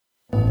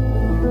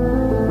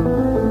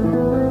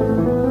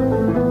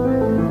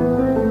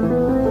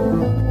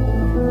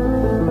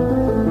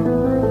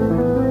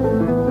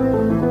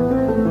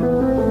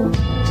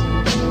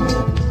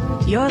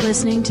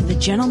listening to The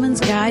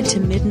Gentleman's Guide to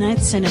Midnight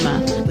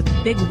Cinema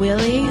with Big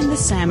Willie and the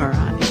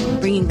Samurai,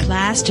 bringing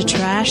class to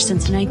trash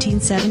since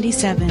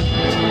 1977.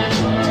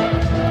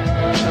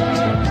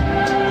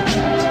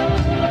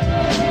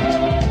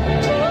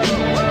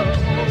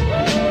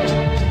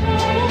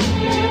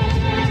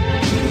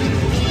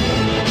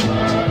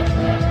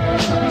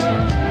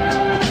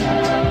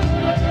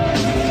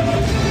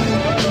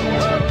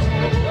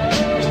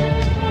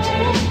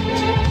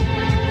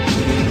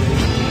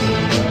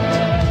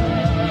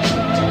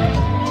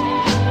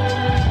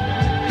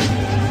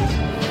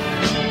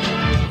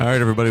 All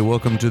right, everybody,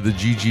 welcome to the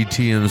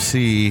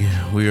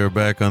GGTMC. We are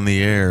back on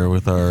the air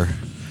with our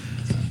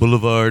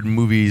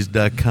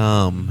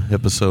BoulevardMovies.com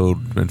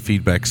episode and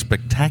feedback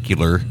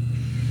spectacular.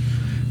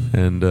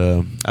 And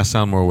I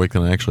sound more awake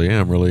than I actually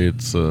am, really.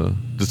 It's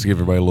just to give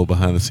everybody a little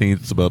behind the scenes.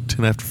 It's about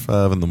 10 after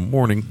 5 in the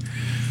morning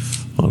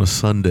on a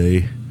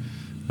Sunday.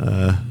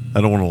 I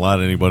don't want to lie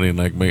to anybody and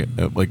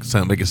make it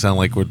sound like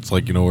it's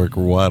like, we're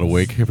wide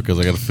awake here because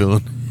I got a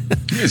feeling.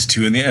 It's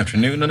 2 in the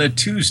afternoon on a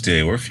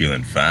Tuesday. We're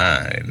feeling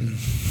fine.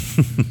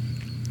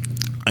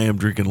 I am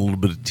drinking a little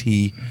bit of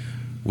tea.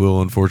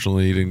 Will,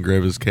 unfortunately, he didn't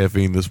grab his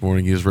caffeine this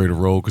morning. He is ready to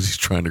roll because he's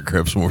trying to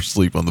grab some more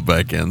sleep on the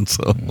back end.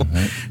 So,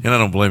 And I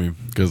don't blame him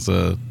because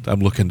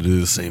I'm looking to do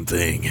the same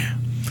thing.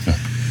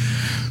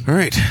 All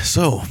right,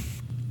 so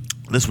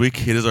this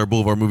week it is our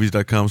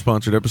BoulevardMovies.com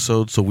sponsored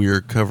episode. So we are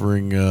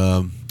covering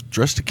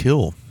Dressed to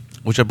Kill,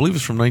 which I believe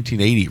is from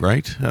 1980,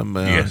 right?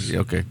 Yes. Yeah,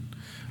 okay.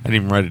 I didn't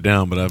even write it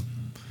down, but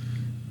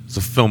it's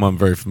a film I'm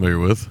very familiar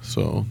with,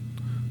 so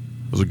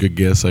it was a good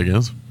guess, I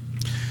guess.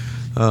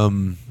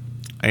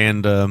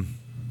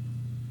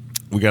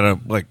 We got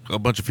a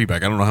bunch of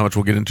feedback. I don't know how much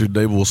we'll get into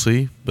today, but we'll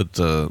see. But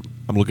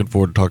I'm looking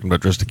forward to talking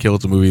about Dressed to Kill.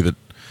 It's a movie that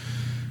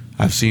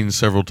I've seen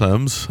several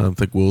times. I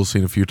think Will's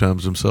seen a few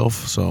times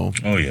himself. So,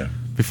 oh yeah,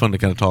 it'd be fun to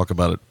kind of talk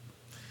about it.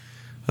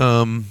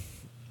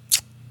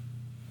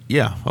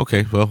 Yeah.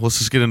 Okay. Well, let's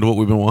just get into what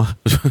we've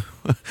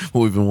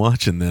been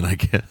watching then, I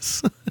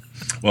guess.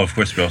 Well, of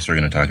course, we also are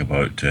going to talk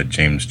about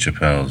James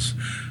Chappelle's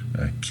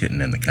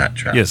Kitten in the Cat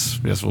Trap. Yes,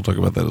 we'll talk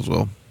about that as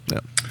well.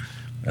 Yeah.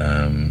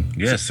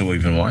 So what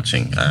we've been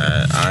watching.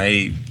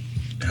 I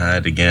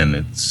had, again,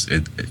 it's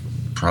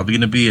probably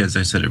going to be, as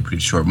I said, a pretty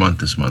short month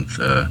this month.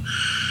 I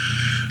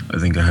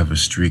think I have a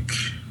streak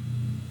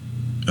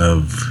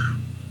of,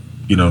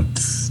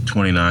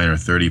 29 or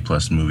 30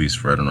 plus movies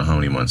for I don't know how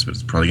many months, but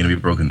it's probably going to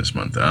be broken this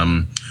month.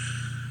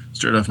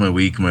 Started off my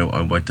week,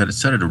 I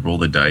decided to roll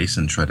the dice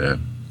and try to,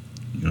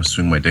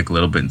 swing my dick a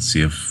little bit and see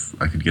if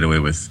I could get away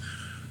with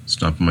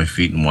stomping my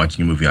feet and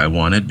watching a movie I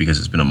wanted, because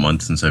it's been a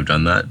month since I've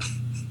done that.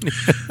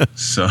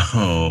 So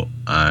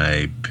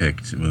I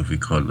picked a movie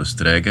called La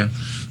Strega,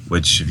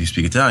 which, if you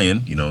speak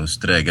Italian,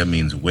 Strega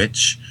means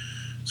witch.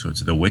 So it's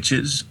The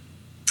Witches.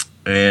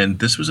 And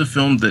this was a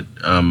film that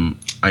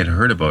I'd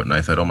heard about, and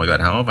I thought, oh my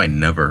God, how have I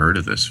never heard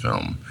of this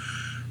film?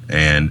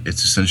 And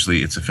it's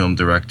a film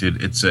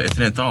directed, it's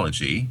an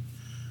anthology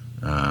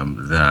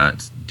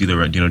that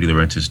Dino De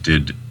Laurentiis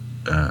did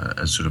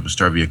as sort of a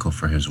star vehicle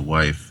for his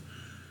wife,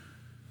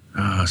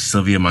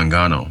 Silvia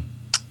Mangano.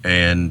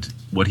 And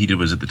what he did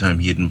was, at the time,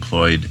 he had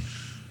employed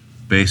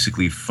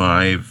basically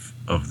 5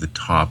 of the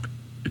top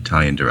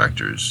Italian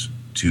directors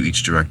to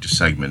each direct a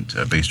segment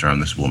based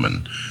around this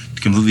woman.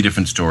 Completely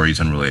different stories,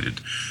 unrelated.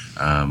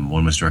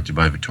 One was directed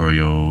by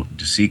Vittorio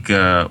De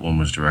Sica. One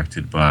was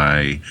directed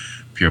by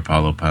Pier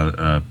Paolo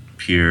Pasolini.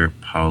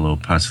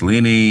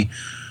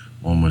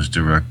 One was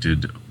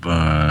directed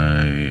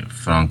by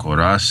Franco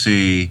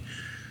Rossi.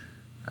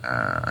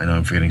 I know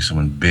I'm forgetting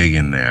someone big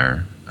in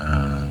there.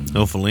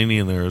 No Fellini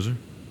in there, is there?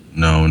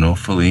 No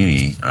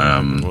Fellini.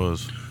 It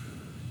was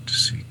De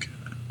Sica.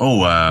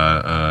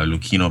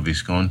 Luchino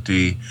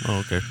Visconti. Oh,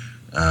 okay.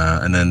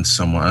 And then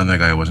another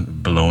guy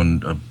wasn't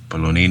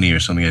Bolognini or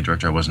something, a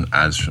director I wasn't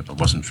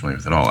familiar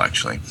with at all,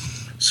 actually.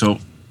 So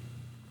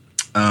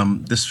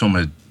this film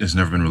has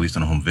never been released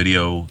on a home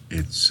video.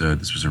 This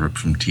was a rip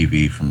from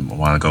TV from a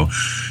while ago.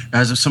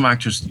 As of some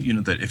actors,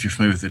 that if you're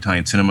familiar with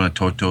Italian cinema,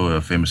 Toto,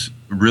 a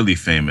really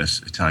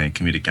famous Italian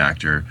comedic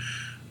actor,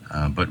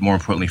 but more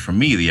importantly for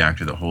me, the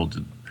actor that held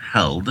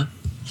it.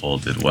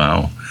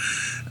 Wow.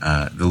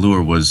 The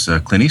lure was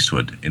Clint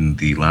Eastwood in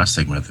the last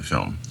segment of the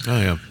film. Oh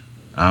yeah.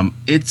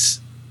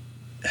 It's,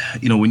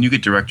 when you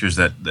get directors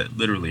that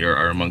literally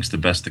are amongst the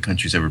best the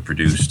country's ever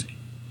produced,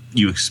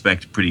 you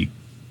expect pretty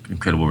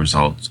incredible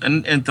results.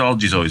 And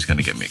anthology's always going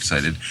to get me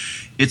excited.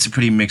 It's a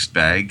pretty mixed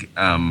bag.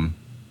 The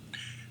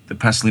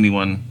Pasolini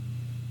one,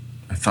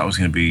 I thought was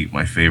going to be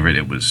my favorite.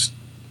 It was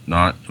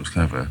not. It was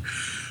kind of a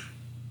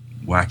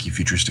wacky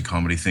futuristic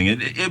comedy thing.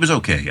 It was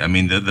okay. I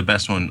mean, the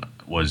best one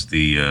was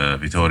the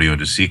Vittorio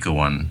De Sica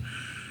one,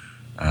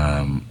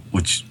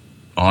 which,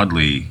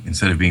 oddly,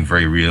 instead of being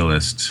very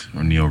realist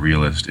or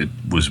neo-realist, it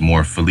was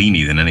more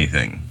Fellini than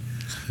anything.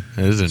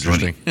 That is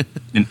interesting.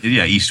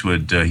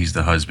 Eastwood, he's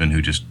the husband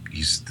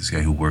he's this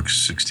guy who works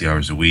 60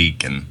 hours a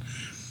week, and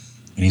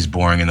he's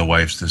boring, and the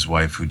wife's this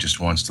wife who just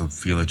wants to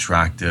feel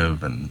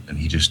attractive, and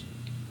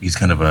he's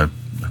kind of a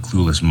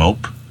clueless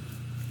mope.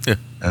 Yeah.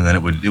 and then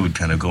it would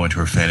kind of go into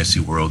her fantasy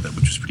world,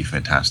 which was pretty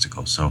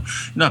fantastical. So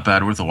not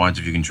bad, worth a watch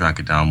if you can track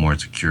it down more.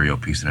 It's a curio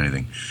piece than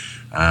anything.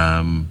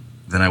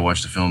 Then I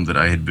watched a film that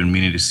I had been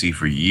meaning to see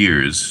for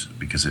years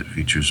because it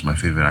features my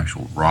favorite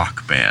actual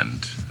rock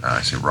band.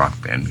 I say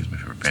rock band because my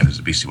favorite band is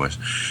the Beastie Boys.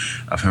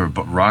 A favorite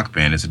rock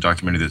band is a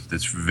documentary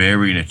that's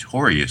very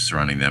notorious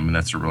surrounding them, and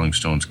that's the Rolling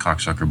Stones'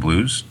 Cocksucker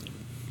Blues.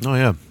 Oh,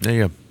 yeah.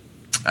 Yeah.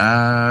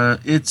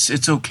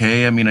 It's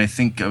okay. I mean, I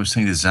think I was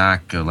saying to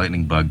Zach,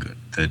 Lightning Bug,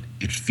 that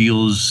it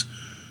feels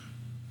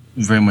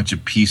very much a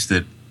piece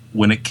that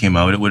when it came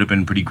out, it would have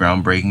been pretty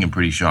groundbreaking and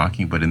pretty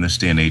shocking. But in this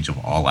day and age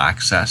of all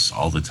access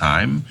all the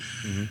time,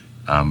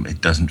 it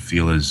doesn't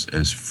feel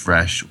as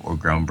fresh or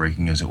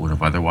groundbreaking as it would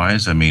have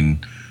otherwise. I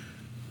mean,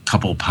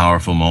 couple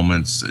powerful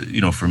moments.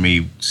 For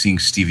me, seeing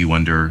Stevie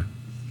Wonder,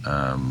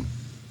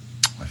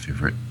 my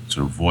favorite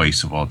sort of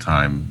voice of all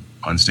time,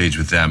 on stage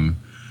with them,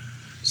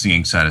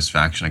 singing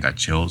Satisfaction, I got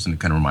chills, and it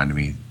kind of reminded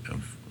me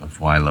of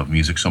why I love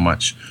music so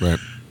much. Right.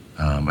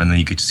 And then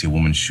you get to see a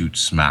woman shoot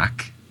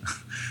smack.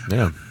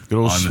 Yeah. Good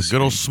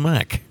old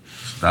smack.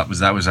 That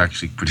was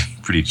actually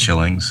pretty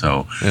chilling.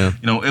 So yeah.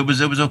 It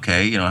was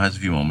okay. It has a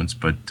few moments,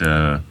 but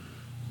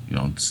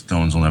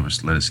Stones will never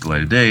let us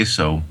light a day.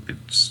 So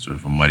it's sort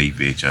of a muddy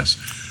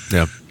VHS.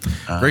 Yeah,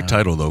 great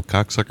title though,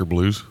 Cocksucker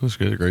Blues. That's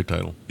good. A great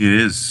title. It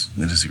is.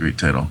 It is a great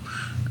title.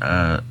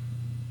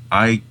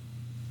 I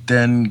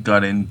then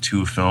got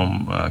into a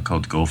film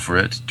called Go For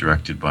It,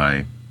 directed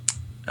by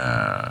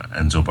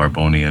Enzo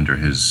Barboni under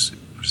his.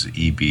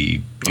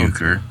 E.B.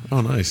 Bucher.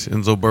 Oh, nice.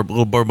 Enzo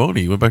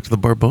Barboni. You went back to the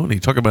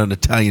Barboni. Talk about an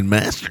Italian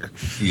master.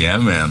 Yeah,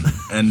 man.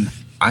 And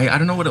I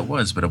don't know what it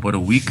was, but about a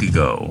week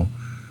ago,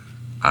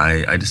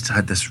 I just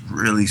had this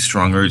really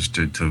strong urge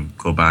to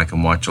go back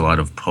and watch a lot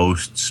of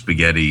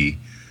post-spaghetti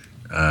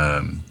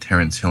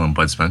Terence Hill and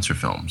Bud Spencer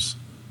films.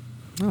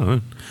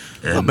 Oh,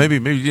 well, maybe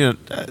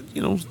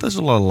there's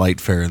a lot of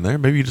light fare in there.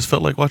 Maybe you just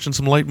felt like watching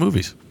some light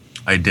movies.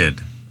 I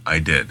did.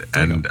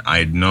 And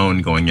I'd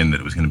known going in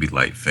that it was going to be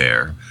light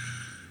fare.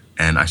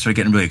 And I started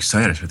getting really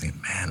excited. I started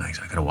thinking, man, I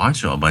got to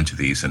watch a bunch of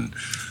these. And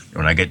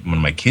when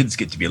my kids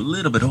get to be a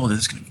little bit older,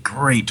 it's going to be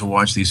great to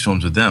watch these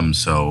films with them.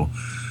 So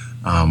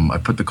I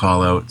put the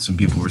call out. Some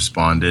people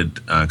responded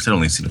because I'd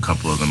only seen a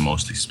couple of them,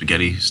 mostly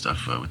spaghetti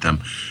stuff with them.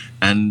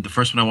 And the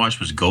first one I watched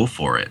was Go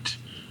For It,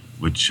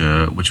 which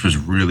was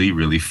really,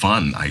 really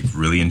fun. I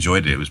really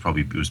enjoyed it. It was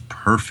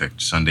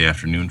perfect Sunday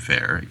afternoon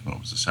fare, even though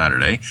it was a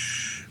Saturday.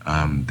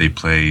 They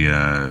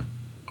play.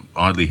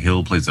 Oddly,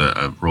 Hill plays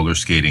a roller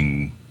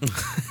skating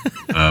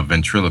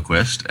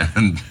ventriloquist,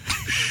 and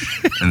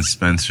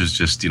Spencer's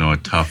just a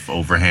tough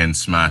overhand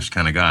smash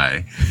kind of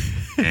guy,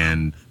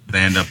 and they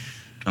end up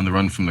on the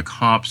run from the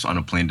cops on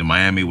a plane to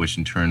Miami, which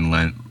in turn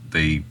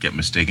they get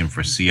mistaken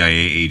for CIA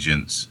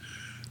agents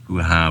who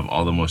have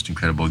all the most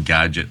incredible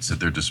gadgets at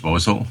their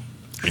disposal.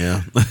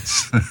 Yeah.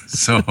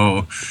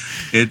 So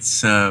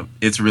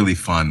it's really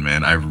fun,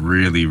 man. I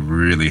really,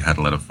 really had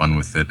a lot of fun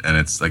with it, and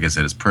it's like I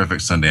said, it's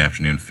perfect Sunday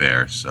afternoon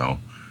fare. So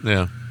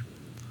yeah,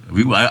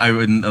 I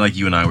like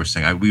you and I were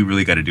saying, we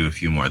really got to do a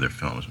few more of their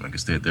films, man,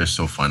 because they're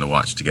so fun to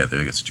watch together.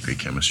 They got such a great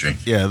chemistry.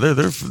 Yeah,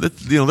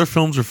 their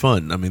films are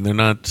fun. I mean, they're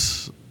not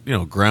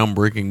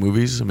groundbreaking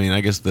movies. I mean,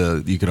 I guess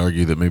you could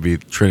argue that maybe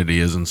Trinity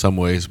is in some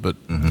ways, but.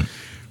 Mm-hmm.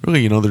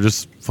 Really, they're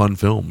just fun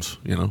films,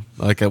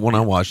 Like one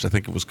I watched, I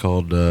think it was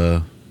called,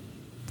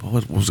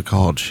 what was it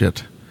called?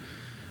 Shit.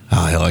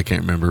 Oh, hell, I can't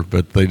remember.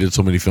 But they did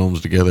so many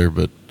films together.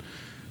 But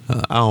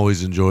I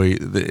always enjoy,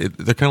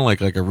 they're kind of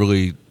like a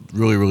really,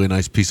 really, really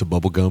nice piece of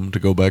bubble gum to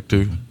go back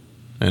to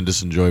and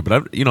just enjoy.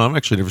 But I've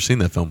actually never seen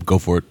that film. Go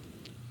For It.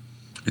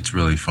 It's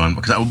really fun.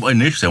 Because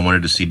initially I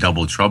wanted to see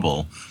Double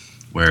Trouble,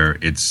 where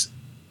it's,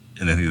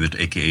 and I think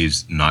the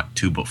AKA's not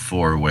 2 but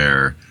 4,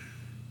 where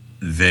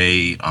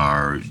they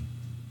are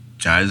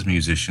jazz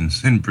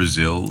musicians in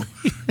Brazil,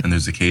 and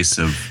there's a case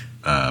of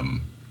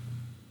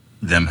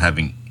them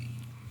having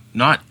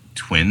not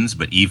twins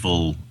but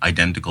evil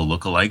identical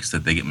lookalikes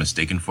that they get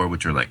mistaken for,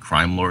 which are like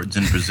crime lords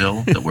in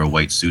Brazil that wear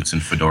white suits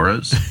and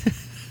fedoras.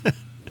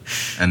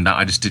 And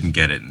I just didn't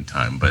get it in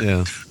time, but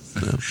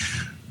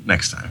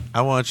next time.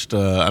 I watched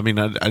I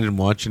didn't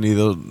watch any of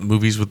those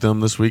movies with them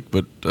this week,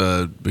 but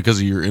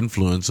because of your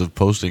influence of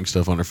posting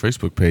stuff on our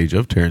Facebook page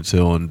of Terence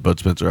Hill and Bud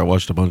Spencer, I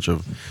watched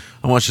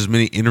as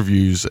many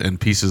interviews and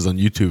pieces on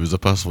YouTube as I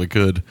possibly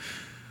could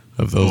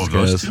of those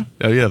guys.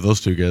 Oh yeah,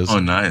 those two guys. Oh,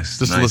 nice.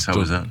 Nice. How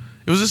was that?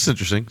 It was just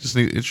interesting. Just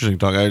an interesting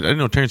talk. I didn't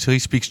know Terence Hill, he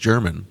speaks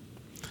German.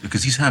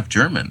 Because he's half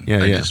German.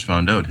 Yeah, I just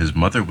found out his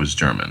mother was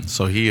German.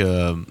 So he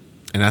and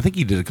I think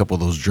he did a couple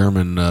of those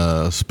German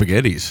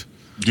spaghettis.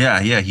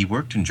 Yeah, he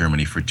worked in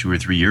Germany for 2 or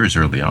 3 years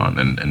early on,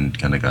 and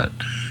kind of got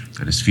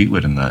his feet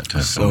wet in that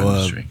film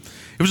industry.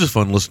 It was just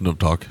fun listening to him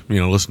talk.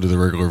 Listen to the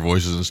regular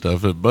voices and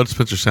stuff. Bud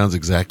Spencer sounds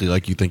exactly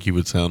like you think he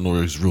would sound,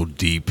 or he's real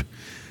deep,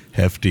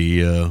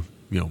 hefty,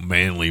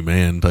 manly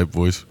man type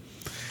voice.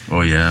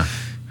 Oh yeah.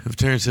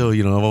 Terence Hill,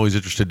 I'm always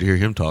interested to hear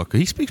him talk.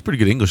 He speaks pretty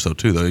good English though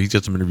too. He's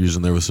got some interviews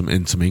in there with some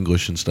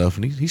English and stuff,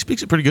 and he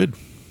speaks it pretty good.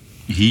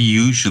 He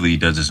usually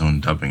does his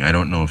own dubbing. I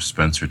don't know if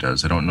Spencer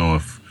does. I don't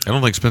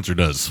think Spencer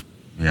does.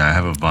 Yeah, I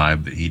have a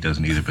vibe that he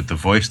doesn't either, but the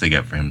voice they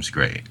get for him is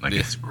great. Like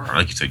it's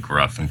like you said,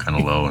 gruff and kind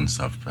of low and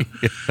stuff. But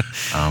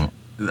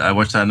I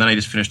watched that, and then I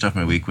just finished off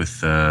my week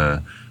with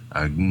wow,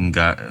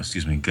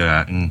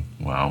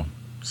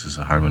 this is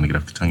a hard one to get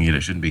off the tongue yet.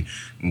 It shouldn't be.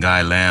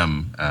 Guy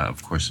Lamb,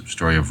 of course, the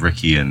story of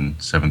Ricky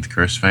and Seventh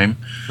Curse fame,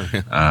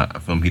 a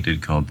film he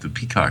did called The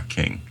Peacock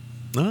King.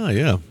 Oh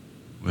yeah.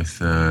 With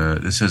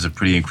this has a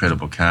pretty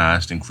incredible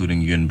cast,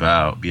 including Yuen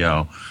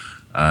Biao,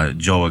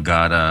 Joe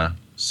Agata,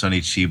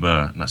 Sonny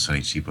Chiba, not Sonny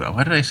Chiba.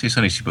 Why did I say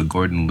Sonny Chiba?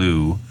 Gordon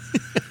Liu.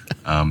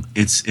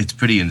 It's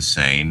pretty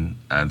insane.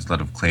 There's a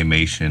lot of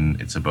claymation.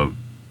 It's about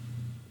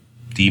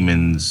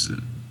demons.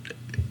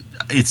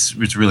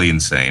 It's really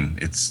insane.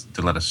 It's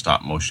a lot of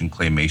stop motion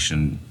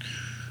claymation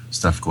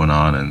stuff going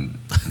on, and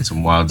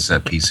some wild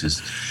set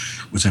pieces,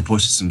 which I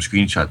posted some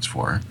screenshots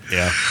for.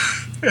 Yeah.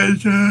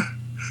 And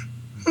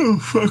oh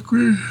fuck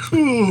me!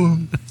 Oh.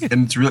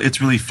 And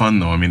it's really fun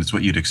though. I mean, it's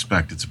what you'd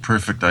expect. It's a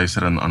perfect. I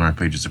said on our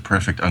page, it's a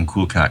perfect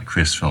Uncool Cat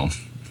Chris film.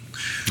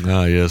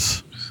 Ah,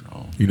 yes.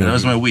 So that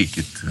was my week.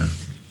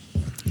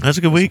 That's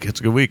a good week. It's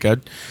a good week. I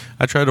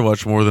tried to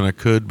watch more than I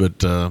could,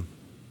 but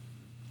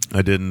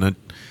I didn't.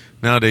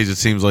 Nowadays, it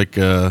seems like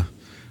I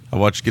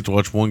get to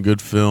watch one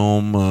good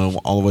film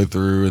all the way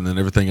through, and then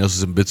everything else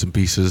is in bits and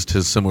pieces.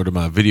 It's similar to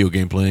my video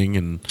game playing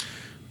and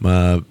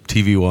my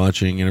TV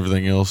watching and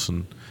everything else,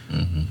 and.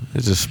 Mm-hmm.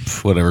 It's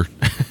just whatever.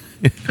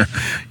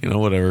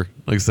 Whatever.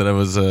 Like I said, I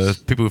was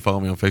people who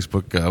follow me on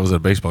Facebook. I was at a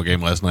baseball game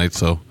last night,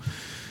 so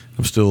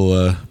I'm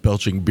still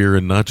belching beer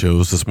and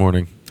nachos this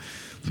morning.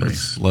 So nice.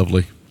 It's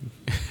lovely.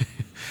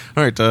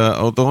 All right.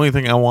 The only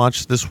thing I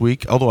watched this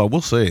week, although I will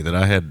say that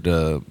I had,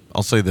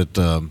 I'll say that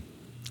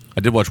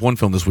I did watch one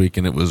film this week,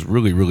 and it was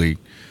really, really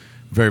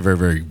very, very,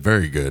 very,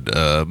 very good.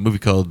 A movie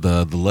called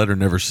The Letter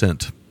Never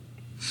Sent.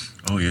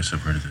 Oh yes,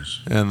 I've heard of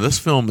this. And this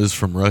film is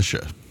from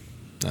Russia.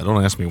 Now,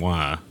 don't ask me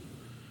why,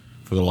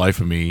 for the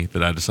life of me,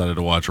 that I decided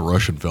to watch a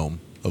Russian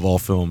film, of all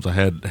films. I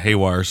had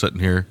Haywire sitting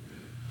here,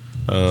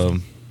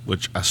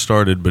 which I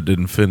started but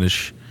didn't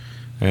finish,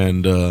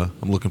 and I'm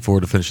looking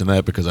forward to finishing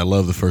that because I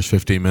love the first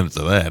 15 minutes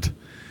of that.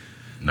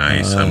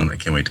 Nice. I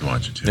can't wait to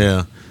watch it, too.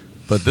 Yeah.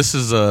 But this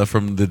is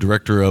from the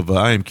director of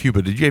I Am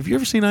Cuba. Have you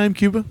ever seen I Am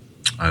Cuba?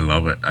 I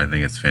love it. I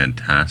think it's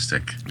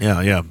fantastic.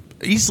 Yeah.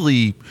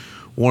 Easily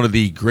one of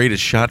the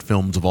greatest shot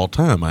films of all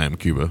time, I Am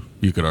Cuba,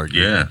 you could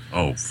argue. Yeah.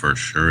 Oh, for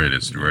sure it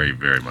is. Very,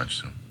 very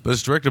much so. But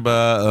it's directed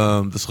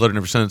by, This Letter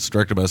Never Sent. It's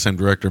directed by the same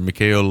director,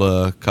 Mikhail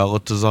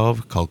Kalatozov.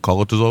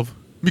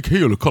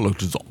 Mikhail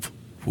Kalatozov.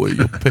 Where are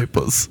your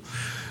papers?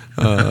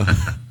 But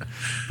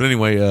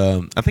anyway,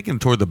 I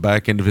think toward the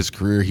back end of his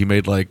career, he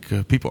made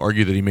people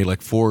argue that he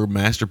made 4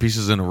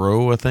 masterpieces in a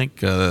row, I think.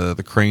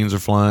 The Cranes Are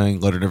Flying,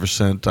 Letter Never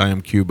Sent, I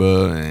Am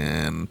Cuba,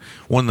 and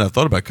one that I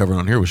thought about covering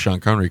on here was Sean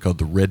Connery called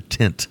The Red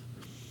Tent.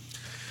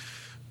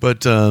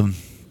 But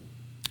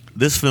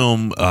this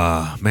film,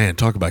 man,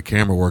 talk about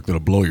camera work that'll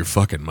blow your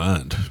fucking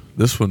mind.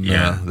 This one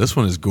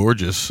is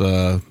gorgeous.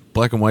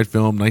 Black and white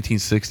film,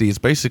 1960. It's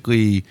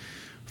basically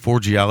 4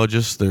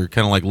 geologists. They're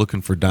kind of like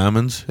looking for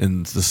diamonds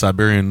in the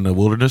Siberian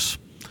wilderness,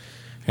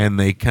 and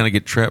they kind of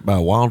get trapped by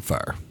a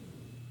wildfire.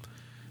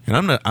 And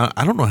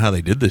I don't know how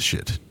they did this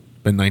shit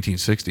in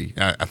 1960.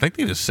 I think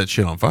they just set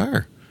shit on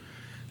fire,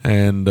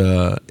 and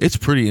it's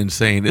pretty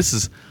insane. This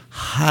is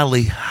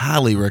highly,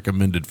 highly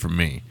recommended for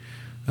me.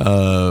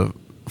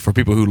 For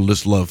people who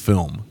just love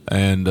film,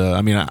 and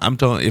I mean, I'm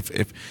telling if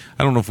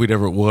I don't know if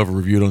we'll ever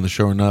review it on the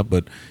show or not,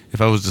 but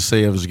if I was to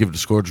say I was to give it a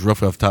score just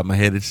roughly off the top of my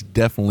head, it's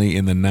definitely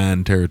in the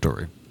 9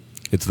 territory.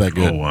 It's that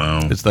good. Oh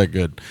wow, it's that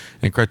good.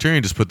 And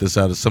Criterion just put this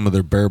out as some of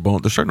their bare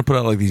bones. They're starting to put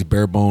out these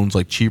bare bones,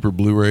 cheaper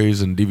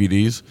Blu-rays and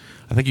DVDs.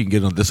 I think you can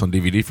get this on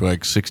DVD for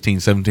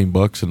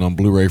 $16-17, and on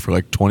Blu-ray for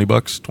 $20,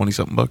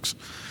 20-something bucks.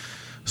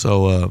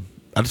 So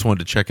I just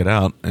wanted to check it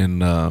out,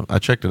 and I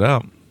checked it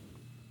out.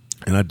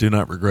 And I do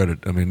not regret it.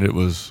 I mean, it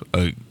was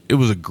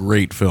a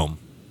great film.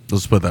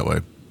 Let's put it that way.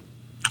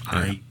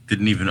 I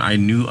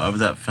knew of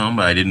that film,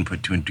 but I didn't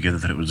put 2 and 2 together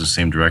that it was the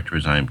same director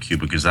as I Am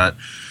Cuba, because that,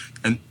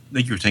 and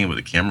like you were saying about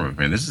the camera,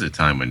 man, this is a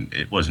time when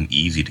it wasn't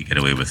easy to get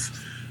away with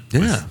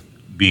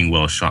being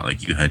well shot.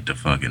 Like, you had to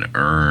fucking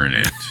earn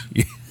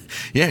it.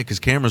 Yeah, because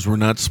cameras were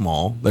not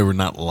small. They were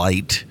not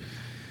light.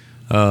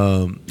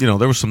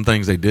 There were some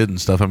things they did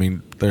and stuff. I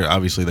mean,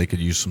 obviously they could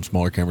use some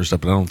smaller camera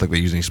stuff, but I don't think they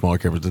use any smaller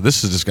cameras.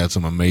 This has just got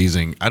some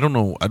amazing. I don't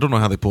know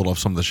how they pulled off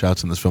some of the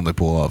shots in this film. They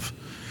pull off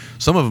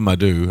some of them. I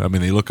do. I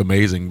mean, they look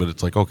amazing, but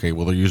it's okay.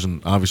 Well, they're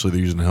using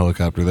a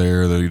helicopter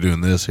there. They're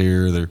doing this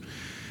here. They're,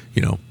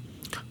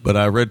 But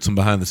I read some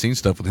behind the scenes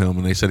stuff with him,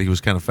 and they said he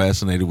was kind of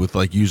fascinated with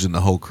using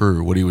the whole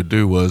crew. What he would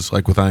do was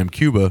with I Am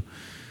Cuba,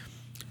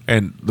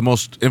 and the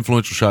most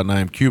influential shot in I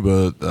Am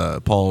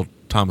Cuba, Paul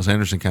Thomas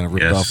Anderson kind of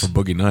ripped off for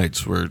Boogie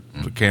Nights, where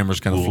the camera's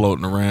kind of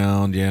floating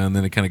around, and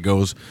then it kind of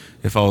goes,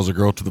 it follows a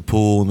girl to the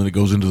pool, and then it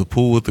goes into the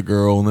pool with the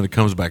girl, and then it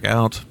comes back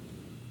out.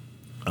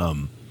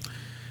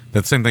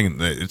 That same thing,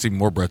 it's even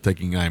more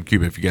breathtaking in I Am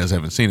Cuba if you guys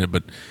haven't seen it,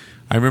 but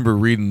I remember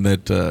reading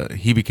that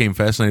he became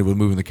fascinated with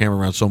moving the camera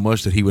around so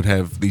much that he would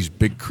have these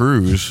big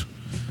crews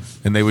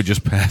and they would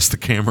just pass the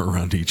camera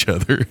around to each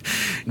other,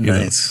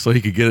 Nice. so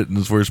he could get it in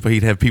his worst. But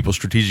he'd have people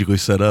strategically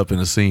set up in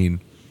a scene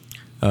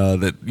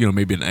that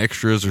maybe an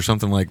extras or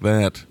something like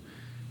that.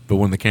 But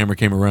when the camera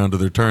came around to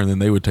their turn, then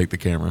they would take the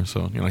camera.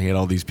 So he had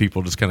all these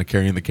people just kind of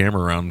carrying the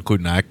camera around,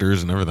 including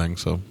actors and everything.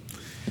 So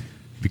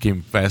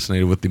became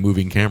fascinated with the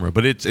moving camera.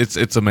 But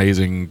it's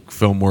amazing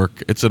film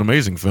work. It's an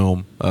amazing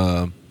film,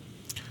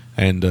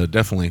 and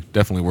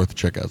definitely worth a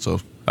check out. So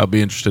I'll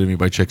be interested if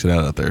anybody checks it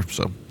out there.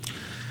 So, and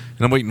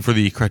I'm waiting for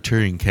the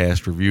Criterion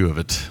Cast review of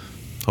it.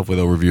 Hopefully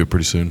they'll review it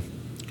pretty soon.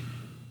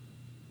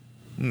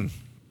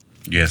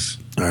 Yes.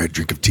 All right,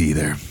 drink of tea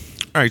there.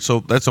 All right, so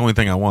that's the only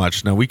thing I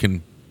watched. Now we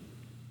can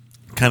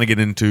kind of get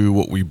into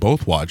what we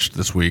both watched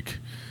this week,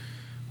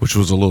 which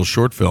was a little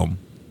short film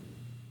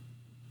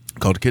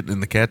called Kitten in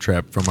the Cat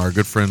Trap from our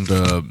good friend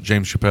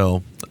James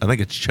Chappelle. I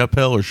think it's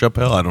Chappelle or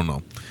Chappelle. I don't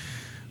know.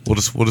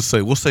 We'll say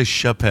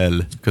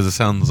Chappelle because it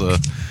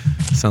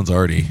sounds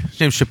arty.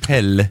 James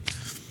Chappelle.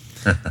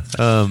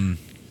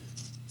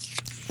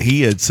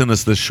 He had sent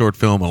us this short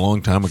film a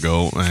long time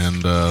ago,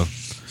 and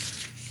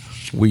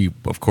we,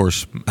 of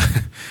course,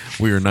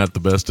 we are not the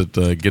best at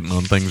getting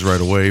on things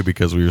right away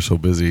because we are so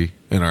busy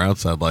in our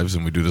outside lives,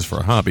 and we do this for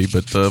a hobby.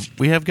 But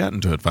we have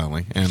gotten to it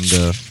finally, and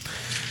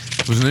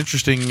it was an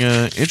interesting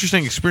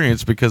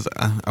experience because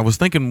I was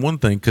thinking one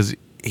thing because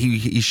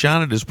he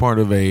shot it as part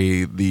of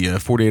the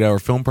 48-hour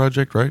film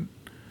project, right?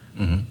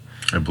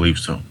 Mm-hmm. I believe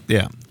so.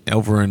 Yeah,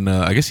 over in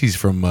I guess he's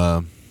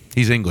from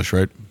he's English,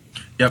 right?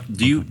 Yep.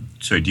 Do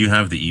you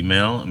have the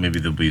email? Maybe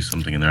there'll be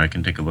something in there. I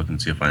can take a look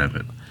and see if I have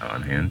it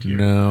on hand here.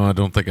 No, I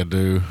don't think I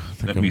do.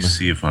 Let me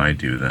see if I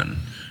do then.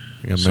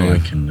 I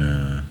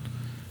can.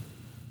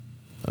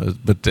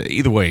 But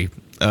either way,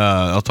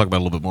 I'll talk about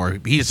it a little bit more.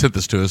 He had sent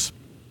this to us,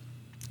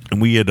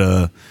 and we had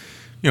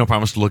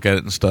promised to look at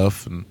it and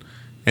stuff,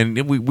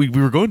 and we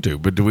were going to,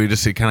 but we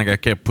just kind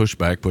of kept pushed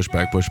back. I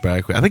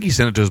think he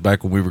sent it to us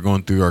back when we were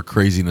going through our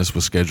craziness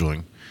with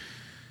scheduling.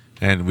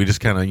 And we just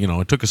kind of,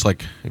 it took us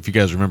if you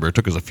guys remember, it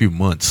took us a few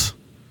months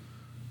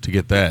to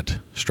get that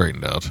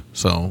straightened out.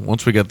 So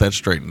once we got that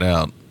straightened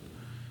out,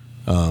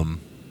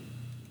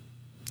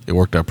 it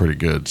worked out pretty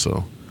good.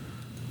 So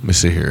let me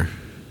see here.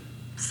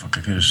 Fuck,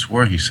 I could have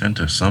swore he sent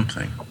us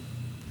something.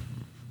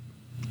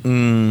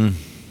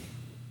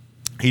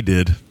 He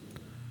did.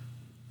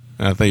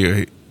 I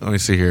think. Let me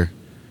see here.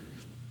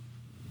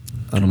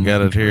 I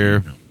got it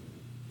here.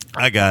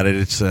 I got it.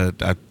 It's. I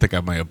think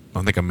I may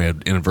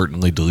have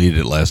inadvertently deleted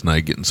it last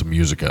night, getting some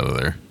music out of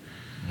there.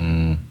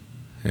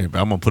 Hey, but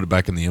I'm gonna put it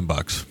back in the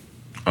inbox.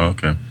 Oh,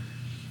 okay.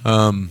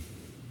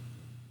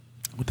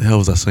 What the hell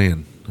was I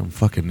saying? I'm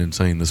fucking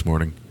insane this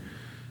morning.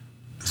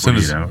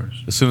 48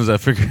 hours. As soon as I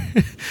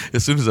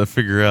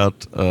figure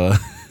out,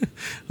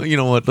 you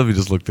know what? Let me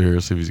just look through here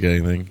see if he's got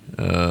anything.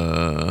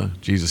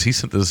 Jesus, he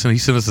sent us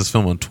this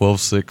film on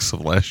 12/6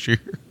 of last year.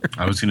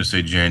 I was going to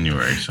say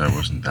January, so I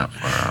wasn't that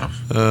far off.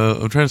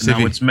 I'm trying to see.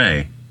 Now it's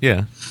May.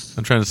 Yeah,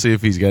 I'm trying to see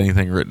if he's got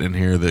anything written in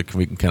here that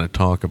we can kind of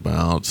talk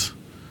about.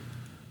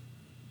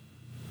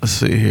 Let's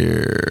see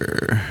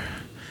here.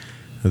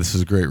 This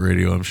is great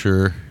radio, I'm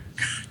sure.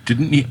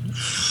 Didn't he?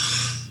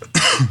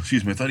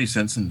 Excuse me. I thought he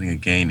sent something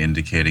again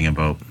indicating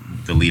about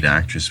the lead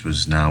actress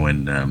was now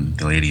in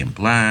The Lady in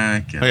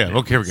Black. Oh yeah.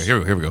 Okay.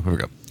 Here we go.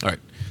 All right.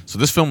 So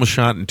this film was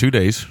shot in 2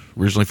 days,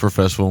 originally for a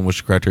festival in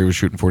which Criterion was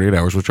shooting 48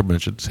 hours, which I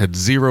mentioned. It had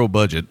zero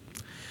budget.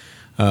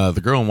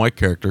 The girl in white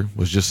character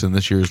was just in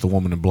this year's The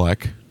Woman in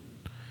Black.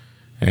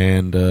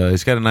 And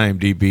he's got an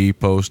IMDb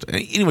post.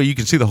 Anyway, you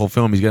can see the whole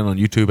film. He's got it on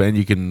YouTube, and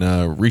you can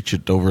reach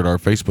it over at our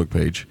Facebook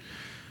page.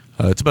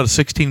 It's about a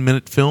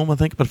 16-minute film, I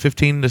think, about a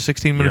 15 to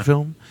 16-minute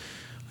film.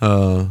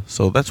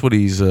 So that's what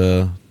he's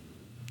got.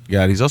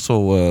 He's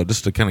also,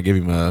 just to kind of give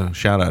him a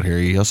shout-out here,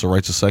 he also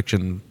writes a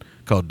section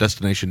called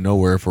Destination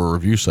Nowhere for a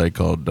review site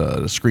called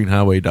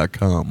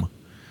screenhighway.com,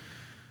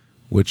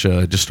 which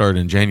just started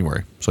in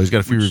January. So he's got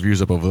a few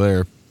reviews up over there.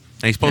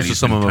 And he's posted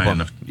some of them up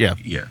on... Yeah.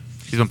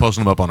 He's been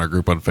posting them up on our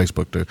group on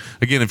Facebook, too.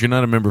 Again, if you're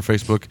not a member of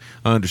Facebook,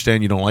 I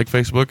understand you don't like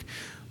Facebook,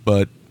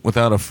 but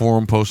without a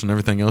forum post and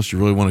everything else, you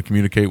really want to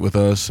communicate with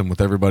us and with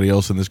everybody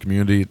else in this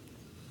community,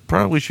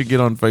 probably should get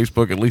on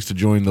Facebook at least to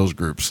join those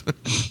groups.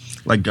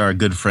 Like our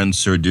good friend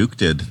Sir Duke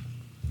did.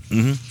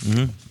 And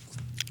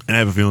I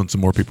have a feeling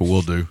some more people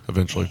will do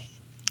eventually.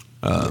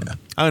 I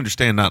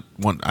understand I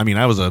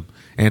was a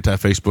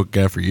anti-Facebook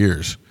guy for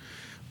years,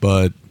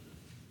 but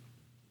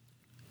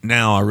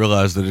now I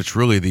realize that it's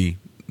really the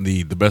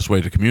best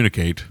way to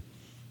communicate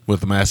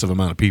with a massive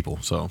amount of people.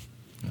 So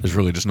there's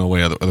really just no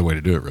other way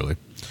to do it, really.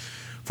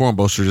 Forum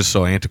posts are just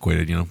so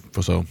antiquated,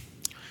 so...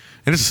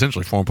 And it's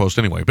essentially forum post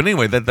anyway. But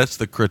anyway, that's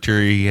the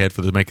criteria he had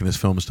for making this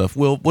film and stuff.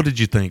 Will, what did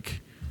you think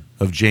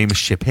of James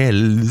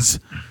Chappelle's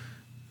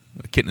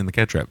Kitten in the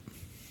Cat Trap?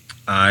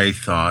 I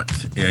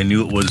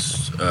knew it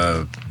was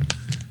a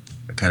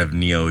kind of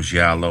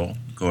neo-giallo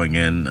going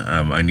in.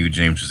 I knew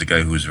James was a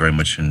guy who was very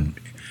much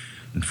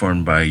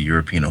informed by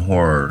European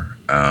horror,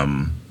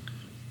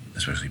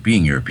 especially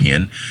being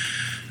European.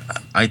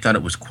 I thought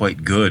it was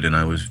quite good, and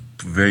I was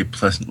very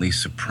pleasantly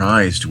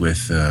surprised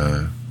with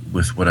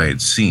with what I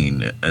had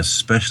seen,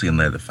 especially in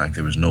light of the fact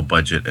there was no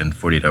budget and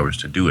 48 hours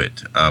to do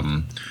it.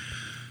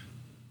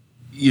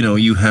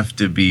 You have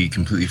to be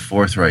completely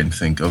forthright and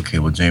think, okay,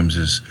 well, James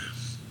is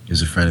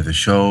a friend of the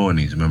show and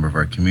he's a member of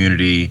our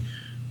community.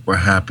 We're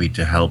happy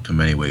to help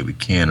him any way we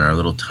can, our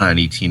little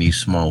tiny, teeny,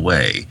 small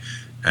way.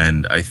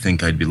 And I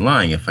think I'd be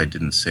lying if I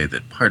didn't say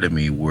that part of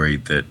me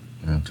worried that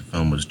if the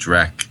film was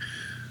dreck,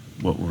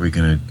 what were we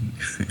going to,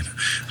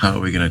 how are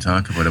we going to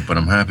talk about it? But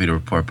I'm happy to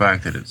report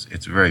back that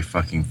it's very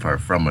fucking far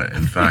from it.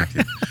 In fact,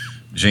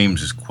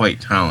 James is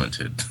quite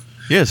talented.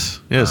 Yes.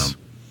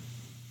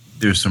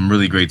 There's some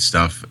really great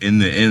stuff in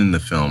the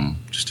film.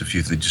 Just a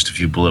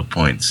few bullet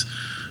points.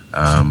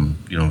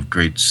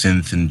 Great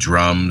synth and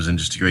drums, and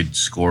just a great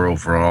score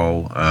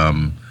overall.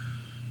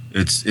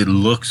 It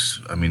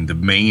looks. I mean, the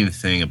main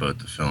thing about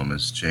the film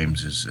is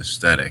James's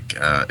aesthetic.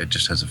 It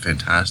just has a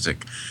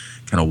fantastic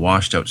kind of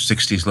washed out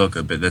 60s look.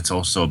 A bit that's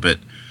also a bit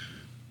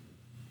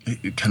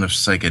kind of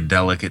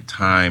psychedelic at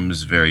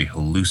times, very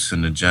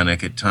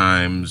hallucinogenic at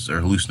times,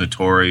 or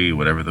hallucinatory,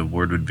 whatever the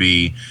word would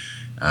be.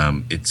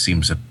 It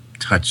seems a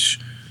touch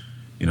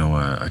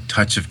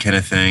of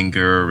Kenneth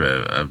Anger,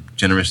 a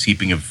generous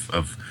heaping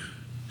of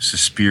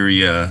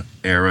Suspiria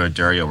era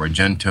Dario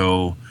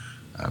Argento,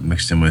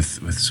 mixed in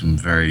with some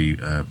very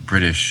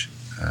British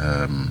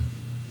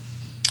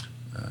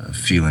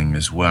feeling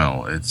as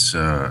well. It's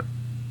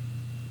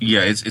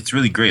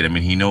really great. I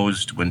mean, he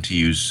knows when to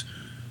use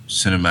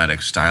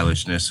cinematic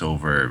stylishness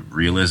over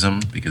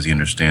realism, because he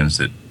understands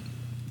that,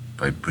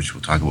 which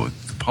we'll talk about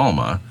with De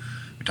Palma,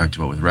 we talked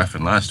about with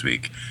Refn last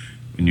week.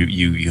 When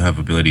you have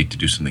ability to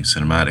do something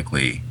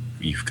cinematically,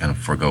 you kind of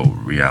forgo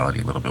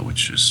reality a little bit,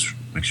 which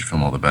makes your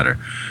film all the better.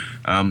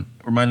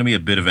 Reminded me a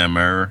bit of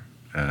Emmer,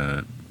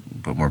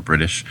 but more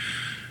British.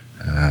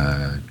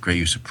 Great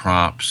use of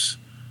props.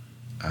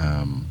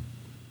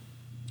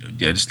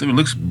 It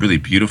looks really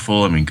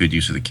beautiful. I mean, good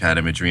use of the cat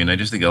imagery, and I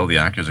just think all the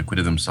actors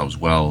acquitted themselves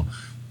well,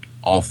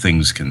 all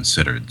things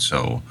considered.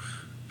 So,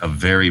 a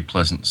very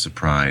pleasant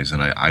surprise,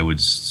 and I would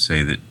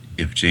say that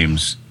if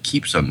James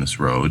keeps on this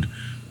road,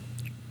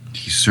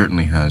 he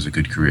certainly has a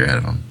good career ahead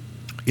of him.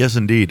 Yes,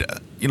 indeed.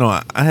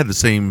 I had the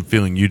same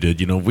feeling you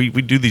did. We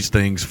do these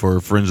things for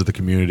friends of the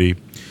community,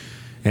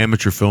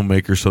 amateur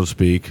filmmakers, so to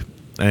speak,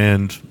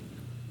 and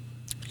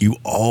you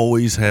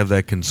always have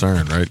that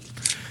concern, right?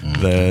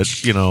 Mm-hmm. That,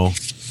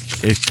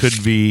 it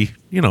could be,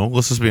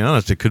 let's just be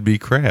honest, it could be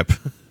crap.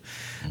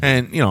 Mm-hmm.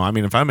 And,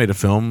 if I made a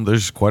film,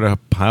 there's quite a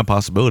high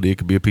possibility it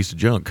could be a piece of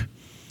junk.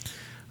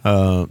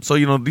 So,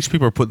 these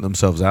people are putting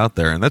themselves out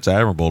there, and that's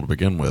admirable to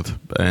begin with,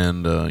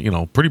 and,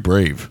 pretty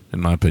brave, in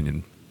my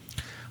opinion.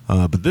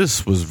 But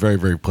this was a very,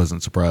 very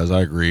pleasant surprise.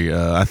 I agree.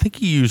 I think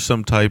he used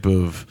some type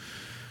of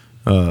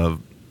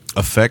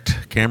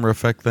camera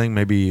effect thing,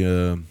 maybe,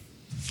 and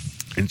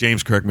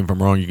James, correct me if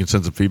I'm wrong, you can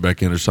send some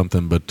feedback in or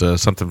something, but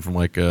something from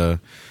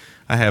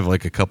I have a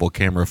couple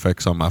camera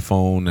effects on my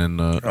phone, and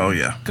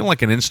kind of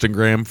like an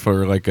Instagram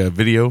for a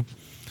video,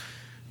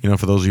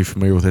 for those of you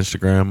familiar with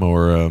Instagram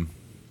or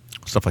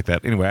stuff like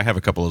that. Anyway, I have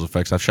a couple of those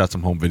effects. I've shot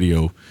some home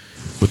video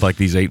with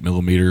these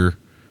 8mm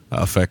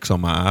effects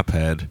on my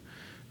iPad,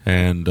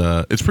 and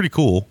it's pretty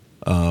cool.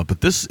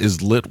 But this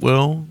is lit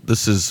well.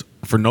 This is,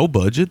 for no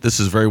budget, this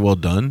is very well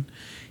done.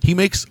 He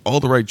makes all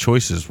the right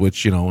choices,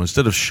 which,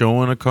 instead of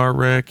showing a car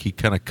wreck, he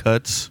kind of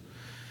cuts.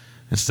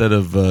 Instead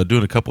of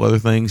doing a couple other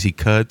things, he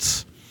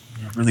cuts.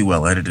 Really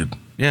well edited.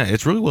 Yeah,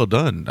 it's really well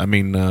done. I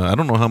mean, I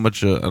don't know how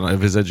much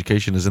of his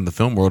education is in the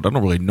film world. I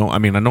don't really know. I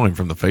mean, I know him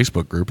from the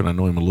Facebook group, and I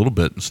know him a little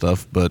bit and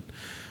stuff, but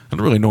I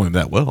don't really know him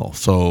that well.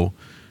 So,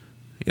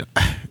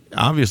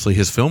 obviously,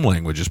 his film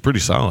language is pretty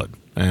solid.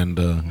 And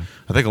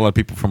I think a lot of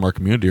people from our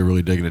community are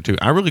really digging it, too.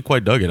 I really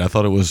quite dug it. I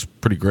thought it was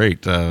pretty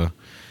great.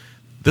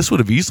 This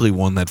would have easily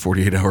won that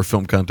 48-hour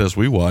film contest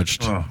we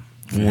watched. Oh.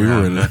 We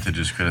were not to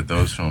discredit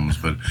those films,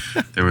 but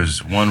there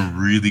was one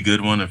really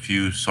good one, a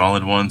few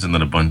solid ones, and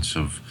then a bunch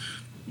of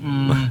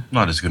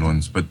not as good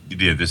ones. But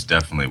yeah, this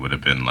definitely would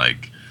have been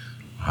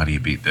how do you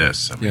beat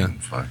this? I mean,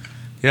 fuck.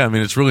 Yeah, I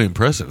mean, it's really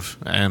impressive,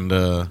 and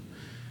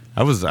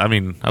I was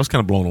kind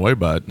of blown away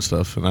by it and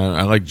stuff. And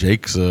I like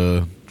Jake's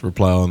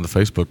reply on the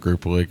Facebook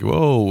group,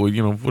 "Whoa,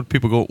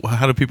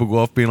 how do people go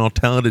off being all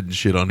talented and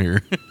shit on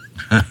here?"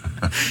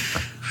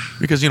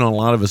 Because a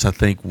lot of us, I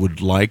think,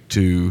 would like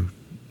to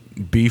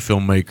be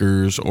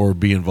filmmakers or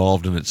be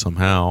involved in it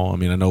somehow. I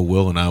mean, I know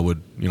Will and I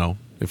would,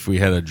 if we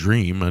had a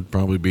dream, it'd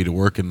probably be to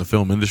work in the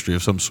film industry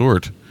of some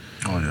sort.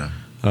 Oh, yeah.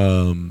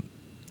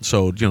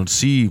 So, to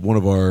see one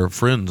of our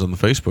friends on the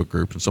Facebook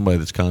group and somebody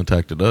that's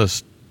contacted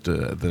us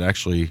that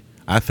actually,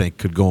 I think,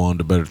 could go on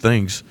to better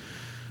things.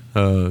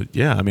 I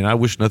mean, I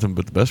wish nothing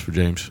but the best for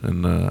James.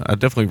 And I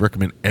definitely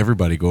recommend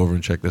everybody go over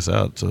and check this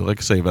out. So, like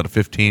I say, about a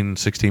 15,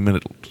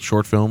 16-minute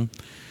short film.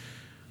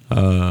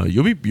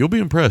 You'll be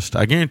impressed.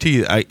 I guarantee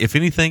you. If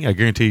anything, I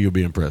guarantee you'll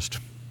be impressed.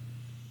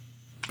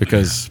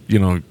 Because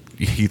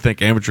you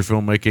think amateur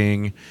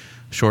filmmaking,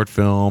 short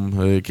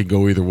film, it can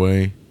go either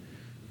way.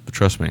 But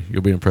trust me,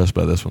 you'll be impressed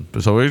by this one.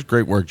 So it was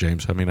great work,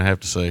 James. I mean, I have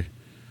to say,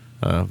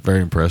 very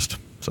impressed.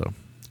 So,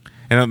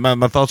 And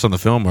my thoughts on the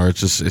film are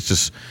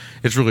it's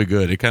really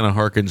good. It kind of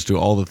harkens to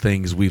all the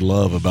things we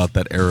love about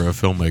that era of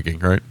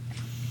filmmaking, right?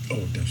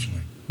 Oh,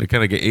 definitely.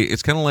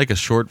 It's kind of like a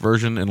short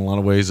version in a lot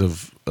of ways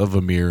of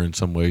Amir in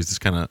some ways. It's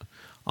kind of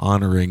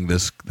honoring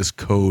this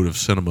code of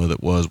cinema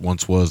that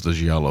once was the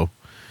giallo.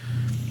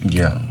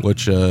 Yeah.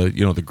 Which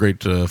the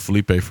great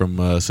Felipe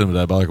from Cinema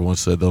Diabolica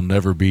once said there'll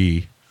never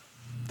be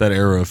that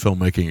era of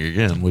filmmaking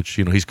again, which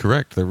he's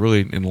correct. There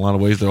really, in a lot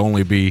of ways, there'll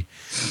only be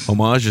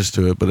homages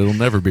to it, but it'll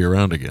never be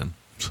around again.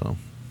 So,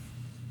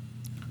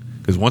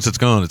 because once it's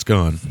gone, it's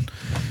gone.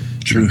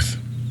 Truth.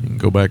 You can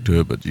go back to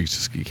it, but you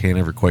can't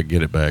ever quite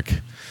get it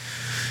back.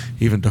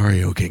 Even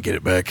Dario can't get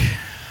it back.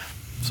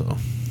 So,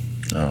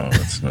 oh,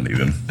 that's not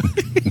even.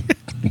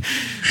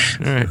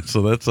 All right,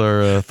 so that's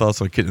our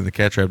thoughts on Kitten in the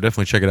Cat Trap.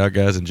 Definitely check it out,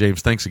 guys. And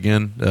James, thanks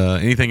again.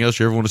 Anything else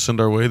you ever want to send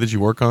our way that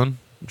you work on?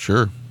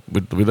 Sure,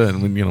 we'd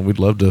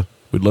love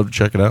to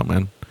check it out,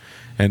 man.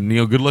 And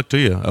good luck to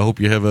you. I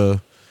hope you have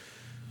a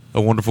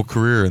wonderful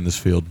career in this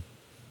field.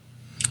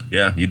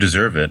 Yeah, you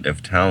deserve it.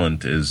 If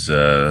talent is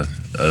a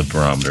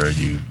barometer,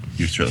 you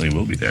certainly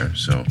will be there.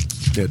 So,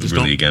 yeah,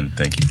 really, again,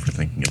 thank you for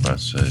thinking of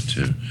us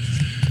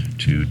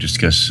to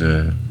discuss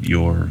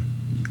your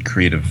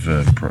creative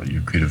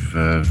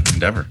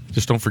endeavor.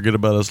 Just don't forget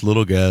about us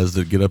little guys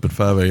that get up at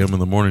 5 a.m. in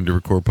the morning to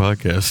record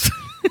podcasts.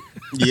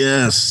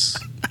 Yes.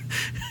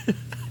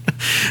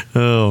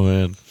 Oh,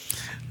 man.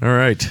 All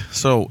right.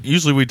 So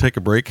usually we take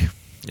a break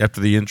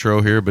after the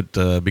intro here,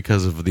 but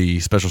because of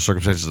the special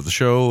circumstances of the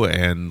show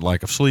and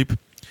lack of sleep,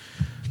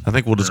 I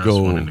think we'll just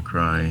go. Wanting to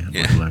cry.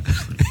 Yeah. Lack of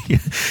sleep.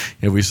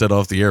 Yeah, we set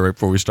off the air right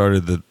before we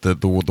started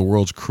that the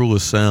world's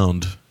cruelest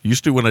sound.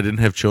 Used to, when I didn't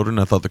have children,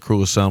 I thought the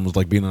cruelest sound was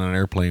like being on an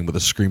airplane with a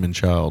screaming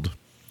child.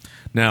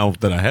 Now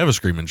that I have a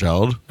screaming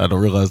child, I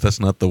don't realize that's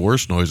not the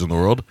worst noise in the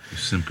world. You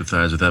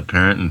sympathize with that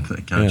parent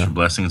and count your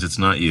blessings. It's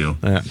not you.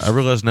 I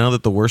realize now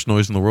that the worst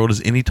noise in the world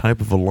is any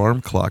type of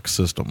alarm clock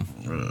system.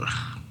 Ugh.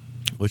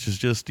 Which is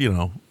just,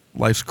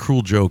 life's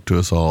cruel joke to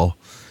us all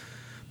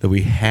that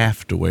we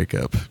have to wake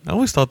up. I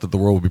always thought that the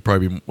world would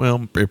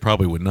be it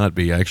probably would not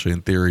be actually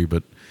in theory,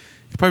 but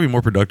it'd probably be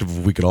more productive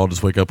if we could all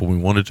just wake up when we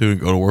wanted to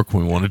and go to work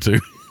when we wanted to.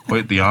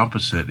 Quite the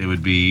opposite. It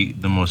would be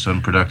the most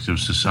unproductive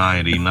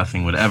society.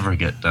 Nothing would ever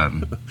get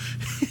done.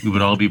 We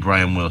would all be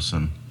Brian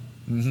Wilson.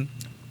 Mm-hmm.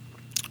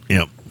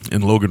 Yep,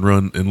 in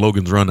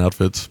Logan's Run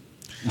outfits.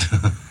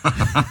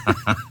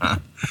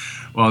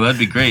 Well, that'd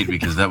be great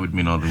because that would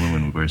mean all the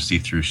women would wear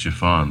see-through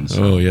chiffons.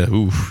 So. Oh yeah,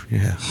 ooh,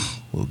 yeah,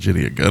 little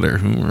Jenny a gutter.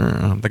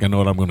 I think I know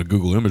what I'm going to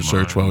Google image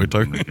search while we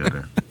talk.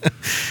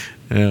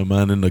 Yeah,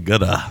 mine in the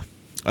gutter.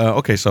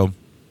 Okay, so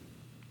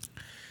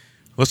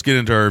let's get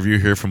into our review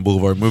here from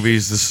Boulevard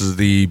Movies. This is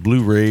the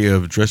Blu-ray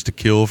of Dressed to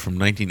Kill from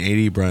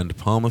 1980, Brian De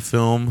Palma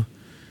film.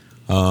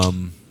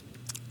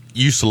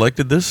 You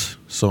selected this,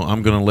 so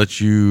I'm going to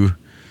let you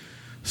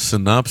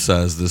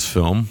synopsize this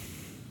film.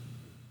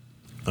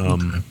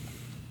 Okay.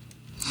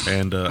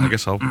 And I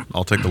guess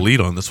I'll take the lead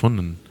on this one,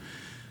 and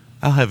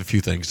I'll have a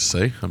few things to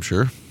say, I'm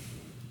sure.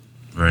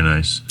 Very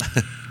nice.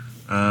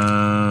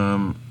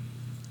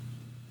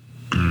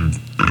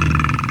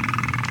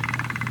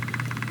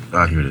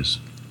 Here it is.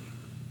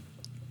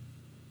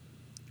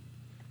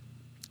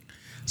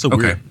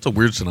 It's a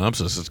weird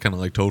synopsis. It's kind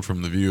of like told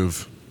from the view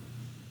of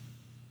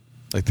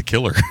like the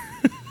killer.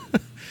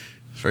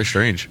 It's very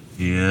strange.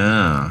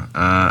 Yeah.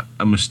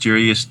 A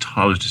mysterious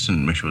tall, just to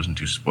make sure it wasn't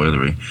too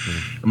spoilery.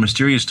 A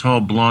mysterious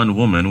tall blonde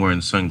woman wearing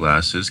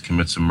sunglasses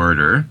commits a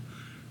murder,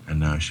 and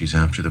now she's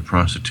after the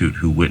prostitute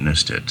who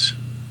witnessed it.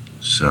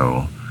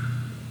 So,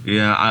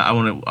 yeah, I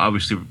want to,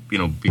 obviously,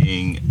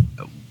 being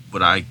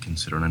what I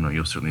consider, and I know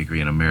you'll certainly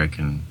agree, an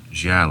American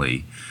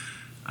giallo,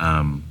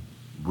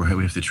 where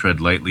we have to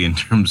tread lightly in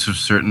terms of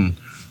certain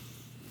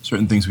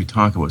things we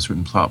talk about,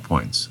 certain plot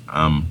points.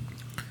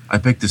 I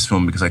picked this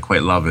film because I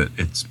quite love it.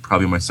 It's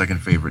probably my second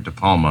favorite De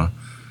Palma.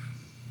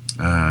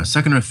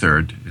 Second or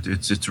third.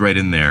 It's right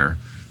in there.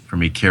 For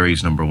me,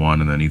 Carrie's number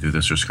one, and then either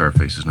this or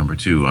Scarface is number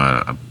two.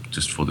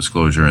 Just full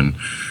disclosure. And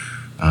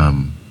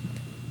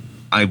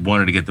I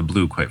wanted to get the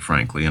blue, quite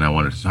frankly, and I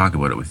wanted to talk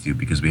about it with you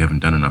because we haven't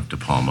done enough De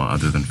Palma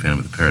other than Phantom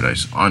of the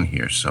Paradise on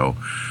here. So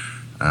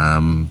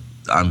I'm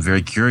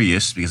very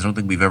curious because I don't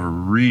think we've ever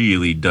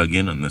really dug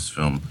in on this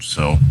film.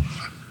 So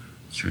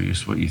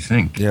curious what you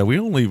think. Yeah, we've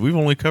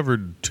only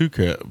covered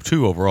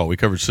two overall. We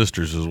covered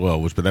Sisters as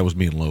well, but that was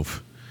me and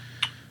Loaf.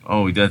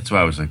 Oh, that's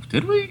why I was like,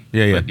 did we?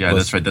 Yeah. But yeah,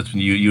 that's right. That's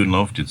when you and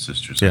Loaf did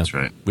Sisters. Yeah. That's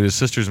right. We did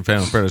Sisters and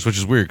Phantom of the Paradise, which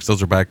is weird because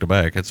those are back to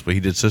back. That's what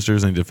he did,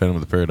 Sisters, and he did Phantom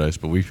of the Paradise.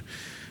 But we've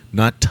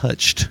not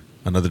touched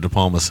another De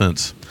Palma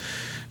since.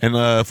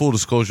 And full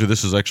disclosure,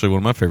 this is actually one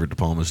of my favorite De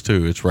Palmas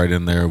too. It's right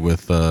in there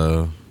with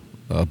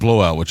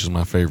Blowout, which is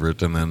my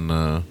favorite, and then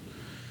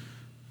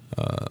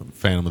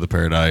Phantom of the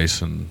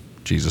Paradise and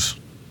Jesus.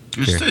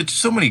 There's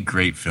so many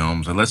great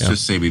films. And let's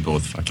just say we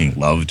both fucking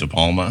love De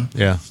Palma.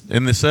 Yeah.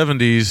 In the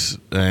 70s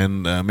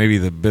and maybe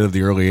the bit of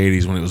the early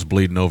 80s when it was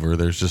bleeding over,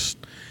 there's just,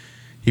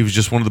 he was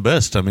just one of the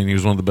best. I mean, he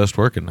was one of the best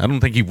working. I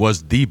don't think he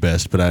was the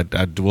best, but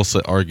I will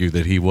argue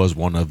that he was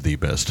one of the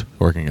best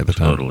working at the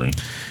time. Totally.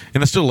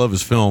 And I still love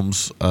his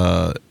films.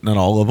 Not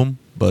all of them,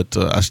 but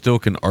I still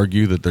can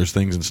argue that there's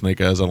things in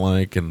Snake Eyes I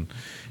like, and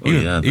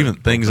even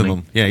things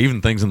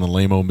in the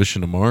Lame-O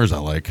Mission to Mars I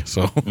like.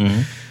 So,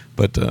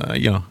 but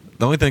the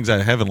only things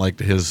I haven't liked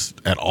his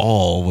at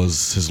all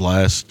was his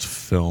last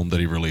film that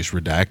he released,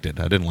 Redacted.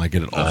 I didn't like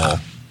it at all.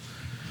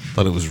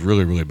 Thought it was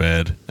really, really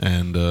bad.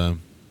 And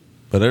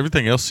but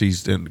everything else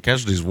he's in,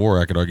 Casualties of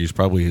War, I could argue is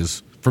probably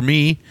his, for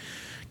me,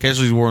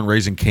 Casualties of War and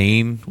Raising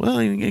Cain.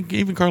 Well,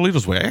 even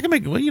Carlito's Way. I can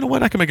make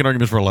an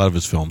argument for a lot of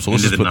his films. So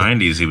into the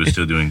 90s, he was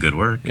still doing good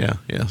work. Yeah.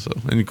 So,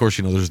 and of course,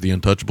 there's The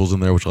Untouchables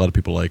in there, which a lot of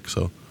people like.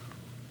 So,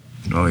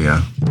 oh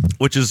yeah,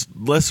 which is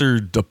lesser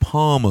De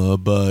Palma,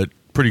 but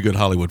pretty good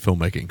Hollywood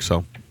filmmaking.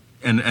 So,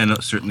 and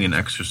certainly an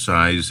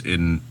exercise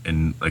in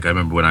like I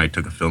remember when I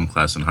took a film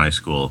class in high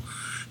school.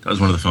 That was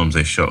one of the films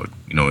they showed.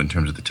 In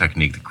terms of the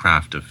technique, the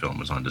craft of film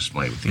was on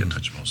display with The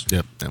Untouchables.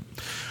 Yep.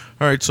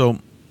 All right, so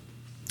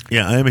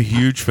yeah, I am a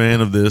huge fan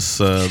of this.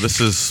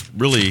 This is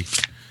really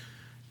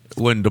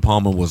when De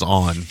Palma was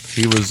on.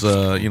 He was,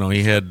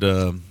 he had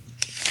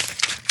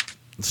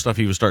stuff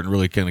he was starting to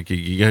really kind of.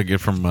 You got to get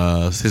from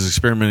his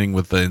experimenting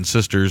with In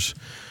Sisters,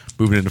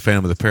 moving into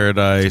Phantom of the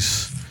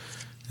Paradise,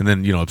 and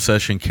then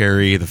Obsession,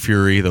 Carrie, The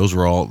Fury. Those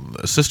were all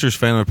Sisters,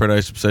 Phantom of the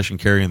Paradise, Obsession,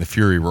 Carrie, and The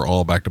Fury were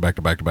all back to back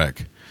to back to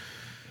back.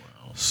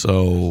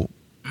 So,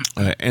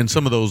 and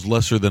some of those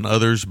lesser than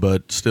others,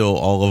 but still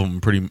all of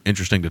them pretty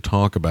interesting to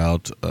talk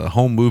about.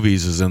 Home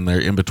Movies is in there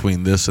in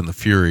between this and The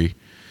Fury.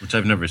 Which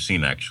I've never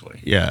seen,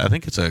 actually. Yeah, I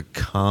think it's a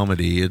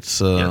comedy.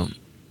 It's, yes.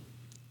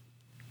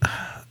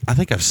 I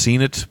think I've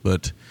seen it,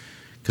 but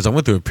because I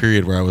went through a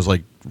period where I was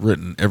like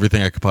written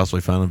everything I could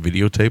possibly find on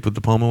videotape with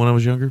De Palma when I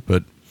was younger,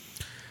 but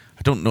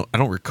I don't know. I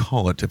don't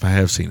recall it if I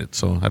have seen it,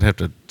 so I'd have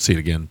to see it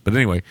again. But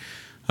anyway,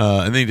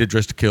 and then he did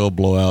Dress to Kill,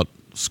 Blowout,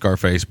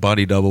 Scarface,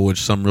 Body Double, which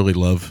some really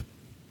love,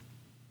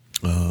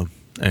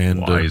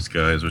 and Wise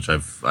Guys, which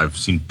I've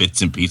seen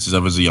bits and pieces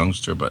of as a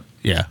youngster, but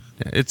yeah,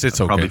 it's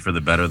okay. Probably for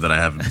the better that I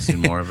haven't seen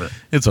more of it.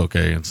 It's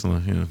okay. It's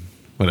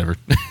whatever.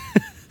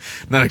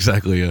 Not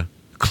exactly a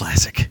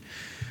classic,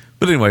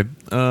 but anyway.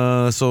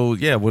 So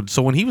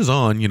when he was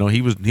on,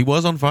 he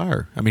was on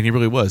fire. I mean, he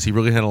really was. He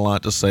really had a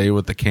lot to say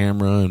with the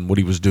camera and what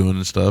he was doing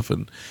and stuff,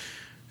 and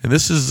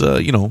this is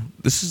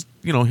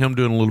him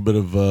doing a little bit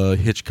of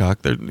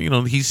Hitchcock. There,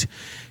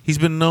 he's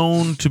been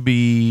known to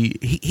be.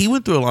 He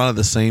went through a lot of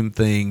the same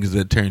things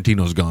that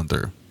Tarantino's gone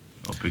through.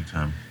 Oh, big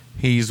time.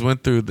 He's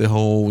went through the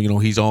whole.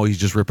 He's always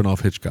just ripping off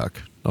Hitchcock.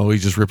 Oh,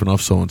 he's just ripping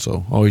off so and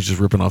so. Oh, he's just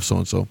ripping off so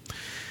and so.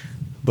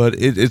 But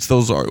it's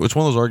one of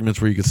those arguments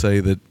where you could say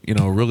that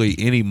really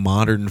any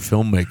modern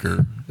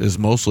filmmaker is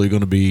mostly going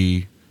to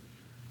be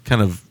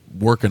kind of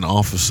working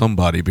off of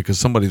somebody because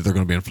somebody they're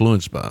going to be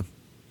influenced by.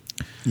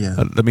 Yeah,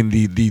 I mean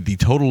the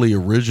totally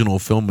original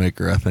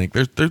filmmaker. I think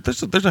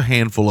there's a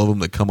handful of them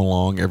that come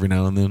along every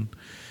now and then,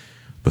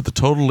 but the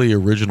totally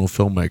original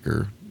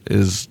filmmaker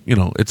is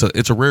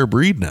it's a rare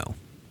breed now.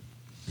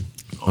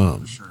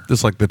 For sure.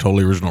 Just like the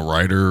totally original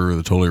writer or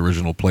the totally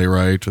original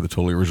playwright or the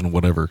totally original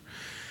whatever.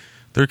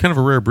 They're kind of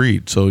a rare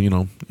breed. So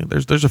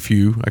there's a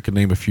few. I could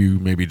name a few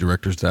maybe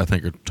directors that I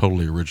think are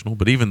totally original,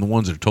 but even the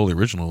ones that are totally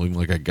original, even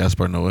like a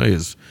Gaspar Noé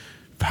is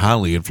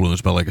highly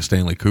influenced by like a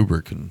Stanley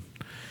Kubrick and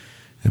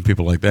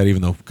people like that,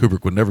 even though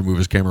Kubrick would never move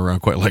his camera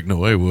around quite like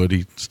Noé would,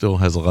 he still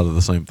has a lot of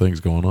the same things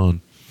going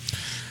on.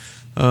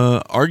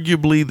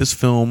 Arguably, this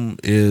film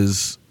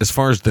is, as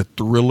far as the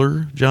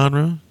thriller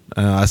genre,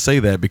 I say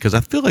that because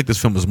I feel like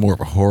this film is more of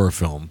a horror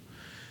film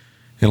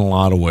in a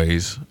lot of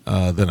ways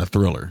than a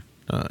thriller.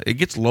 It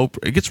gets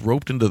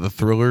roped into the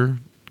thriller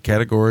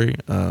category,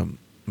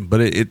 but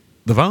the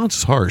violence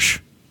is harsh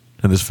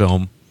in this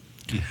film.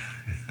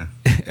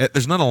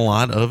 There's not a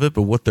lot of it,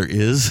 but what there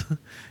is,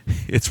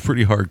 it's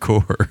pretty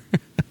hardcore.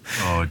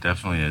 Oh, it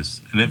definitely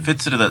is. And it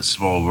fits into that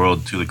small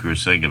world, too, like we were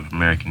saying, of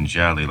American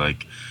Gialli.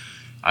 Like,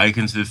 I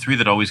consider the three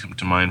that always come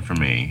to mind for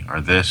me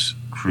are this,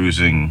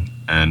 Cruising,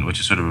 and which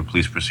is sort of a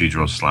police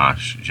procedural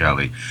 /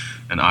 Gialli,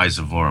 and Eyes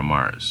of Laura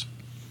Mars.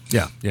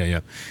 Yeah.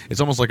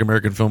 It's almost like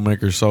American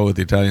filmmakers saw what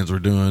the Italians were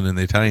doing, and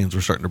the Italians were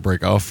starting to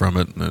break off from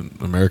it. And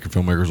American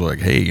filmmakers were like,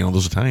 "Hey,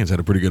 those Italians had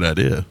a pretty good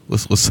idea.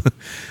 Let's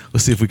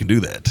see if we can do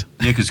that."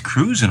 Yeah, because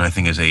Cruising, I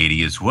think, is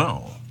 80 as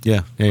well.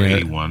 Yeah.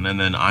 81, and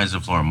then Eyes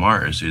of Laura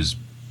Mars is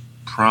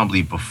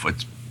probably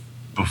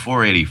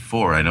before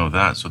 84. I know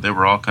that. So they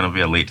were all kind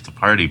of late to the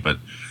party, but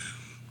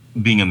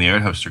being in the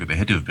art house circuit, they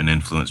had to have been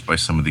influenced by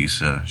some of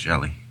these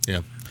Gialli. Yeah.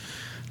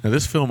 Now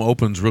this film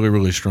opens really,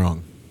 really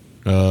strong.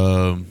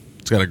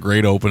 It's got a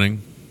great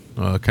opening.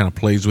 Kind of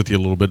plays with you a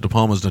little bit. De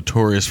Palma's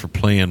notorious for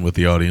playing with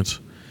the audience,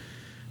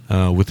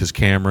 with his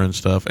camera and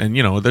stuff. And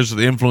there's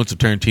the influence of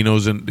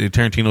Tarantino's.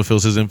 Tarantino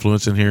feels his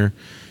influence in here.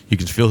 You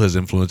can feel his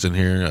influence in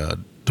here.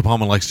 De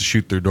Palma likes to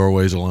shoot through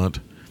doorways a lot,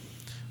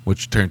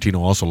 which Tarantino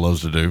also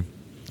loves to do.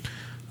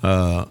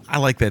 I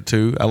like that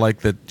too. I like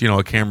that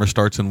a camera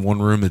starts in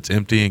one room that's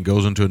empty and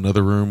goes into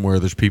another room where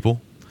there's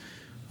people.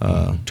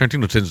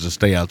 Tarantino tends to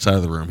stay outside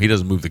of the room. He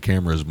doesn't move the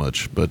camera as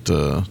much, but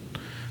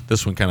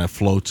this one kind of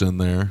floats in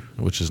there,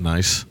 which is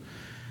nice.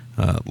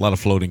 A lot of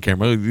floating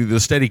camera. The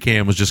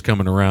Steadicam was just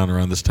coming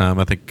around this time.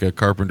 I think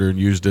Carpenter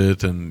used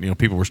it, and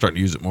people were starting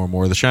to use it more and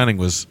more. The Shining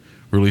was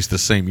released the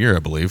same year, I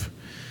believe.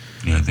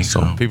 Yeah, I think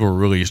so. People were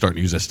really starting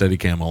to use that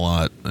Steadicam a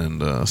lot,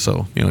 and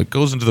so it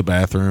goes into the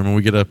bathroom, and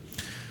we get a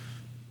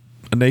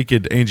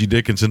naked Angie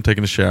Dickinson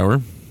taking a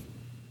shower,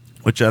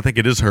 which I think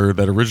it is her.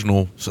 That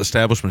original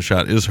establishment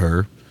shot is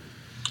her.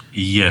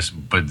 Yes,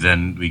 but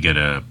then we get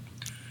a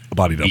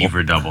body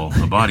double,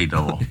 a body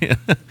double. Yeah.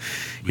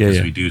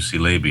 Because we do see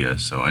labia.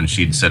 So, and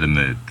she'd said in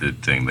the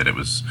thing that it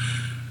was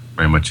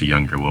very much a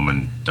younger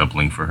woman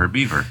doubling for her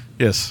beaver.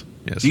 Yes.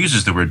 He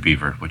uses the word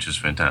beaver, which is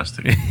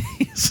fantastic.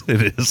 Yes,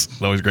 it is.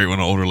 It's always great when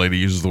an older lady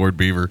uses the word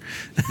beaver.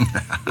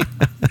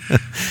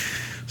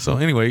 So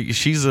anyway,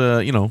 she's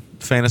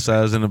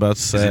fantasizing about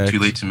sex. Is it too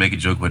late to make a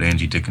joke about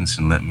Angie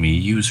Dickinson? Let me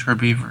use her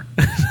beaver.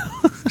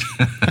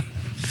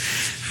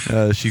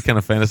 She's kind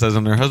of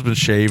fantasizing her husband's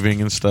shaving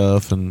and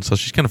stuff, and so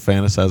she's kind of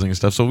fantasizing and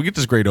stuff. So we get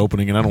this great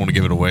opening, and I don't want to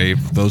give it away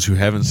for those who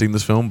haven't seen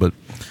this film, but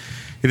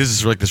it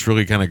is this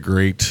really kind of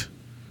great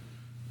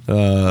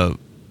kind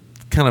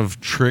of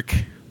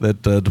trick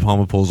that De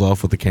Palma pulls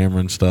off with the camera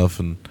and stuff,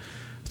 and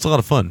it's a lot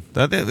of fun.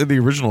 The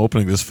original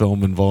opening of this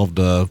film involved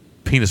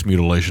penis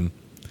mutilation.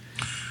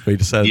 But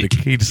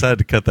he decided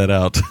to cut that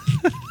out.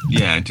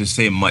 Yeah, and to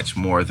say much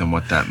more than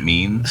what that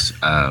means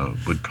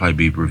would probably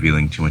be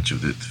revealing too much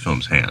of the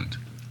film's hand.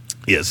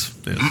 Yes.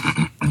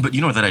 But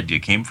you know where that idea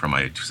came from?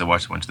 Because I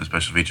watched a bunch of the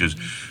special features.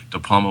 De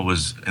Palma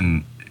was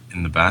in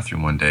the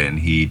bathroom one day, and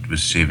he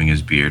was shaving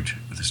his beard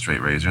with a straight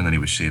razor, and then he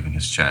was shaving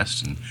his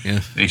chest, and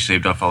then he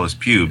shaved off all his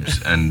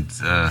pubes, and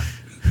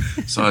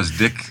saw his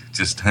dick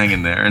just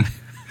hanging there, and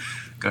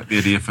got the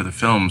idea for the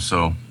film.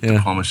 So De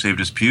Palma shaved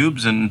his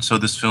pubes, and so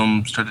this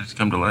film started to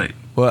come to light.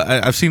 Well,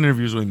 I've seen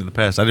interviews with him in the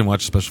past. I didn't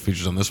watch the special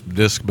features on this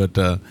disc, but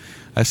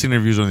I've seen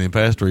interviews with him in the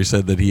past where he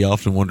said that he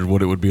often wondered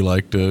what it would be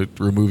like to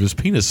remove his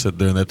penis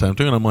during that time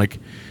too. And I'm like,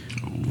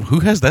 who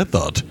has that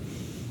thought?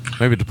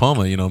 Maybe De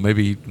Palma,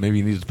 maybe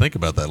you need to think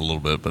about that a little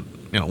bit, but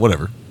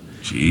whatever.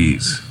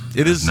 Jeez,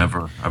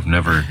 I've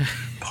never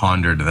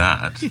pondered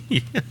that.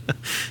 Yeah.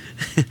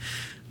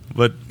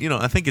 But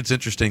I think it's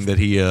interesting that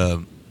he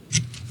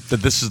that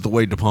this is the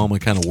way De Palma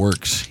kind of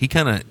works.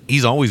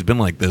 He's always been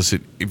like this.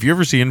 If you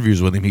ever see interviews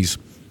with him, he's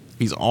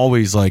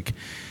always like,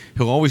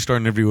 he'll always start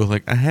an interview with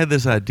like, I had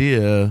this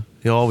idea.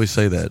 He'll always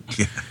say that.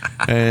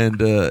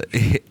 And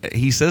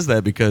he says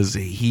that because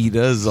he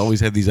does always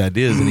have these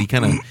ideas, and he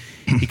kind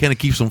of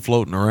keeps them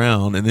floating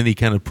around, and then he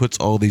kind of puts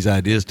all these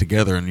ideas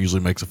together and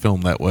usually makes a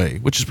film that way,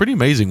 which is pretty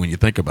amazing when you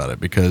think about it,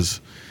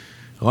 because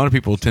a lot of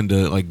people tend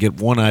to like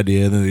get one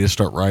idea and then they just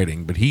start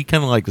writing, but he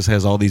kind of like just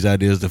has all these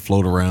ideas that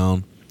float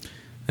around.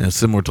 And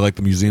similar to like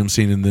the museum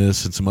scene in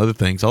this and some other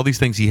things, all these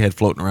things he had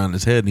floating around in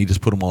his head, and he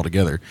just put them all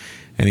together.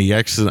 And he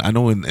actually, I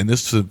know in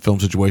this film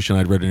situation,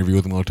 I'd read an interview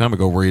with him a long time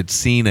ago where he had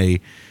seen a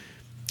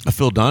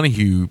Phil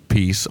Donahue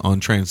piece on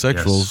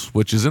transsexuals,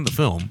 which is in the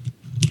film.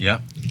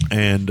 Yeah.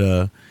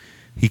 And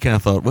he kind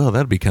of thought, well,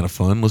 that'd be kind of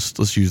fun.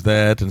 Let's use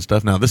that and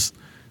stuff. Now, this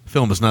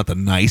film is not the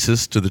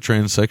nicest to the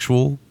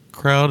transsexual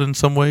crowd in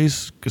some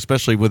ways,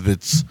 especially with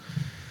its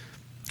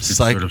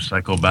sort of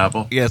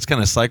psychobabble. Yeah, it's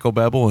kind of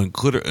psychobabble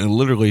and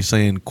literally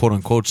saying "quote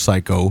unquote"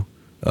 psycho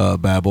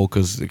babble,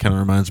 because it kind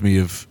of reminds me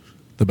of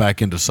the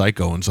back end of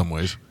Psycho in some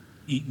ways.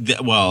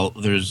 Well,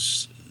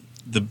 there's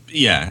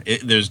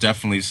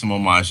definitely some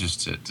homages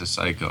to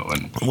Psycho,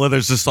 and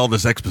there's just all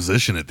this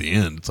exposition at the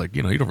end. It's like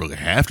you don't really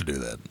have to do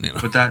that.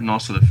 But that, and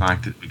also the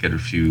fact that we get a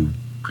few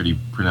pretty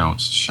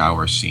pronounced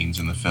shower scenes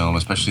in the film,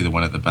 especially the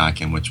one at the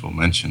back end, which we'll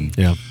mention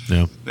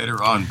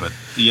later on. But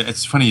yeah,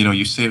 it's funny,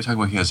 you talk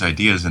about he has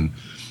ideas, and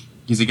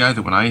he's a guy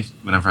that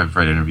whenever I've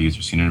read interviews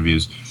or seen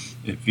interviews,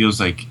 it feels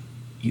like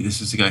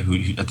this is a guy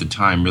who at the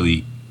time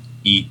really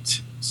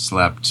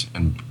slept,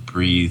 and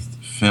breathed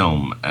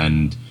film,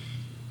 and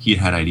he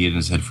had ideas in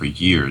his head for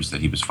years that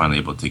he was finally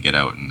able to get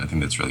out, and I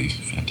think that's really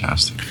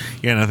fantastic.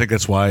 Yeah, and I think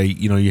that's why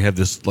you have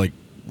this like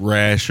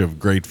rash of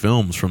great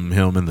films from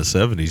him in the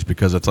 70s,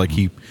 because it's like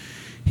he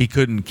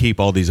couldn't keep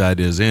all these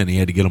ideas in; he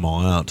had to get them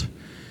all out.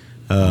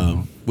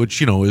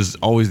 Which is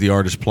always the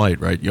artist's plight,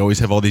 right? You always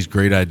have all these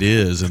great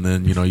ideas, and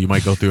then you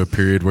might go through a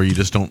period where you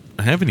just don't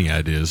have any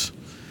ideas,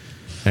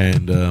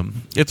 and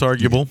it's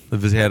arguable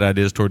if he had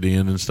ideas toward the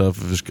end and stuff,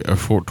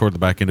 toward the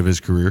back end of his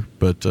career.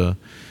 But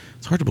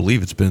it's hard to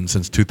believe it's been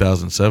since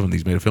 2007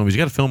 he's made a film. He's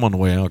got a film on the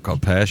way out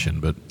called Passion,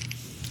 but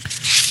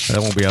that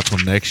won't be out till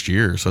next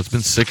year. So it's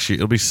been 6 years.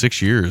 It'll be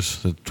 6 years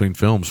between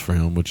films for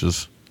him, which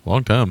is a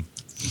long time.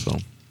 So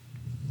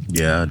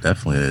yeah, it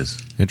definitely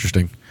is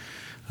interesting.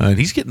 And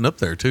he's getting up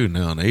there, too,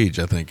 now in age,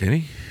 I think,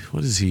 ain't he?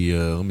 What is he?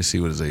 Let me see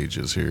what his age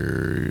is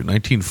here.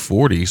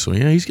 1940, so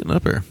yeah, he's getting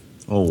up there.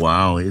 Oh,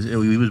 wow. He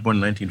was born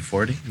in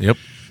 1940? Yep.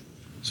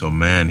 So,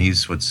 man,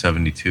 he's,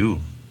 72?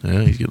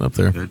 Yeah, he's getting up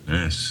there.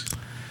 Goodness.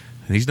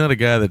 And he's not a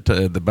guy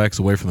that backs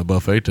away from the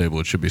buffet table,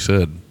 it should be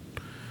said.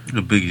 He's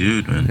a big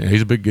dude, man. Yeah,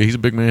 he's a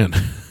big man.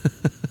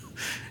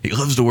 He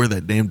loves to wear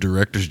that damn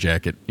director's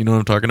jacket. You know what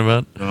I'm talking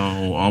about?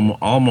 Oh,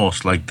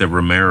 almost like the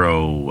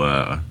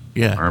Romero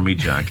army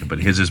jacket, but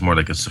his is more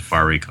like a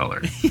safari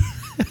color.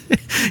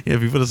 Yeah,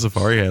 if you put a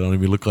safari hat on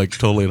him, you look like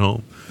totally at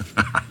home.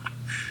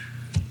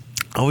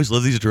 I always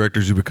love these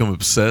directors who become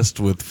obsessed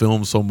with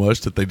film so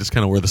much that they just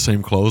kind of wear the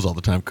same clothes all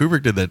the time.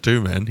 Kubrick did that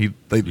too, man.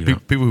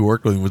 People who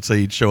worked with him would say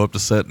he'd show up to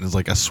set and it's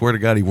like, I swear to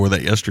God, he wore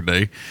that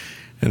yesterday.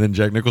 And then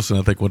Jack Nicholson,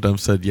 I think, one time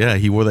said, yeah,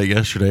 he wore that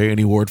yesterday and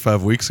he wore it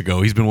 5 weeks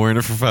ago. He's been wearing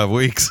it for 5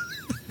 weeks.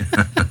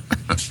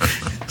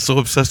 So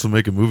obsessed with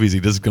making movies, he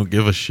just don't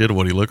give a shit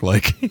what he looked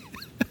like.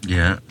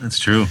 Yeah, that's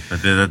true.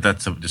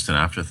 That's just an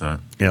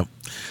afterthought. Yeah.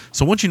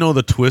 So once you know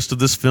the twist of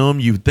this film,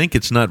 you think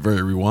it's not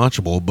very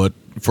rewatchable, but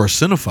for a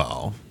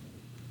cinephile,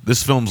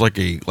 this film's like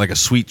a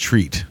sweet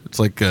treat. It's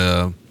like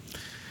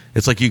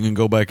you can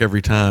go back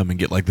every time and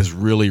get like this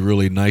really,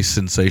 really nice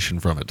sensation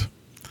from it.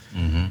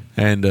 Mm-hmm.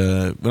 And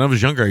when I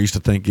was younger, I used to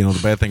think, the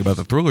bad thing about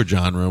the thriller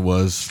genre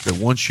was that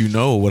once you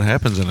know what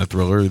happens in a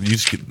thriller, you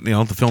just get,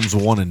 the film's a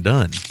one and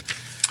done.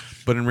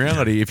 But in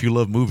reality, if you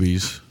love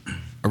movies,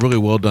 a really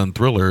well done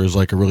thriller is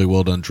like a really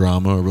well done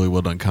drama, a really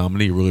well done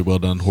comedy, a really well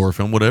done horror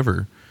film,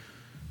 whatever.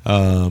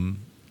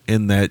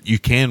 In that you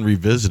can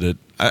revisit it.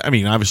 I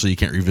mean, obviously you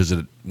can't revisit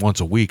it once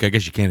a week. I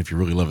guess you can if you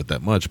really love it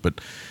that much.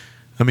 But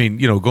I mean,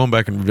 going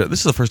back and this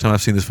is the first time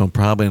I've seen this film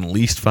probably in at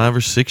least 5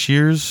 or 6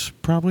 years,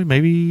 probably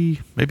maybe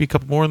a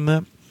couple more than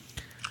that.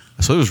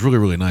 So it was really,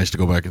 really nice to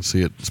go back and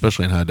see it,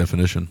 especially in high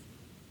definition.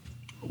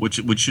 Which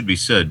should be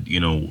said, a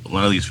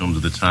lot of these films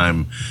at the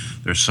time,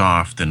 they're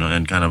soft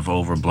and kind of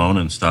overblown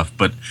and stuff.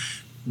 But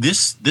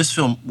this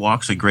film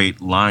walks a great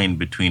line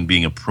between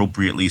being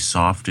appropriately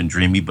soft and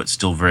dreamy, but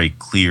still very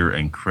clear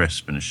and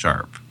crisp and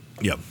sharp.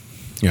 Yep.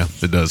 Yeah,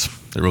 it does.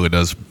 It really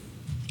does.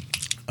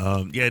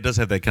 It does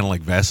have that kind of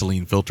like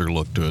Vaseline filter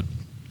look to it,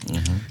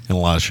 in a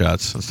lot of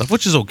shots and stuff,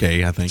 which is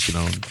okay. I think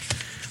I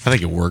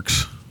think it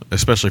works,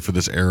 especially for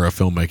this era of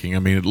filmmaking. I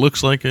mean, it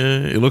looks like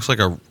a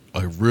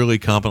really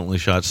competently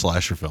shot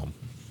slasher film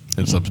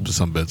in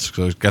some bits.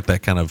 So it's got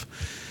that kind of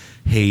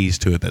haze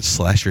to it, that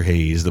slasher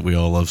haze that we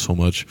all love so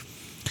much.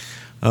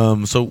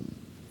 So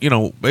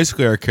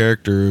basically, our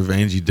character of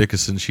Angie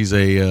Dickinson, she's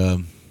I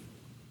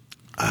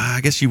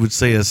guess you would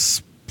say a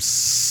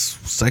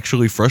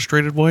sexually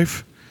frustrated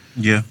wife.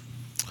 Yeah.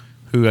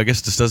 Who I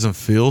guess just doesn't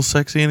feel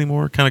sexy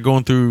anymore. Kind of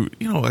going through,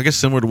 I guess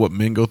similar to what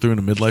men go through in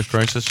a midlife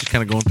crisis. She's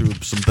kind of going through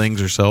some things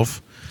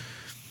herself.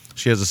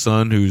 She has a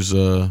son who's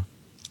I'll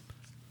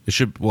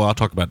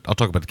talk about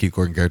the Keith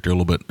Gordon character a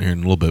little bit here in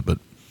a little bit, but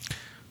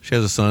she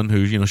has a son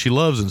who she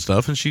loves and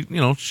stuff, and she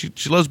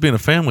loves being a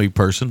family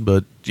person,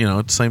 but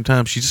at the same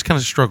time she's just kind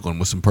of struggling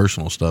with some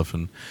personal stuff,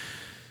 and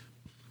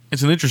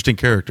it's an interesting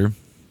character,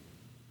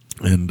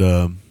 and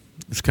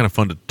it's kind of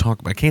fun to talk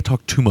about. I can't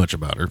talk too much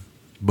about her,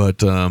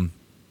 but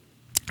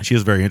she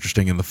is very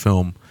interesting in the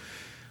film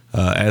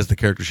as the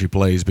character she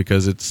plays,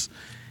 because it's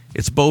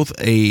both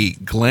a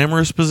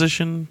glamorous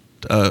film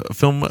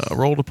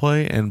role to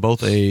play and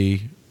both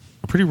a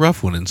pretty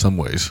rough one in some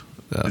ways.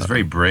 It's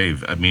very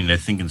brave. I mean, I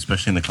think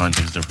especially in the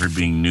context of her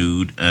being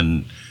nude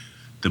and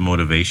the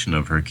motivation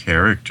of her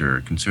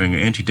character, considering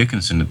Angie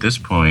Dickinson at this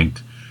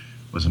point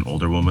was an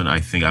older woman,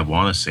 I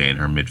want to say in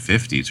her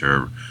mid-50s.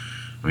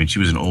 She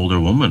was an older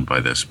woman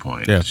by this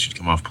point. Yeah. She'd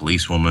come off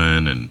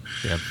policewoman, and,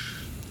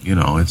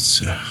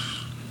 it's a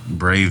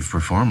brave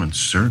performance,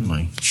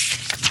 certainly.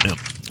 Yep.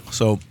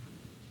 So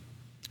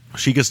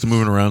she gets to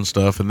moving around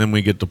stuff, and then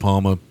we get De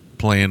Palma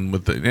playing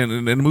with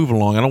and moving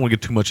along. I don't want to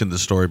get too much into the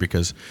story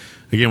because,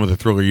 again, with a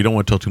thriller, you don't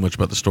want to tell too much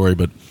about the story,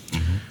 but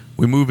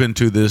we move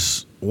into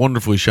this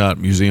wonderfully shot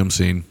museum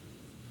scene.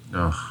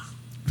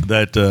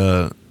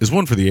 That is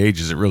one for the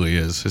ages. It really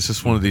is. It's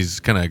just one of these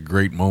kind of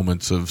great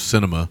moments of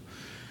cinema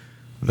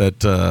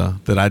that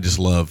I just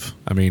love.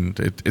 I mean,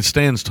 it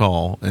stands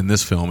tall in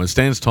this film. It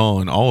stands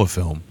tall in all of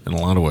film in a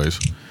lot of ways.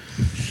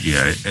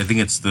 Yeah, I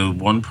think it's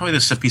probably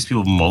the set piece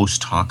people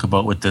most talk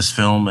about with this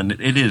film, and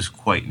it is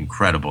quite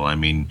incredible. I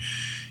mean,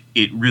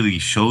 it really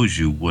shows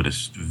you what a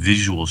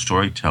visual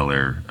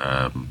storyteller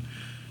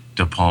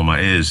De Palma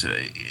is.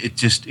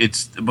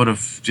 It's about a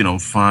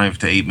 5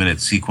 to 8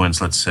 minute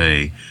sequence, let's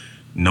say,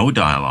 no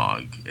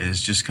dialogue.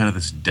 It's just kind of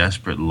this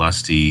desperate,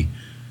 lusty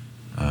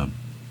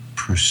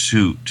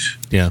pursuit.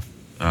 Yeah.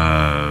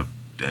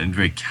 And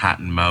very cat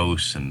and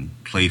mouse and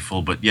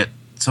playful, but yet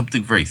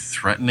something very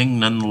threatening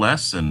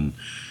nonetheless, and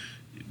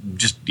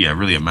just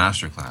really a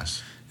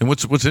masterclass. And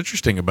what's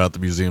interesting about the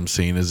museum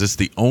scene is it's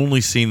the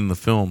only scene in the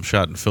film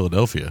shot in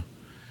Philadelphia.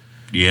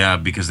 Yeah,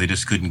 because they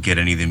just couldn't get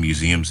any of the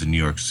museums in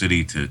New York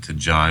City to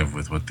jive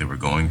with what they were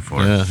going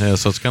for. Yeah.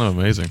 So it's kind of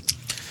amazing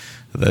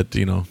that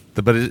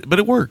but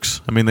it works.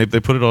 I mean, they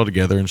put it all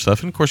together and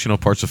stuff, and of course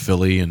parts of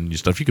Philly and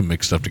stuff. You can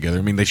mix stuff together.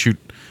 I mean, they shoot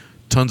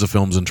tons of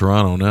films in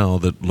Toronto now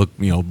that look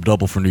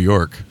double for New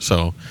York.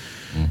 So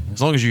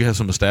as long as you have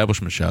some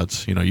establishment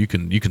shots, you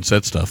can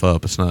set stuff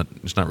up. It's not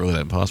really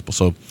that impossible.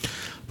 So,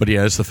 but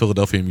yeah, it's the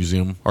Philadelphia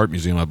Art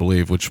Museum, I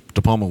believe, which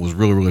De Palma was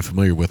really, really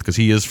familiar with because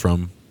he is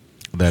from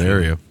that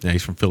area. Yeah,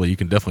 he's from Philly. You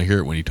can definitely hear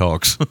it when he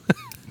talks.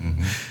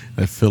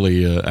 That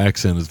Philly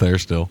accent is there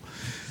still.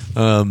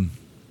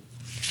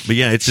 But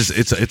yeah,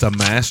 it's a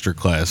master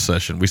class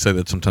session. We say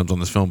that sometimes on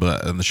this film,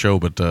 but on the show,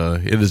 but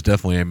it is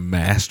definitely a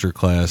master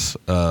class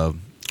of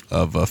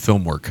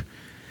film work,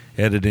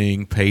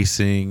 editing,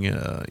 pacing,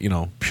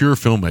 pure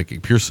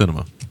filmmaking, pure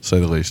cinema, to say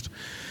the least.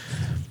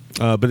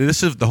 But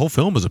the whole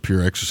film is a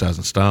pure exercise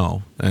in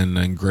style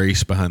and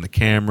grace behind the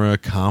camera,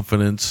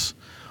 confidence.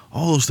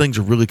 All those things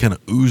are really kind of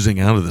oozing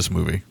out of this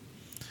movie.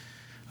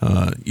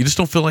 You just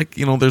don't feel like,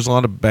 there's a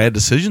lot of bad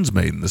decisions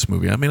made in this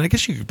movie. I mean, I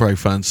guess you could probably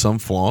find some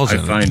flaws in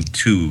it. I find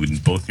two,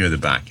 both near the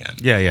back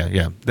end.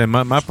 Yeah. Then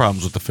my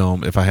problems with the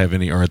film, if I have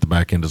any, are at the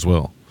back end as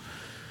well.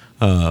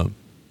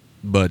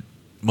 But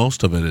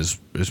most of it is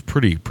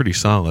pretty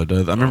solid.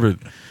 I remember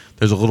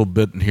there's a little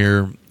bit in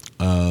here.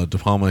 De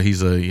Palma,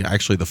 he's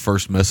actually the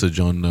first message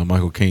on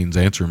Michael Caine's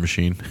answering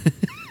machine.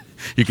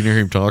 You can hear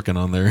him talking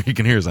on there. You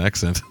can hear his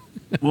accent.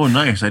 Well,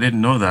 nice. I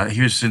didn't know that.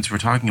 Since we're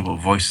talking about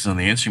voices on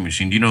the answering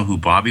machine, do you know who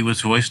Bobby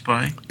was voiced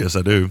by? Yes,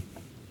 I do.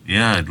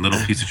 Yeah, a little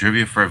piece of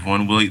trivia for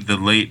everyone. The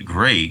late,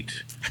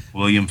 great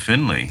William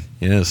Finley.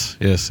 Yes.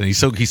 And he's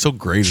so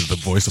great as the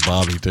voice of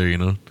Bobby, too,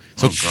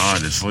 So, oh,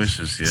 God, his voice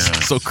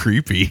is, so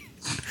creepy.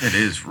 It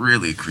is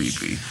really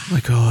creepy.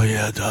 Like, oh,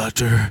 yeah,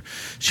 doctor.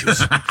 She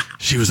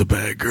was a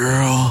bad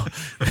girl.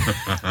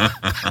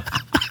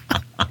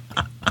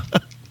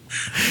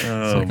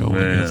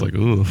 Man. It's like,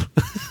 ooh.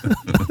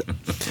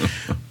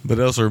 But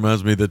it also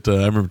reminds me that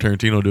I remember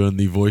Tarantino doing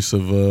the voice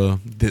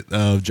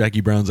of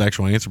Jackie Brown's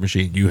actual answer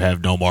machine. You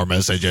have no more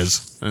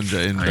messages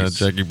in Nice.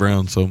 Jackie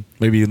Brown. So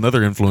maybe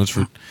another influence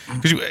for,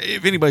 because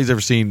if anybody's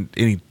ever seen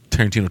any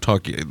Tarantino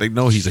talk, they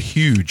know he's a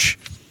huge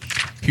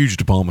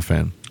De Palma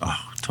fan.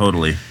 Oh,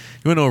 totally. You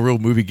want to know a real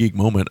movie geek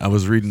moment? I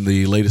was reading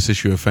the latest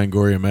issue of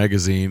Fangoria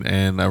magazine,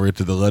 and I read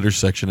to the letters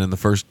section, and the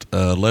first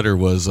letter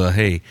was,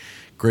 hey,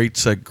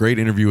 great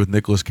interview with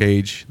Nicolas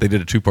Cage. They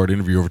did a 2-part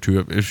interview over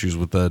 2 issues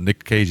with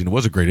Nick Cage, and it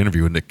was a great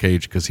interview with Nick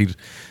Cage because he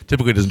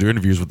typically doesn't do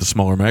interviews with the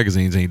smaller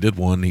magazines, and he did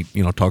one. He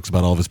talks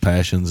about all of his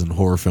passions and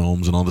horror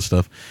films and all this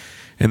stuff.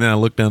 And then I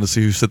looked down to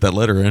see who sent that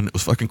letter in. It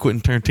was fucking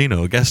Quentin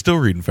Tarantino, a guy still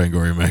reading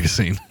Fangoria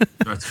magazine.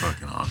 That's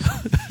fucking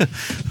awesome.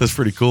 That's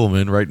pretty cool,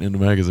 man, writing into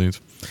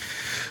magazines.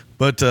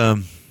 But,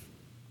 so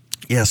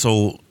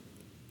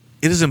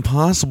it is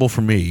impossible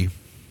for me.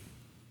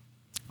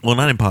 Well,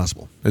 not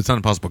impossible. It's not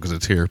impossible because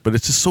it's here, but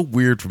it's just so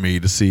weird for me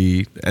to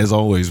see, as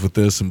always with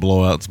this and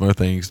Blowout and some other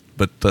things,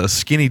 but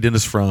skinny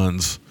Dennis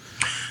Franz.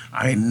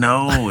 I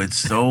know, it's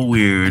so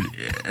weird.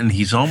 And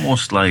he's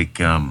almost like,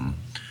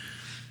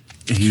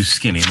 he's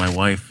skinny. My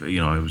wife,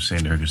 I was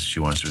saying to her because she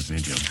wants to with me,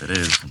 what that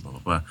is, and blah, blah,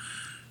 blah.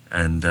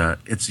 And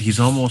he's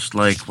almost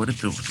like,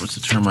 what's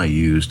the term I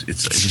used?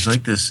 He's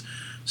like this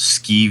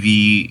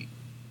skeevy,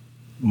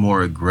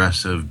 more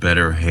aggressive,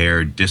 better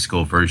hair,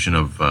 disco version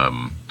of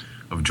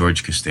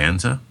George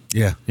Costanza.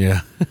 Yeah.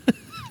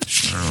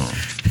 Oh.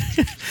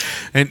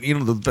 And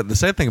the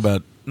sad thing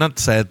about, not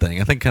the sad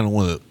thing, I think kind of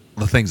one of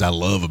the things I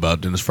love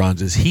about Dennis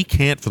Franz is he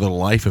can't for the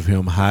life of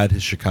him hide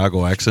his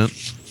Chicago accent.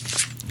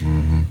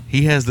 Mm-hmm.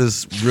 He has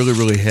this really,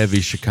 really heavy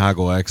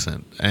Chicago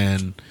accent,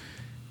 and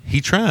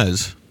he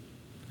tries,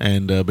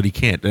 but he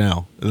can't.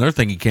 Now, another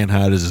thing he can't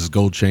hide is his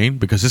gold chain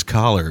because his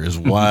collar is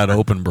wide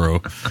open,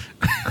 bro.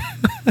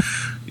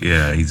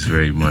 Yeah, he's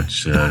very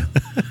much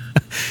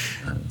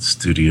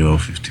Studio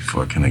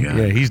 54 kind of guy.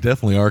 Yeah, he's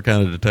definitely our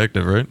kind of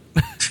detective, right?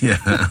 Yeah.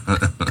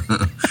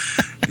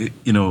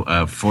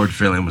 Ford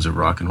Fairlane was a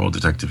rock and roll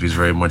detective. He's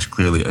very much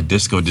clearly a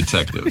disco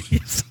detective.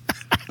 Yes.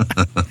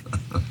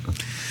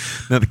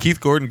 Now, the Keith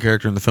Gordon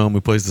character in the film,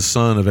 who plays the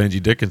son of Angie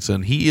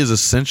Dickinson, he is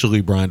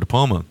essentially Brian De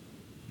Palma.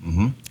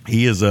 Mm-hmm.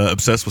 He is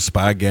obsessed with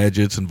spy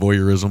gadgets and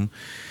voyeurism.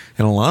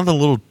 And a lot of the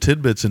little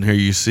tidbits in here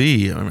you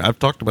see, I've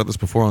talked about this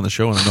before on the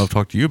show, and I know I've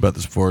talked to you about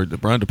this before.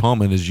 Brian De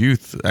Palma in his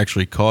youth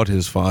actually caught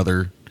his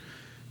father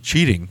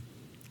cheating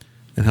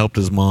and helped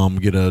his mom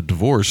get a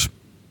divorce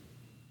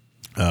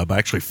by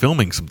actually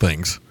filming some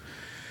things.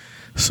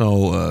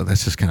 So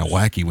that's just kind of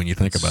wacky when you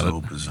think about it.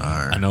 So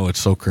bizarre. I know, it's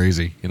so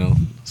crazy,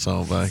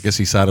 So I guess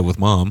he sided with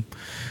mom.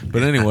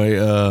 But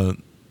anyway,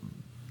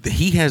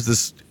 he has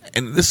this,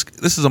 and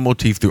this is a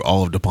motif through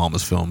all of De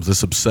Palma's films,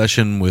 this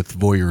obsession with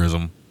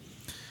voyeurism.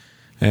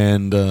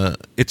 And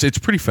it's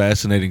pretty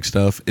fascinating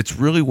stuff. It's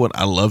really what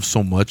I love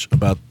so much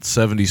about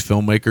 70s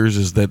filmmakers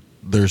is that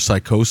their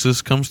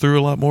psychosis comes through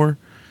a lot more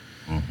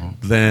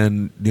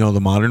than, the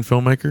modern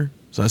filmmaker.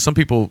 So some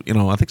people,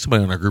 I think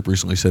somebody in our group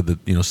recently said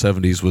that,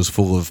 70s was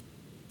full of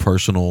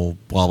personal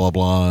blah, blah,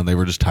 blah, and they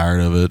were just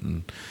tired of it,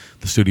 and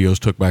the studios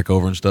took back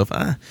over and stuff.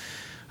 I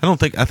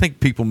think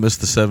people miss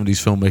the 70s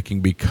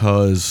filmmaking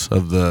because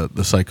of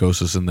the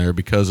psychosis in there,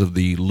 because of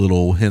the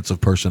little hints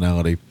of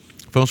personality.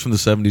 Films from the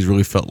 70s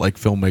really felt like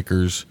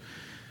filmmakers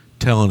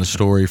telling a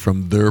story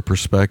from their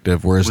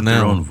perspective, whereas with now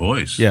their own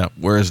voice. Yeah,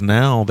 whereas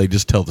now they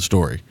just tell the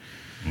story.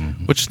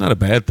 Which is not a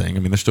bad thing. I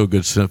mean, there's still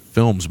good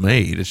films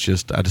made. It's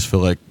just, I just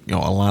feel like, a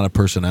lot of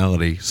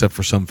personality, except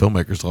for some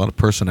filmmakers, a lot of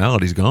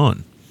personality's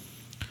gone.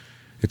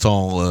 It's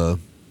all,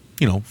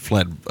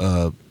 flat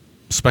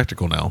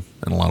spectacle now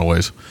in a lot of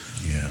ways.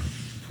 Yeah.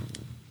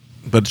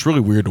 But it's really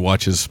weird to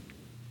watch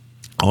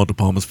all De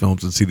Palma's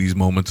films and see these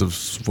moments of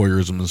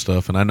voyeurism and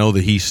stuff. And I know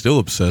that he's still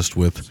obsessed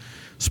with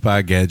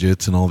spy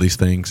gadgets and all these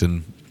things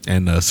and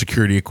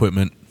security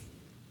equipment.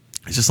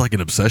 It's just like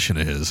an obsession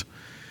of his.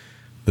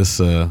 This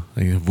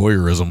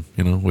voyeurism,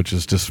 which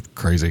is just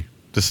crazy.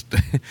 Just,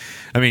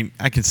 I mean,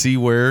 I can see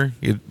where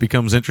it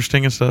becomes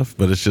interesting and stuff,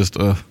 but it's just,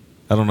 I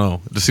don't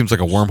know. It just seems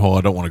like a wormhole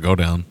I don't want to go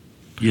down.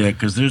 Yeah,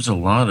 because there's a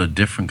lot of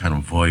different kind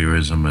of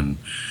voyeurism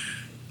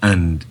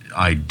and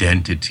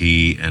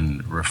identity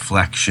and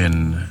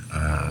reflection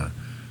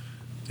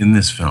in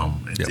this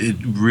film. It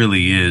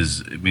really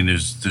is. I mean,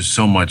 there's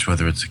so much,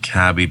 whether it's a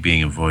cabbie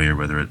being a voyeur,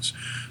 whether it's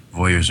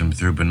voyeurism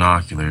through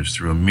binoculars,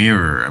 through a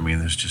mirror. I mean,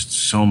 there's just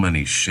so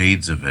many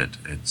shades of it.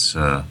 It's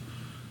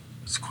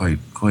quite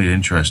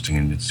interesting,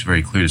 and it's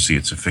very clear to see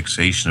it's a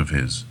fixation of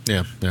his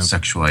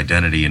sexual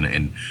identity,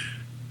 and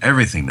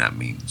everything that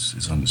means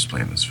is on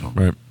display in this film.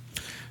 Right.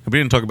 We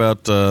didn't talk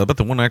about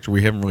the one actor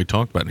we haven't really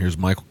talked about, and here's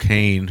Michael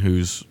Caine,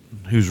 who's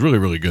really,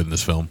 really good in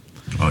this film.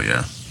 Oh,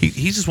 yeah.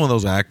 He's just one of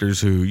those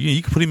actors who,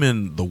 you could put him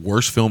in the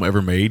worst film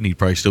ever made, and he'd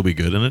probably still be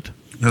good in it.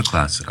 He'll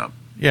class it up.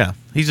 Yeah.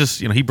 He's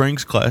just, he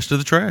brings class to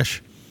the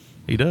trash.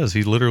 He does.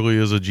 He literally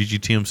is a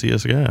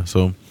GGTMCS guy.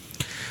 So,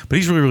 but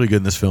he's really, really good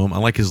in this film. I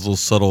like his little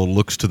subtle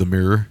looks to the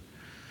mirror.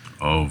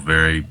 Oh,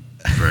 very,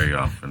 very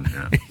often,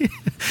 yeah.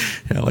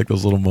 Yeah, I like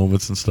those little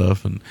moments and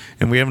stuff. And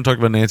we haven't talked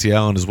about Nancy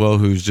Allen as well,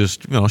 who's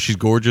just, she's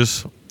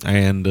gorgeous.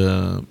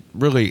 And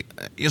really,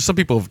 some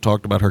people have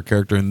talked about her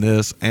character in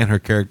this and her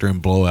character in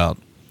Blowout.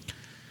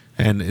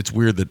 And it's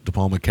weird that De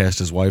Palma cast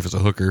his wife as a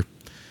hooker.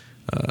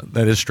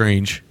 That is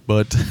strange,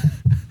 but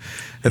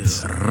at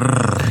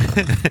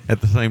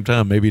the same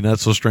time, maybe not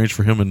so strange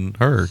for him and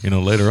her,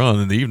 later on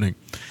in the evening.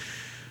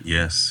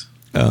 Yes.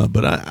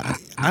 But I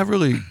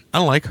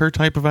like her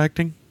type of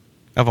acting.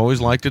 I've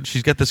always liked it.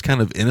 She's got this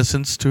kind of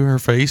innocence to her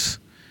face.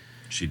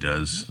 She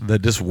does.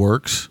 That just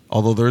works.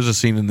 Although there's a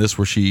scene in this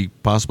where she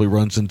possibly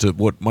runs into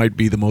what might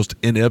be the most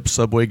inept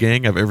subway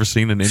gang I've ever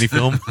seen in any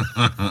film.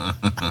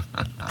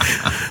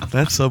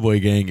 That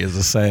subway gang is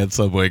a sad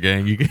subway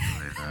gang.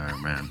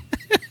 Man.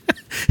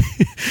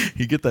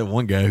 You get that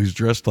one guy who's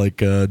dressed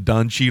like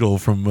Don Cheadle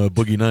from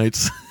Boogie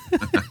Nights.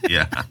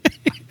 Yeah.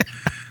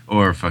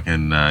 Or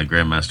fucking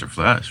Grandmaster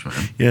Flash,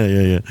 man.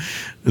 Yeah.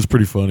 It's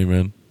pretty funny,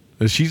 man.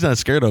 She's not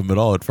scared of him at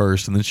all at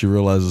first, and then she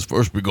realizes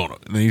and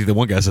then the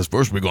one guy says,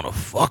 first we're going to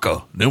fuck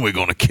her, then we're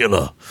going to kill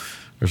her,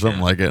 or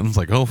something like that. And it's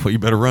like, oh, well, you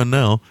better run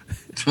now.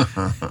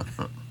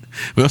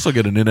 We also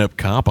get an inept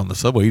cop on the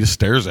subway. He just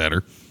stares at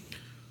her.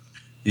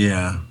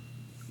 Yeah,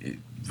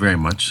 very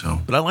much so.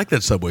 But I like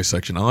that subway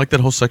section. I like that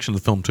whole section of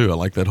the film, too. I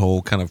like that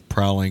whole kind of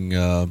prowling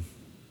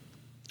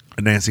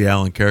Nancy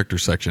Allen character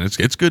section.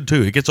 It's good,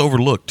 too. It gets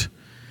overlooked.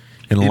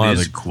 It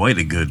is quite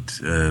a good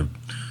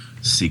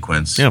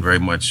sequence. Yeah. Very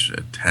much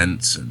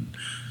tense and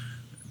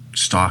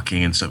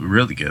stalking and stuff.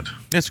 Really good.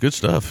 Yeah, it's good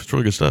stuff. It's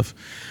really good stuff.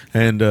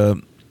 And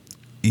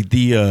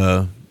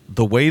the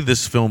way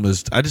this film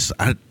is,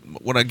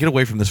 when I get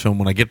away from this film,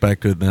 when I get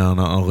back to it now,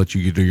 and I'll let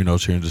you do your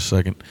notes here in just a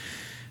second.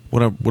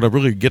 What I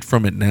really get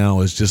from it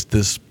now is just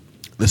this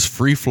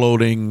free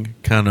floating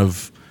kind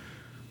of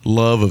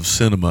love of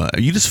cinema.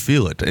 You just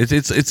feel it.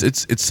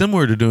 It's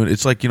similar to doing.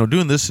 It's like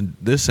doing this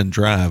and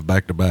Drive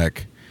back to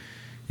back.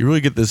 You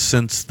really get this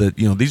sense that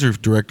these are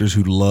directors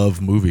who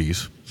love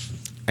movies,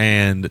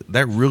 and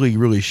that really,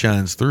 really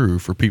shines through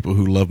for people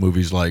who love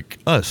movies like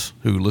us,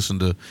 who listen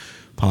to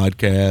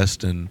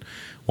podcasts and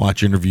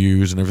watch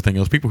interviews and everything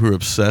else. People who are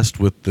obsessed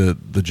with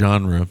the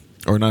genre,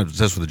 or not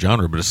obsessed with the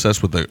genre, but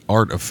obsessed with the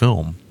art of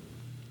film.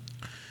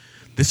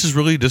 This is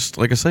really just,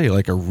 like I say,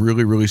 like a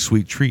really, really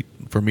sweet treat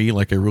for me,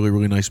 like a really,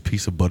 really nice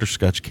piece of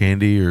butterscotch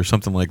candy or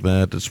something like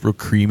that. It's real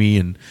creamy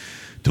and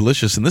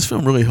delicious, and this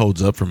film really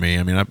holds up for me.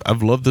 I mean,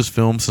 I've loved this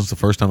film since the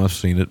first time I've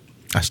seen it.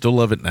 I still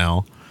love it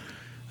now.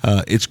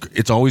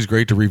 It's always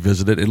great to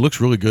revisit it. It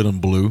looks really good on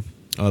Blue.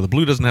 The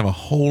Blue doesn't have a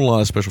whole lot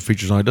of special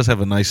features on it. It does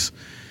have a nice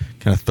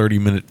kind of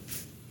 30-minute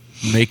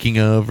making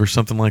of or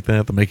something like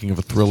that, the making of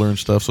a thriller and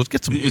stuff. So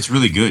it's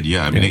really good.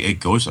 Yeah, I mean, it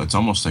goes. It's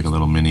almost like a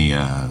little mini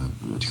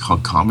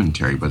called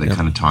commentary, but they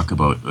kind of talk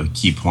about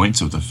key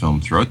points of the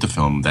film throughout the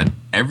film that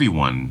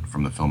everyone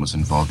from the film is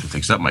involved with,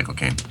 except Michael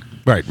Caine.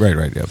 Right.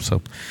 Yeah.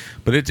 So,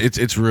 but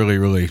it's really,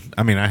 really.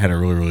 I mean, I had a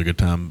really, really good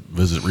time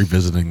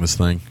revisiting this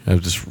thing. I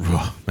just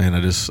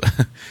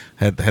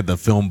had the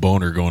film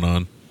boner going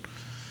on.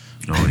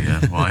 Oh yeah.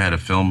 Well, I had a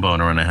film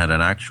boner and I had an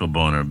actual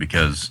boner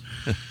because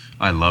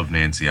I love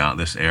Nancy Allen.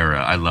 This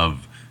era, I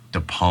love De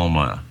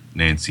Palma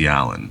Nancy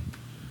Allen.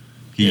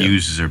 He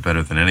uses her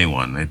better than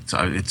anyone.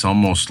 It's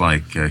almost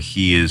like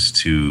he is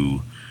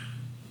to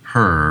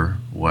her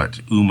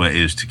what Uma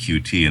is to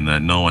QT, and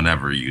that no one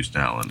ever used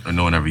Allen, or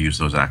no one ever used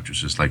those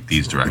actresses like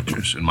these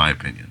directors, in my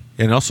opinion.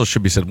 And also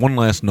should be said, one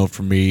last note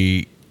from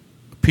me: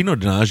 Pino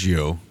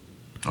Donaggio.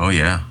 Oh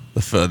yeah,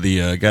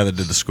 the guy that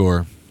did the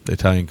score, the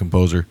Italian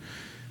composer.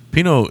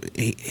 Pino,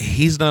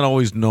 he's not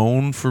always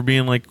known for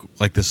being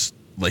like this.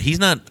 Like, he's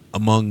not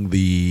among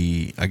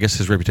the. I guess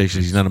his reputation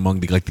is he's not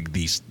among the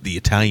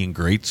Italian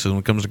greats when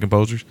it comes to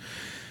composers.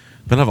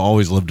 But I've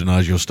always loved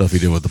DiMaggio stuff he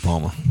did with De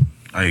Palma.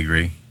 I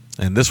agree.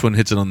 And this one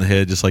hits it on the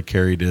head just like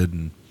Carrie did.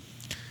 And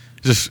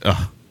just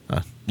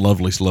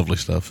lovely, lovely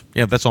stuff.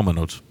 Yeah, that's all my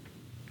notes.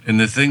 And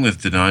the thing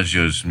with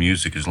DiMaggio's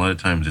music is a lot of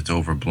times it's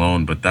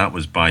overblown, but that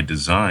was by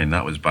design.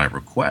 That was by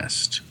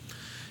request.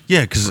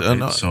 Yeah, because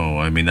so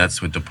I mean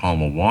that's what De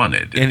Palma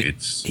wanted. And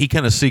he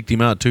kind of seeked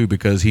him out too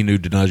because he knew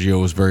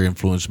DiMaggio was very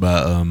influenced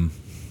by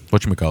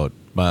whatchamacallit,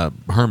 by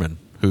Herman,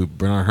 who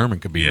Bernard Herrmann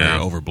could be very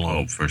overblown.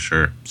 Oh, for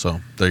sure. So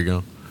there you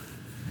go.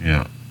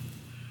 Yeah.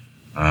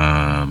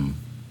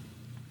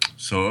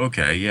 So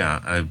okay,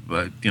 yeah.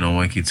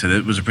 Like he said,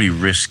 it was a pretty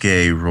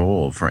risque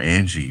role for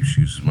Angie.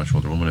 She was a much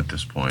older woman at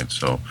this point,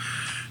 so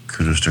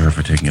kudos to her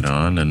for taking it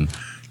on. And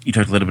you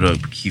talked a little bit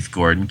about Keith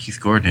Gordon. Keith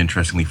Gordon,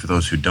 interestingly, for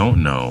those who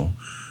don't know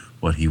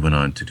what he went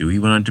on to do, he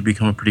went on to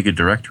become a pretty good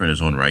director in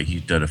his own right. He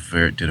did a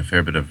fair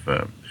bit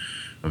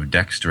of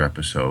Dexter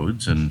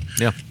episodes and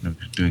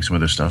doing some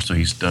other stuff. So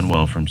he's done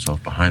well for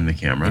himself behind the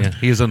camera. Yeah,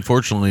 he has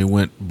unfortunately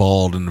went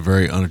bald in a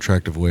very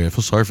unattractive way. I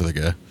feel sorry for the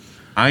guy.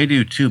 I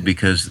do too,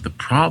 because the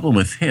problem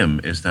with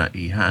him is that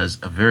he has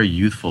a very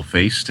youthful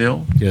face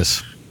still.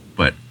 Yes,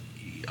 but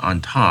on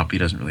top he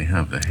doesn't really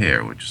have the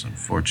hair, which is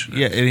unfortunate.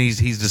 Yeah, and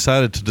he's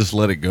decided to just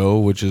let it go,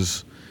 which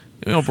is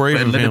brave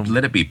of him.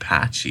 Let it be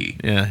patchy.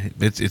 Yeah,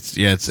 it's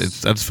I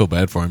just feel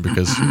bad for him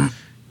because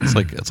it's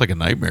like a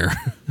nightmare.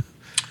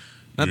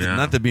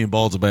 Not that being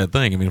bald's a bad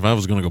thing. I mean, if I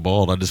was going to go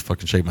bald, I'd just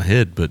fucking shave my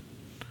head. But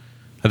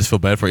I just feel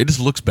bad for it. It just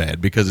looks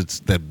bad because it's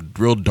that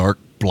real dark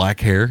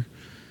black hair.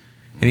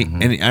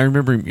 And I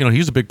remember, he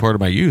was a big part of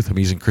my youth. I mean,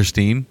 he's in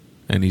Christine,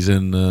 and he's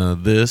in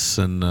this,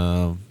 and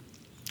a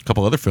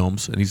couple other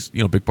films, and he's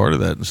a big part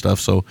of that and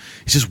stuff. So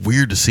it's just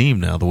weird to see him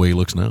now the way he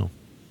looks now.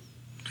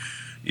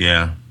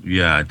 Yeah,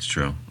 it's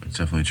true. It's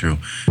definitely true.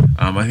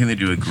 I think they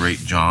do a great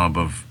job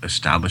of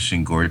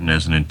establishing Gordon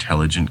as an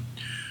intelligent,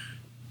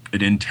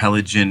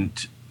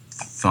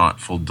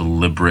 thoughtful,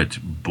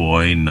 deliberate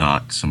boy,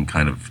 not some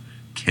kind of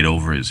kid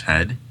over his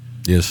head.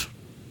 Yes.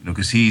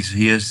 Because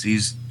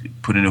he's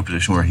put into a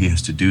position where he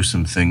has to do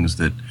some things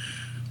that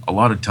a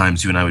lot of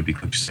times you and I would be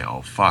quick to say,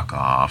 "Oh, fuck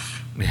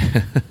off."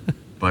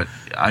 But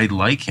I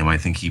like him. I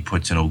think he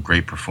puts in a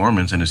great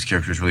performance, and his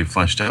character is really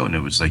fleshed out. And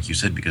it was like you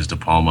said, because De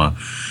Palma,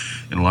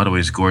 in a lot of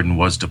ways, Gordon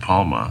was De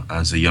Palma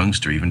as a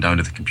youngster, even down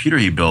to the computer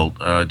he built.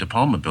 De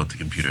Palma built the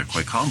computer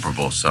quite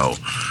comparable. So,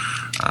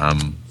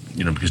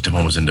 because De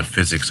Palma was into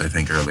physics, I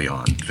think early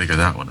on, figure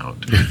that one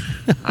out.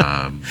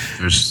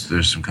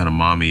 There's some kind of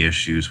mommy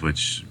issues,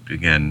 which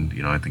again,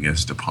 I think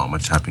it's De Palma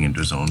tapping into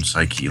his own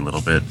psyche a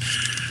little bit.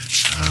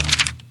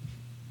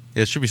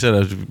 It should be said,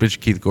 I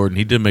mentioned Keith Gordon.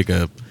 He did make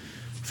a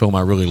film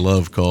I really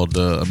love called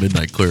A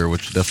Midnight Clear,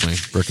 which definitely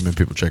recommend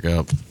people check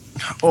out.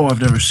 Oh,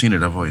 I've never seen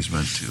it. I've always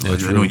meant to.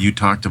 Yeah, I know you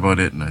talked about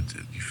it, and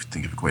you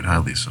think of it quite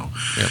highly. So,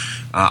 yep.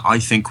 I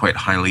think quite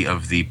highly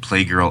of the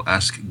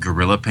Playgirl-esque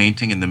gorilla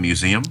painting in the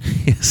museum.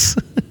 Yes.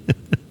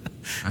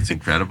 That's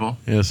incredible.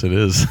 Yes, it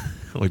is.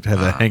 I like to have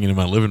that hanging in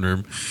my living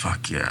room.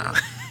 Fuck yeah.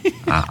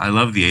 I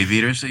love the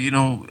Aviators.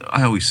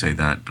 I always say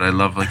that, but I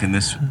love, like, in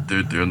this,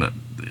 they're in the,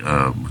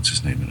 what's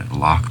his name in it?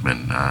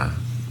 Lockman. I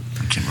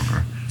can't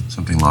remember.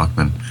 Something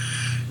Lockman.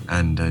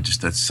 And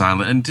just that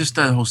silent, and just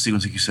that whole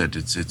sequence, like you said,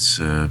 it's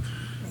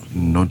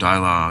no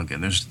dialogue,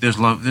 and there's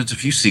a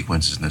few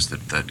sequences in this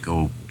that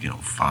go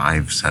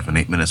 5, 7,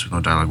 8 minutes with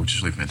no dialogue, which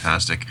is really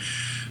fantastic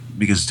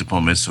because De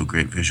Palma is so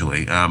great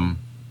visually. And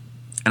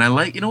I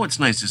like, what's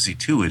nice to see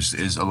too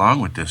is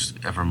along with this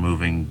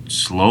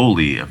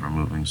slowly ever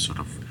moving sort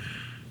of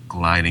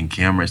gliding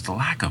camera, is the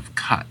lack of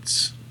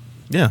cuts.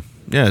 Yeah.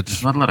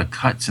 There's not a lot of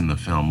cuts in the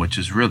film, which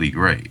is really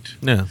great.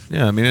 Yeah.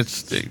 I mean,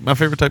 it's my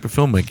favorite type of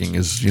filmmaking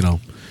is,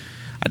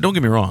 don't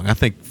get me wrong. I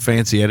think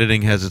fancy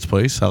editing has its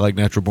place. I like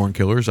Natural Born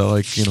Killers. I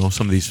like,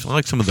 some of these. I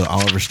like some of the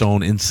Oliver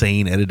Stone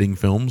insane editing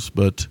films,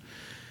 but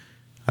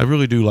I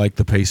really do like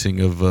the pacing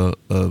of a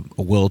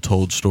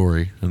well-told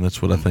story, and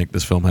that's what I think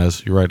this film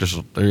has. You're right.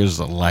 There is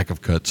a lack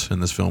of cuts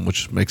in this film,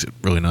 which makes it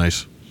really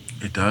nice.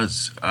 It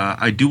does.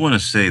 I do want to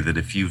say that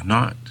if you've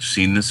not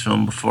seen this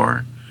film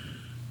before,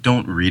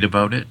 don't read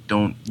about it.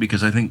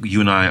 Because I think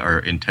you and I are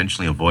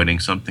intentionally avoiding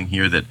something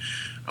here that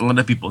a lot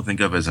of people think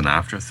of as an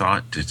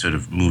afterthought to sort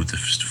of move the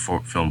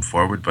film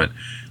forward. But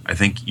I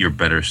think you're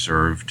better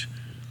served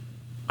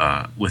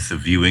with the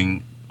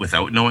viewing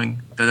without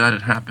knowing that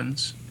it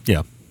happens.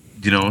 Yeah.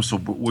 So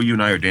where you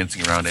and I are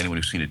dancing around, anyone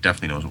who's seen it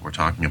definitely knows what we're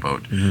talking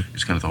about. Mm-hmm.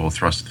 It's kind of the whole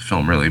thrust of the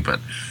film, really. But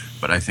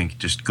I think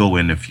just go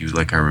in if you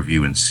like our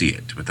review and see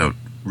it without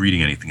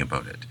reading anything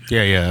about it.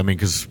 Yeah. I mean,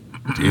 because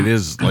it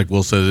is, like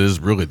Will says, it is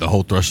really the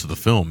whole thrust of the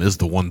film is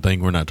the one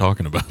thing we're not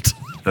talking about.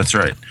 That's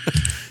right.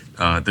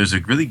 There's a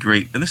really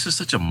great, and this is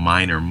such a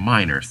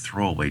minor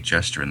throwaway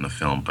gesture in the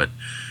film, but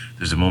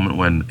there's a moment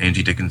when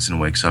Angie Dickinson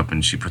wakes up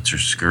and she puts her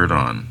skirt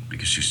on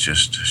because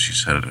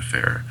she's had an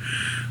affair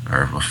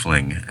or a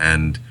fling,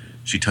 and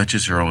she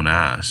touches her own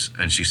ass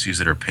and she sees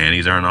that her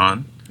panties aren't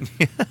on.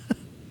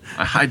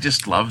 I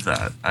just love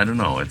that. I don't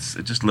know. It's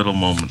just little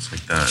moments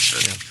like that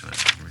kind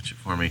of enrich it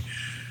for me.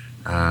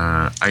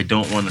 I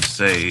don't want to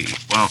say,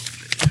 well,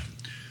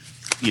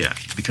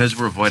 because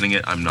we're avoiding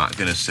it, I'm not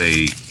going to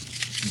say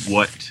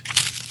what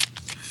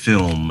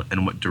film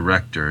and what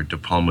director De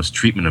Palma's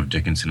treatment of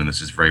Dickinson in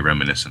this is very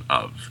reminiscent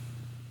of.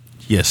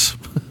 Yes.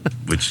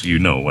 Which you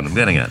know what I'm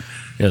getting at.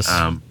 Yes.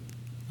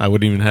 I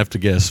wouldn't even have to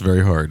guess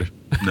very hard.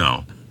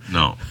 No,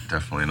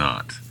 definitely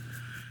not.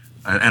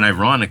 And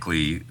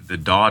ironically, the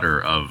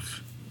daughter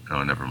of...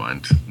 Oh, never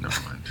mind.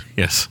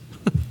 Yes.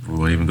 We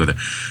won't even go there.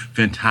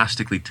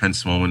 Fantastically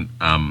tense moment,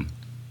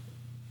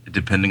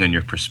 depending on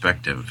your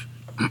perspective,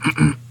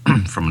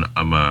 from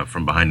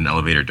behind an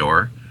elevator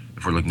door.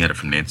 If we're looking at it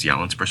from Nancy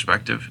Allen's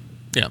perspective.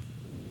 Yeah.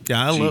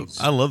 Yeah,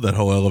 I love that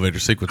whole elevator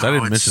sequence. I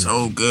didn't mention it's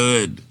so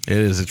good. It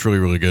is. It's really,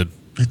 really good.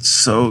 It's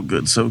so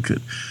good, so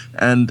good.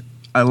 And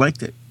I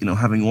liked it,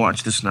 having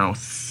watched this now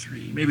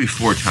 3, maybe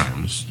 4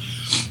 times,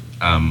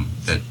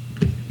 that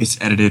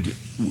it's edited.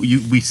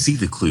 We see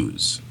the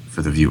clues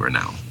for the viewer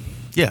now.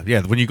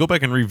 Yeah. When you go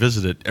back and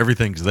revisit it,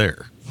 everything's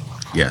there.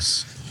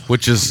 Yes.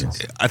 Which is,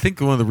 I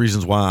think, one of the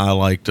reasons why I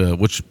liked,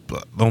 which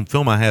the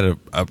film I had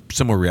a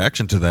similar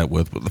reaction to that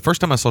with. But the first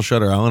time I saw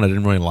Shutter Island, I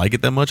didn't really like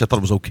it that much. I thought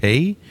it was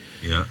okay.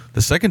 Yeah.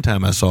 The second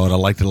time I saw it, I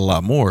liked it a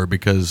lot more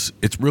because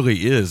it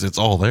really is. It's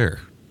all there.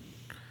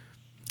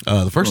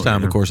 The first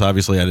time, of course,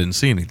 obviously I didn't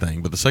see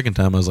anything. But the second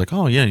time I was like,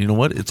 oh, yeah, you know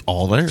what? It's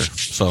all there.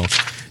 So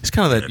it's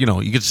kind of that,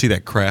 you get to see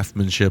that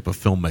craftsmanship of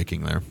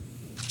filmmaking there.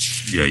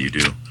 Yeah, you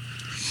do.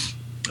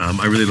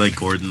 I really like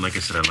Gordon. Like I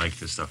said, I like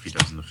the stuff he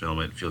does in the film.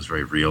 It feels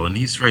very real, and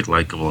he's very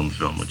likable in the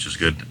film, which is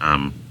good.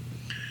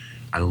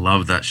 I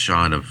love that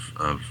shot of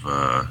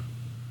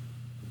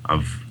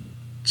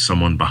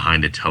someone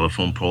behind a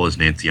telephone pole as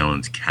Nancy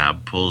Allen's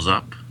cab pulls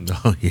up.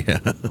 Oh yeah.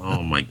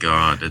 Oh my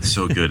God, it's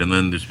so good. And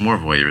then there's more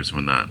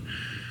voyeurism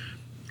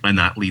and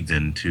that leads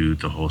into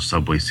the whole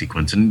subway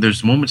sequence. And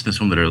there's moments in this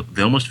film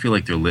they almost feel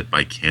like they're lit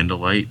by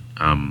candlelight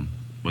when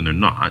they're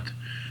not,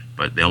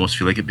 but they almost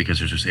feel like it because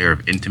there's this air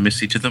of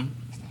intimacy to them.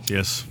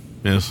 Yes.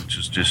 Which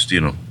is just,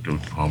 De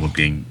Palma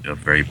being a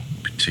very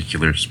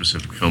particular,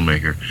 specific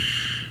filmmaker.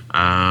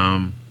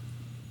 And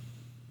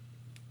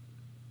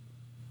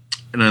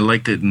I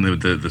liked it in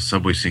the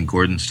subway scene.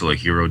 Gordon's still a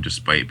hero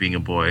despite being a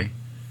boy.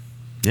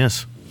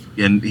 Yes.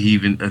 And he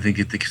even, I think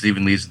it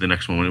even leads to the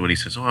next moment when he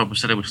says, I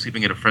said I was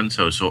sleeping at a friend's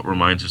house. So it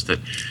reminds us that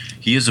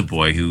he is a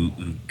boy who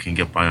can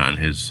get by on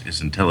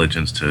his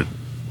intelligence to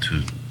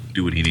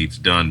do what he needs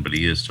done, but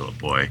he is still a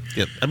boy.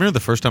 Yeah, I remember the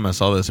first time I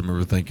saw this, I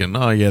remember thinking,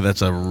 oh yeah,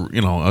 that's I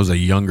was a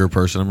younger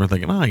person. I remember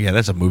thinking, oh yeah,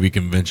 that's a movie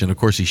convention. Of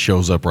course he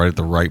shows up right at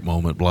the right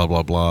moment, blah,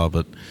 blah, blah.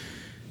 But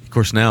of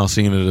course now,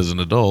 seeing it as an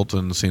adult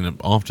and seeing it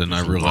often,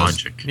 there's I realize,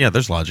 logic. Yeah,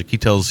 there's logic. He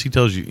tells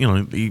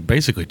you, he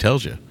basically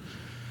tells you.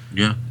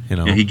 Yeah.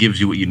 Yeah, he gives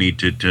you what you need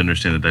to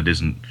understand that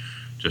isn't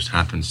just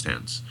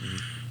happenstance.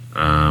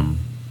 Mm-hmm.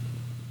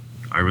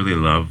 I really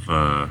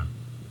love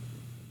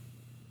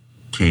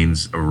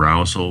Kane's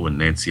arousal when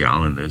Nancy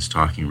Allen is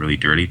talking really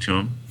dirty to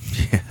him.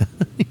 Yeah.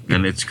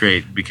 And it's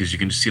great because you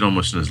can just see it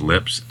almost in his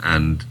lips,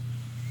 and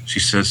she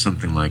says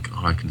something like,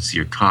 I can see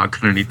your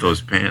cock underneath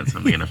those pants.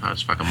 I'm thinking, if I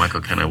was fucking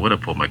Michael Caine, I would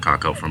have pulled my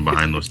cock out from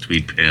behind those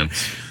tweed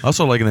pants.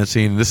 Also like in that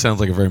scene, this sounds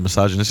like a very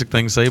misogynistic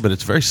thing to say, but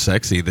it's very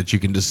sexy that you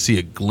can just see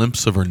a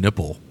glimpse of her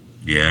nipple.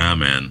 Yeah,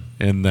 man.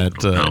 In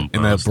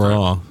that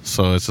bra.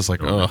 So it's just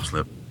like, oh.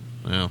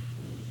 Yeah.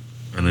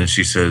 And then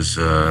she says,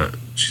 well,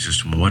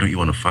 why don't you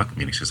want to fuck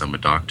me? And he says, I'm a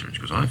doctor. And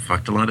she goes, I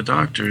fucked a lot of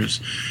doctors.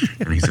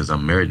 And he says,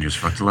 I'm married and just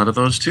fucked a lot of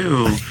those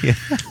too. Yeah.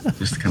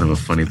 Just kind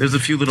of there's a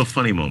few little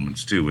funny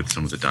moments too with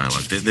some of the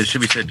dialogue. There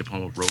should be said De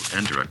Palma wrote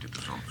and directed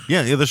the film.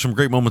 Yeah, there's some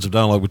great moments of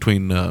dialogue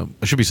between, I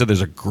should be said,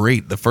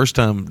 the first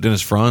time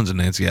Dennis Franz and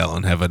Nancy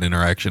Allen have an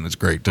interaction, it's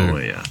great too. Oh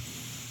yeah.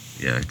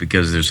 Yeah,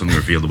 because there's something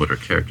revealed about her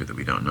character that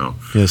we don't know.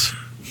 Yes.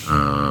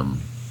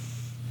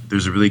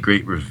 There's a really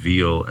great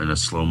reveal and a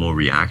slow-mo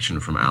reaction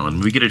from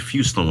Allen. We get a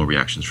few slow-mo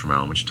reactions from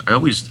Allen, which I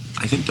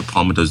think De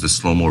Palma does the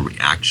slow-mo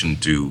reaction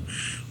to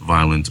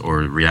violence or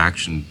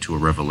reaction to a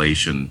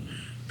revelation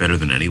better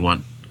than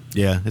anyone.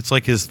 Yeah, it's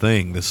like his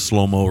thing, this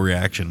slow-mo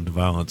reaction to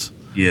violence.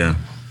 Yeah,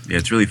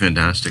 it's really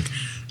fantastic.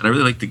 And I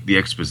really like the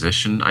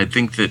exposition. I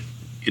think that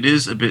it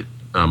is a bit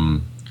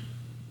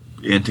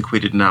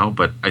antiquated now,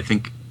 but I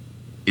think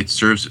it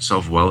serves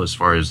itself well as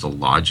far as the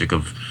logic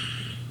of,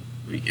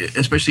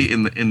 especially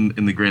in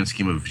the grand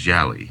scheme of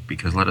gialli,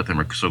 because a lot of them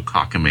are so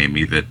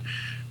cockamamie that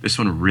this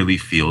one really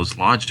feels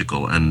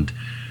logical. And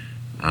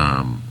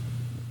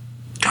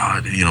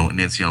God,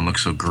 Nancy Allen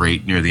looks so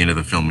great near the end of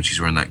the film when she's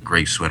wearing that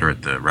gray sweater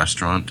at the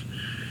restaurant.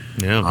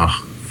 Yeah.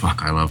 Oh,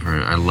 fuck, I love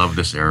her. I love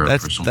this era.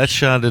 That's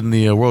shot in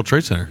the World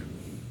Trade Center.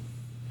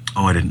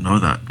 Oh, I didn't know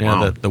that.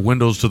 Yeah, wow. the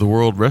windows to the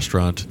World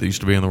restaurant that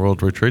used to be in the World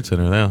Trade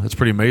Center. Yeah, it's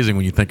pretty amazing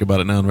when you think about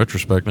it now in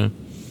retrospect. Now.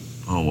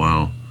 Oh,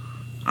 wow.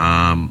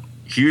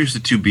 Here's the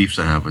two beefs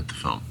I have with the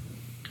film.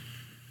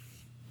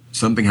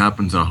 Something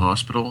happens in a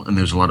hospital, and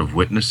there's a lot of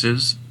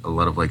witnesses, a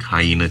lot of like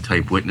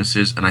hyena-type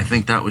witnesses, and I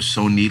think that was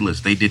so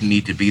needless. They didn't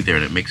need to be there,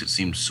 and it makes it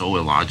seem so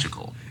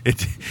illogical.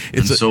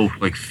 It's so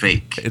like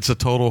fake. It's a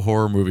total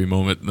horror movie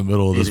moment in the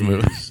middle of this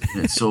movie.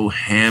 It's so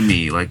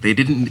hammy. Like they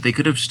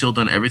could have still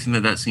done everything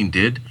that scene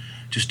did.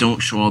 Just don't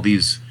show all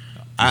these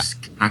These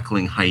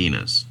cackling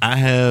hyenas. I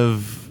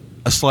have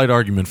a slight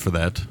argument for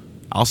that.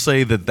 I'll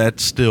say that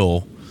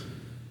still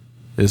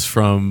is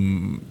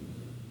from.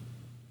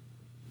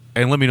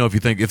 And let me know if you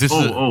think if this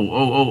is.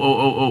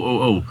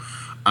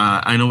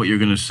 I know what you're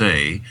going to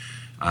say,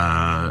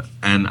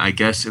 and I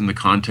guess in the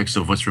context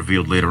of what's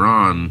revealed later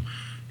on,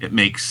 it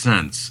makes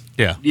sense.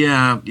 Yeah.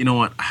 Yeah. You know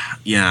what?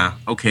 Yeah.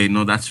 Okay.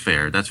 No, that's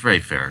fair. That's very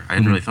fair. I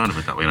hadn't really thought of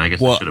it that way, and I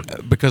guess I should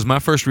have. Because my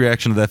first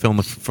reaction to that film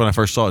when I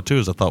first saw it too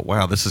is I thought,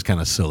 wow, this is kind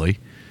of silly.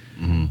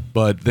 Mm-hmm.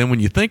 But then when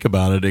you think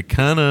about it, it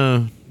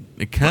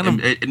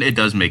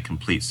does make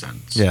complete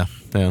sense. Yeah.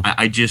 Yeah.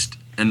 I just,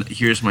 and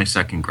here's my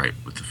second gripe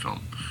with the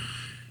film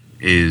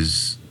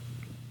is.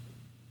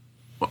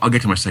 Well, I'll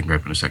get to my second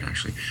gripe in a second,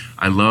 actually.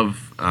 I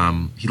love,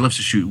 he loves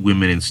to shoot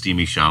women in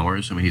steamy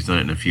showers. I mean, he's done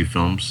it in a few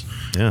films.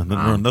 Yeah,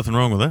 nothing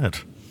wrong with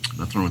that.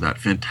 Nothing wrong with that.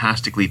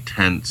 Fantastically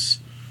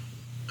tense.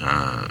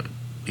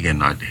 Again,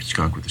 not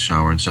Hitchcock with the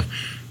shower and stuff.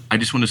 I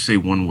just want to say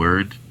one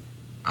word.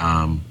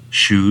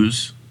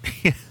 Shoes.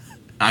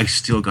 I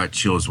still got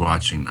chills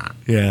watching that.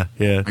 Yeah,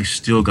 yeah. I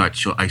still got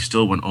chills. I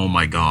still went, oh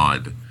my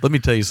God. Let me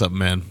tell you something,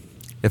 man.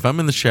 If I'm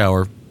in the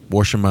shower,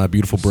 washing my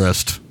beautiful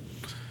breast,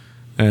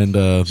 and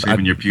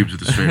shaving your pubes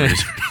with a straight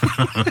razor,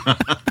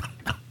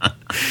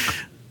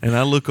 and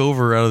I look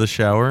over out of the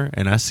shower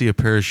and I see a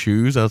pair of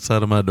shoes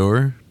outside of my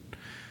door,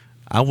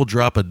 I will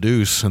drop a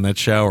deuce in that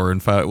shower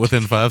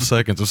within 5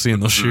 seconds of seeing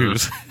those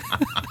shoes.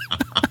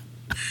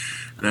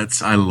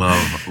 I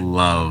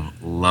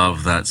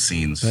love that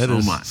scene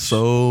so much.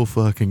 So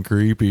fucking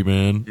creepy,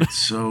 man. It's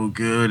so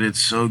good.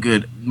 It's so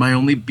good. My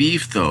only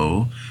beef,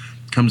 though,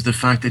 comes the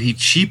fact that he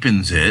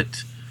cheapens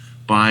it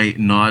by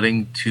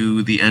nodding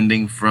to the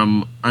ending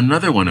from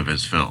another one of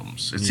his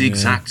films. It's the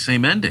exact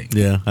same ending.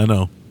 Yeah, I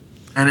know.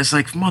 And it's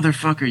like,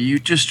 motherfucker, you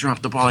just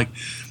dropped the ball. Like,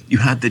 you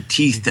had the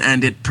teeth to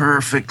end it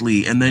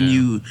perfectly, and then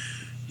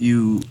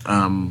you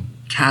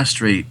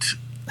castrate,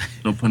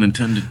 no pun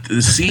intended,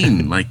 the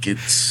scene. Like,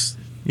 it's...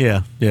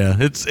 Yeah.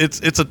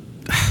 It's a...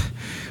 I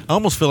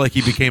almost feel like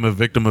he became a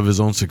victim of his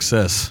own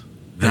success.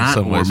 That,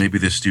 or maybe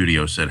the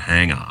studio said,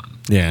 hang on.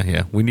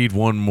 Yeah. We need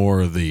one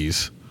more of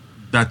these.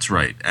 That's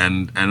right.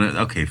 And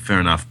okay,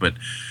 fair enough. But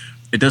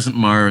it doesn't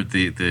mar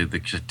the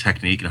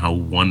technique and how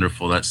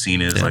wonderful that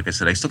scene is. Yeah. Like I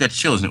said, I still got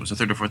chills, and it was the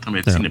third or fourth time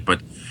I'd seen it. But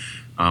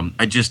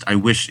I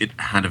wish it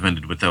had have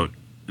ended without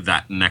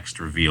that next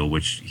reveal,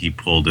 which he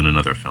pulled in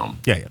another film.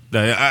 Yeah.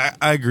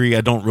 I agree.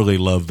 I don't really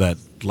love that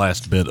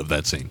last bit of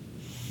that scene.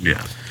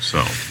 Yeah.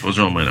 So those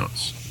are all my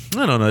notes.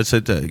 No. You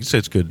say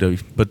it's good,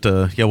 but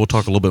we'll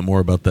talk a little bit more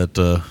about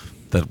that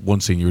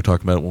one scene you were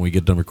talking about when we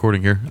get done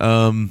recording here.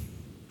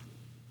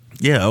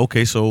 Yeah.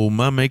 Okay. So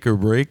my make or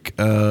break,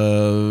 it's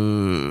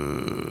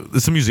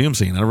a museum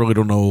scene. I don't really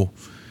know.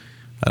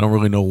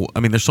 I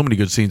mean, there's so many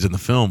good scenes in the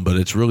film, but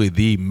it's really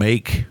the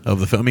make of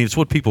the film. I mean, it's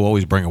what people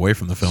always bring away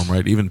from the film,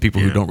 right? Even people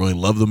who don't really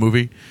love the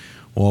movie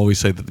will always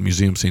say that the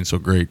museum scene's so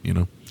great. You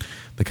know,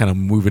 the kind of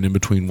moving in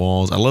between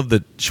walls. I love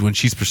that when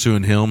she's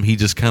pursuing him, he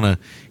just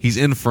he's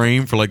in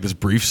frame for like this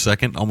brief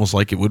second, almost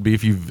like it would be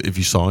if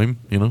you saw him.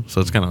 You know, so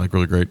it's kind of like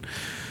really great.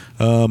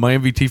 My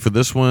MVT for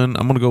this one,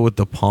 I'm going to go with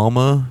De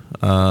Palma.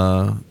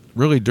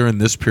 Really, during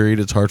this period,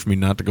 it's hard for me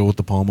not to go with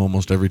De Palma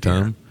almost every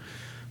time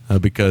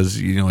because,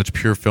 you know, it's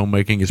pure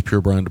filmmaking. It's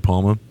pure Brian De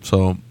Palma.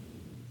 So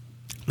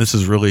this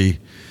is really,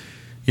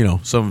 you know,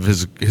 some of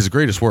his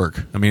greatest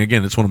work. I mean,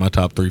 again, it's one of my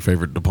top 3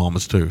 favorite De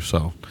Palmas, too.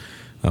 So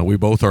we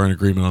both are in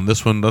agreement on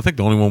this one. I think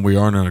the only one we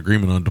aren't in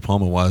agreement on De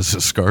Palma-wise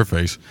is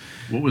Scarface.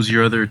 What was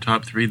your other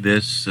top 3?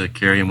 This,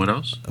 Carrie, and what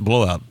else?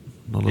 Blowout.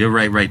 You're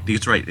right.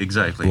 That's right.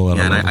 Exactly. Blowout,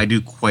 and I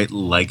do quite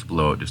like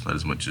Blowout, just not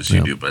as much as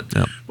you do. But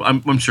well,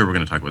 I'm sure we're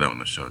going to talk about that on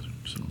the show.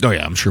 So. Oh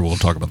yeah, I'm sure we'll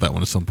talk about that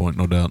one at some point,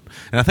 no doubt.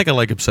 And I think I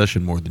like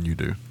Obsession more than you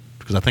do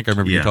because I think I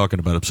remember you talking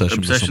about Obsession.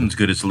 Obsession's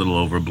good. It's a little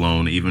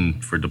overblown, even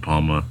for De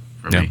Palma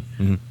for me.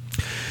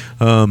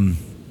 Mm-hmm.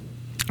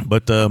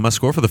 But my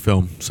score for the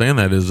film, saying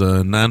that, is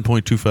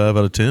 9.25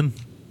 out of 10.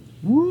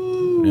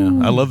 Woo!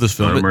 Yeah, I love this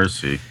film. No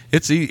mercy.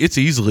 It's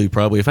easily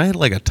probably, if I had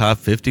like a top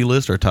 50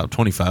 list or a top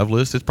 25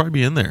 list, it's probably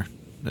be in there.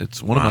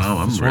 It's one of my.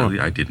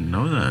 I didn't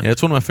know that. Yeah,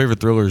 it's one of my favorite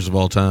thrillers of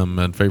all time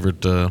and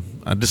favorite. I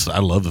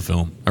love the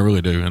film. I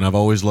really do, and I've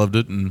always loved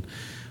it, and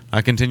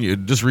I continue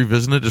just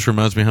revisiting it. Just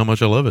reminds me how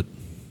much I love it.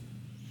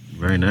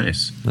 Very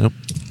nice. Yep.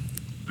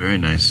 Very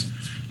nice.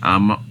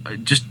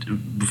 Just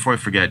before I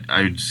forget,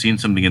 I'd seen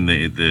something in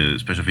the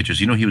special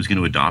features. You know, he was going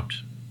to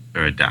adapt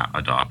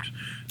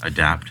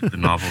the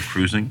novel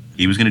Cruising.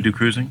 He was going to do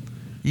Cruising.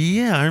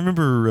 Yeah, I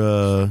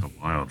remember.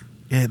 Wild.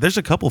 Yeah, there's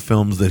a couple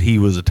films that he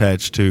was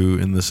attached to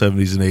in the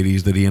 70s and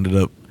 80s that he ended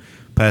up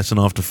passing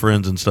off to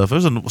friends and stuff.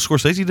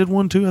 Scorsese did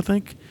one too, I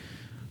think.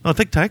 No, I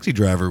think Taxi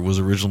Driver was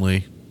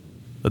originally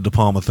a De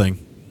Palma thing.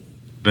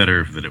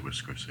 Better that it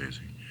was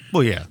Scorsese.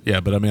 Well, yeah,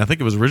 but I mean, I think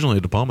it was originally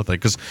a De Palma thing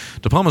because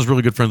De Palma's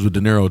really good friends with De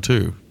Niro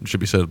too. It should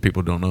be said,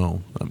 people don't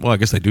know. Well, I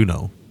guess they do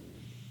know.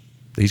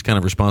 He's kind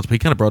of responsible. He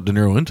kind of brought De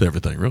Niro into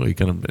everything, really.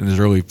 Kind of in his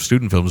early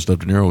student films and stuff,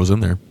 De Niro was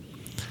in there.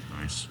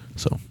 Nice.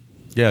 So,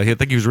 Yeah, I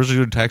think he was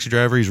originally a taxi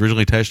driver. He's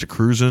originally attached to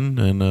Cruisin',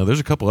 and there's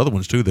a couple other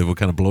ones, too, that will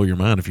kind of blow your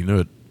mind if you knew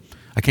it.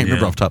 I can't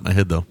remember off the top of my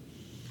head, though.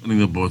 I think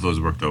that both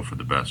those worked out for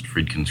the best.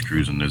 Friedkin's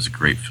Cruisin' is a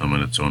great film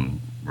in its own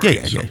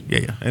right.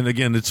 Yeah. And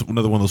again, it's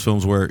another one of those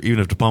films where even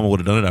if De Palma would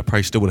have done it, I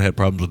probably still would have had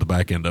problems with the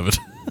back end of it.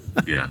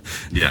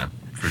 Yeah,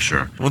 for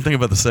sure. One thing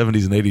about the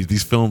 70s and 80s,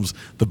 these films,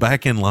 the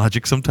back end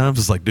logic sometimes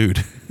is like,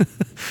 dude,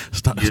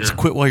 stop, just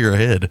quit while you're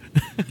ahead.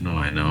 No,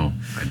 I know.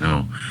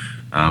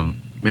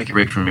 Make It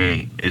Break for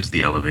me is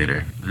The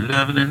Elevator.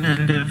 Loving an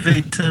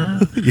elevator.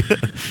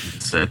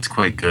 It's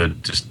quite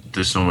good. Just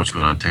there's so much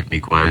going on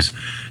technique-wise.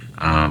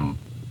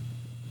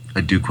 I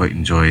do quite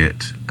enjoy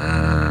it.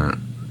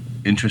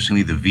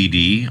 Interestingly, the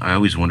VD, I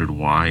always wondered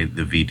why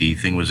the VD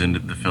thing was in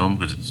the film,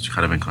 because it's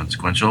kind of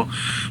inconsequential.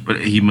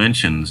 But he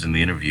mentions in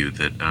the interview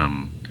that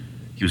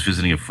he was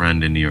visiting a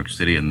friend in New York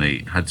City, and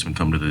they had someone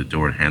come to the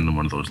door and hand them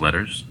one of those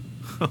letters.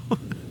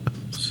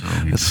 So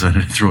he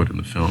decided to throw it in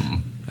the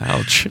film.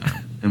 Ouch.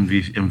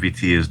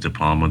 MVT is De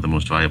Palma, the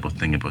most valuable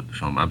thing about the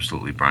film.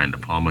 Absolutely, Brian De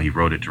Palma. He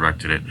wrote it,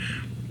 directed it,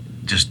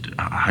 just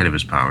height of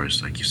his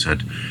powers, like you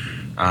said.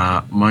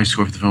 My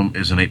score for the film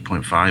is an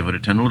 8.5 out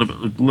of 10. A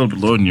little bit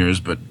lower than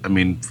yours, but I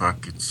mean,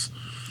 fuck, it's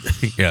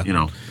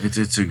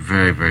it's a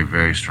very, very,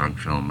 very strong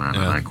film, man.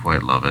 And I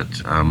quite love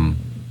it.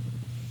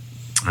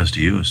 As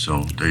do you,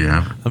 so there you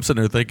have it. I'm sitting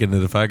there thinking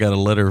that if I got a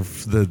letter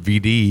from the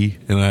VD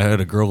and I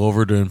had a girl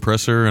over to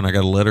impress her and I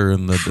got a letter at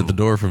the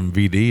door from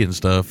VD and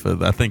stuff,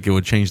 I think it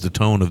would change the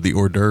tone of the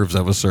hors d'oeuvres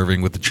I was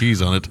serving with the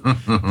cheese on it.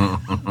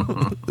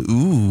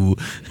 Ooh.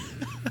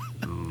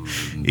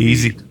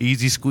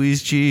 Easy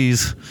squeeze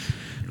cheese.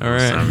 All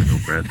right.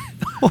 Sourdough bread.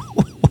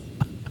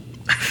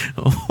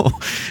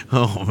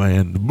 Oh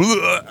man.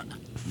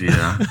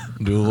 Yeah.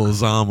 Do a little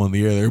zom on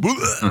the air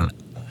there.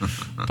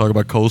 Talk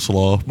about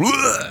coleslaw.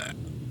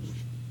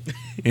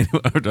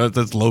 Anyway,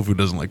 that's Loaf who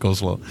doesn't like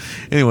coleslaw.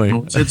 Anyway.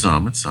 No, it's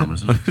Zom,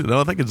 isn't it?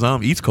 No, I think it's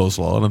Zom eats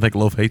coleslaw, and I think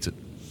Loaf hates it.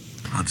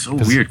 Oh, it's so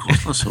weird.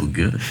 Coleslaw's so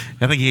good.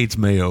 I think he hates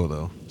mayo,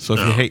 though. So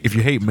if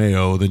you hate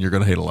mayo, then you're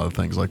going to hate a lot of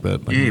things like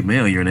that. Like, yeah,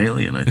 mayo, you're an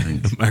alien, I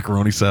think.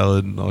 Macaroni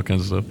salad and all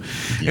kinds of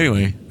stuff. Yeah.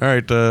 Anyway, all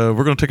right,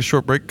 we're going to take a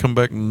short break, come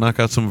back and knock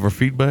out some of our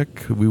feedback.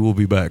 We will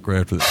be back right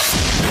after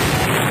this.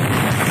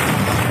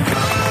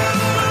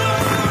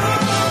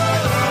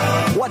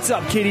 What's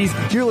up, kiddies?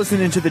 You're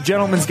listening to The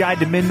Gentleman's Guide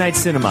to Midnight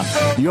Cinema,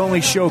 the only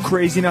show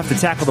crazy enough to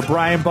tackle the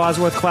Brian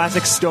Bosworth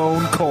classic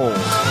Stone Cold.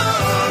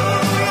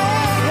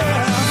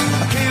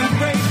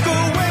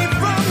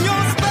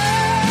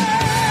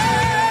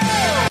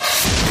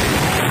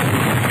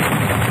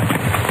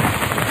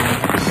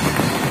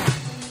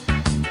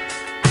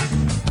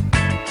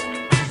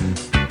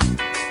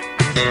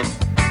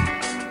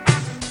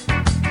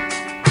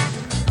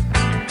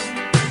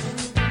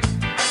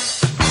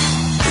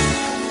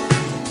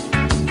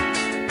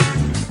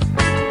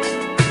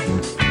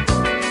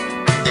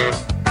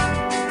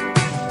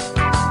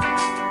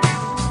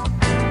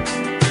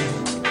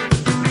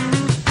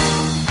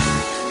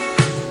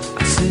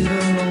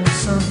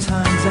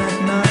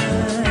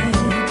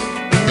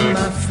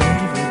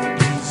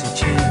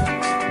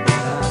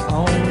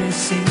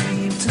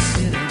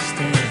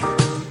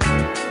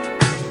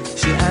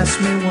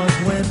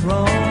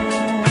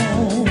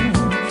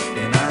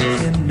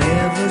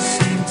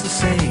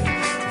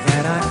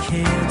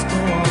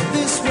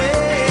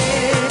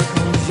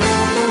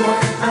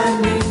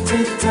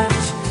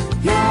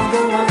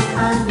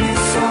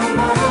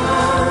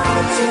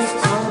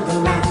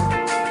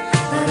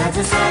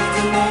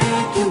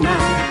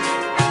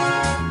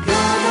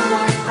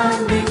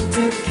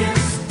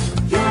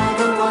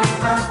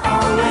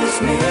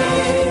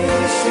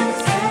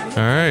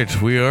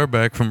 We are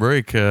back from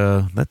break.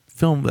 That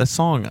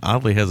song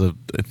oddly has it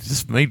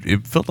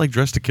felt like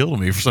Dressed to Kill to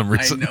me for some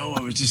reason. I know,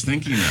 I was just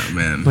thinking that,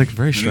 man. Like,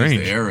 very strange. It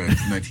was the era,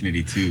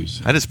 1982.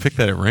 So. I just picked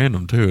that at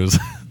random, too. It was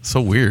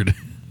so weird.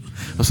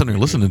 I was sitting there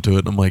listening to it,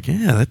 and I'm like,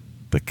 yeah,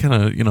 that kind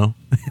of,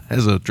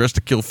 has a Dressed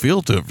to Kill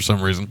feel to it for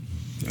some reason.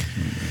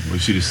 We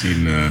should have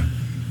seen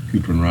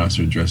Cooper and Ross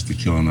are Dressed to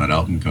Kill on that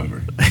album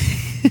cover.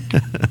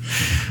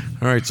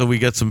 All right, so we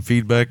got some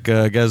feedback.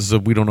 Guys,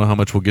 we don't know how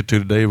much we'll get to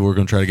today, but we're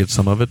going to try to get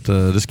some of it.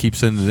 Just keep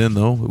sending it in,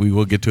 though. We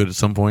will get to it at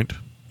some point.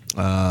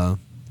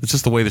 It's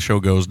just the way the show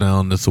goes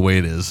now, and it's the way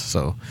it is.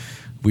 So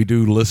we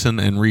do listen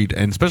and read,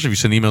 and especially if you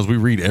send emails, we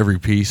read every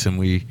piece, and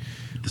we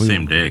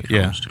same day it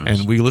comes to us.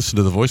 And we listen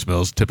to the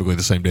voicemails typically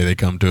the same day they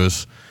come to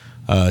us.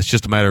 It's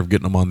just a matter of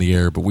getting them on the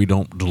air, but we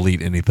don't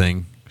delete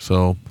anything.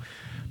 So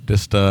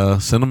just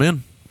send them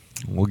in.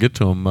 We'll get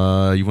to them.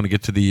 You want to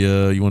get to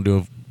you want to do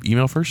an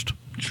email first?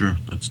 Sure,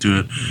 let's do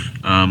it.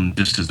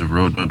 Just as a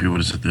road maybe what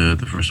is it?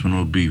 The first one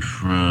will be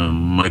from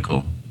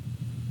Michael,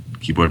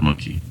 Keyboard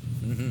Monkey.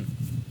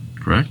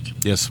 Mm-hmm. Correct?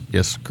 Yes,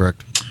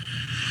 correct.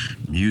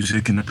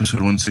 Music in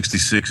episode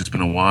 166. It's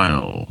been a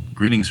while.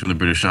 Greetings from the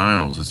British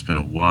Isles. It's been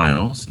a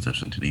while since I've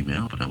sent an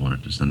email, but I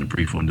wanted to send a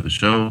brief one to the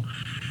show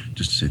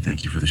just to say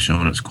thank you for the show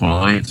and its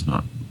quality. It's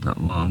not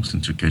that long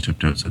since we catch up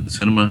to Outside the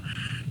Cinema.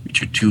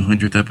 Reach your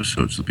 200th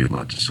episode, so there'll be a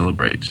lot to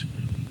celebrate.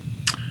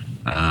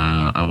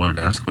 I wanted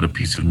to ask what a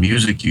piece of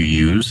music you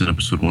used in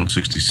episode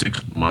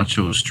 166,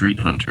 Macho Street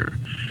Hunter,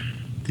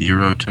 the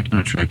Euro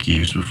techno track you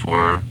used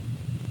before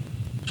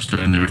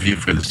starting the review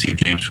for the Steve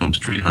James film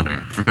Street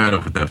Hunter. I forgot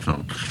about that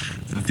film.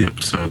 The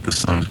episode, the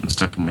song's been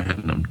stuck in my head,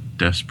 and I'm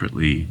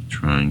desperately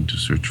trying to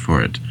search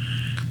for it.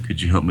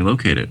 Could you help me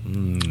locate it?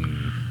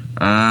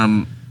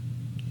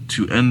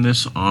 To end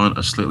this on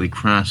a slightly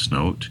crass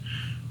note,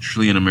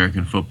 surely an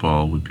American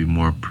football would be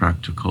more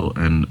practical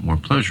and more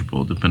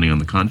pleasurable, depending on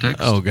the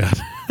context. Oh, God.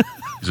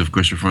 He's, of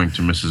course, referring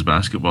to Mrs.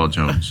 Basketball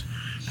Jones.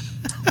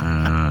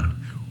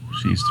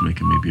 She needs to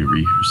make maybe a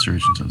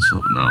resurgence on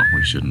Silver. No,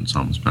 we shouldn't. It's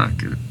almost back.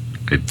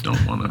 I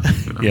don't want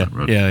to go down that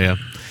road.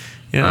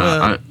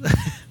 Yeah.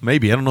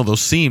 Maybe. I don't know.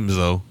 Those seams,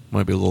 though,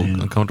 might be a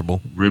little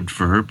uncomfortable. Ribbed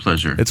for her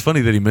pleasure. It's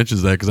funny that he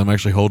mentions that because I'm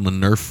actually holding a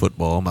Nerf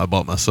football I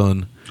bought my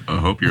son. I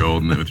hope you're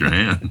holding it with your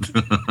hand.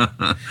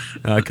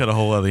 I cut a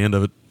hole out of the end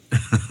of it.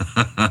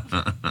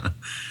 I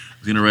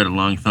was going to write a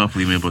long,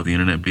 thoughtful email about the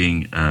internet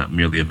being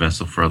merely a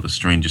vessel for all the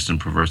strangest and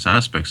perverse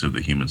aspects of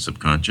the human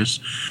subconscious,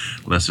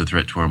 less a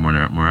threat to our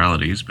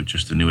moralities, but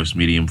just the newest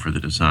medium for the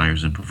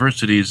desires and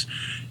perversities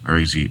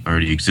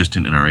already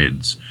existent in our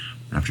heads.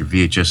 After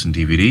VHS and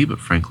DVD, but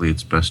frankly,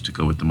 it's best to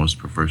go with the most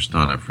perverse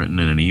thought I've written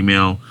in an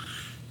email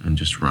and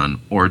just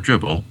run or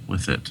dribble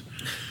with it.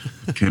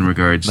 In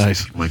regards,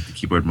 nice. Like the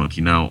Keyboard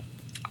Monkey. Now,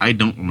 I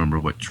don't remember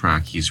what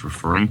track he's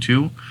referring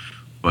to,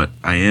 but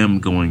I am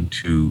going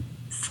to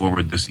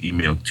forward this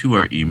email to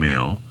our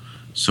email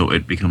so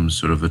it becomes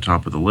sort of the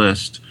top of the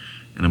list,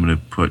 and I'm going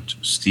to put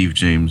Steve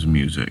James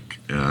music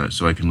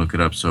so I can look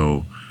it up.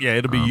 So yeah,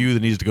 it'll be you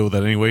that needs to go with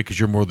that anyway because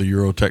you're more the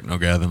Euro techno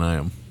guy than I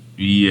am.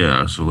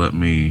 Yeah, so let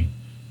me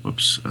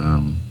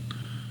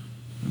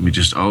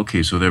just,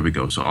 okay, so there we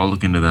go. So I'll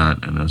look into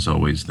that, and as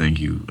always, thank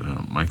you,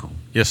 Michael.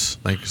 Yes,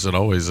 thanks as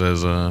always.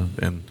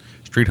 And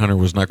Street Hunter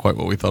was not quite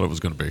what we thought it was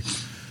going to be.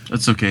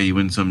 That's okay. You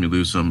win some, you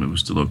lose some. It was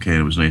still okay.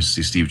 It was nice to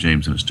see Steve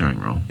James in a starring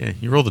role. Yeah,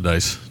 you roll the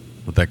dice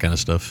with that kind of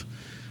stuff.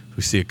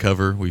 We see a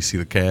cover, we see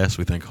the cast,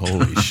 we think,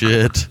 holy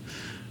shit.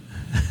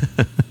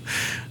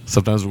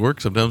 Sometimes it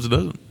works, sometimes it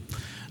doesn't.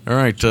 All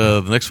right,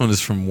 the next one is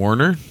from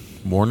Warner.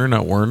 Warner,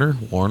 not Werner.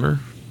 Warner.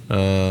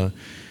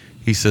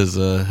 He says,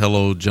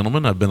 hello,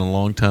 gentlemen. I've been a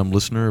long-time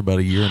listener, about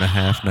a year and a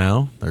half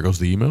now. There goes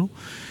the email.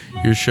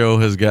 Your show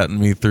has gotten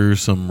me through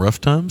some rough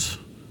times.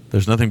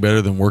 There's nothing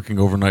better than working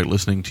overnight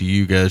listening to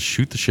you guys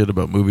shoot the shit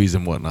about movies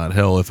and whatnot.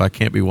 Hell, if I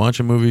can't be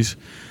watching movies,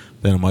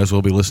 then I might as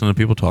well be listening to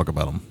people talk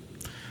about them.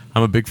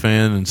 I'm a big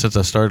fan, and since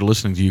I started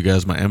listening to you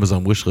guys, my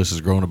Amazon wish list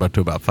has grown to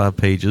about 5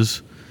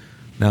 pages.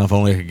 Now, if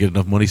only I could get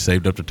enough money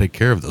saved up to take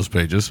care of those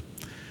pages.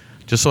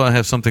 Just so I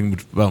have something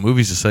about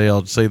movies to say,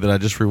 I'll say that I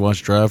just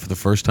rewatched Drive for the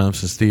first time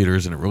since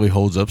theaters, and it really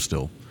holds up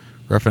still.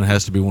 Refn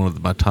has to be one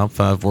of my top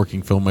 5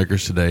 working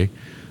filmmakers today.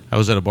 I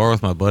was at a bar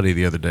with my buddy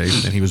the other day,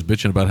 and he was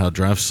bitching about how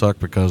Drive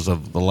sucked because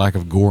of the lack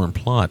of gore and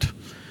plot,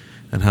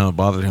 and how it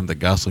bothered him that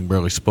Gosling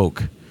barely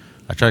spoke.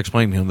 I tried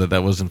explaining to him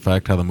that was in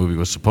fact how the movie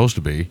was supposed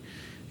to be.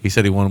 He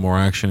said he wanted more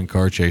action and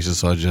car chases,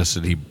 so I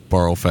suggested he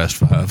borrow Fast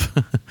 5.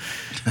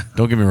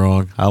 Don't get me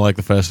wrong, I like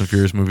the Fast and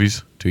Furious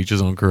movies. To each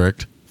his own,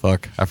 correct.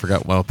 Fuck, I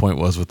forgot what my point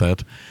was with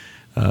that.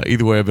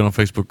 Either way, I've been on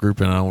Facebook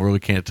group, and I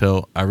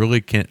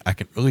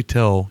can really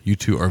tell you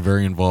two are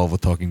very involved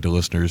with talking to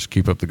listeners.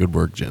 Keep up the good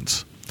work,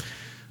 gents.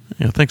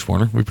 Yeah, thanks,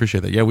 Warner. We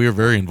appreciate that. Yeah, we are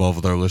very involved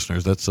with our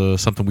listeners. That's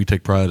something we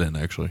take pride in,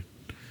 actually.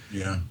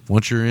 Yeah.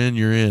 Once you're in,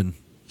 you're in.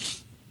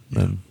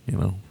 Yeah.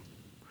 Then,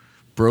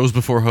 bros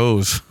before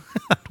hoes.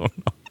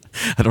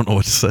 I don't know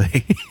what to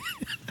say.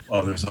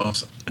 Well, there's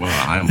also...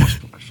 Well, I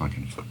almost put my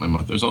fucking foot in my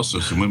mouth. There's also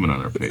some women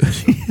on our page.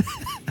 So.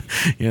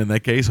 Yeah, in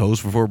that case,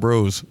 hoes before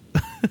bros.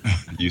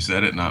 You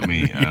said it, not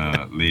me.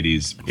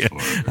 Ladies before.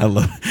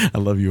 Yeah, I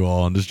love you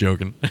all. I'm just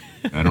joking.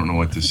 I don't know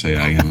what to say.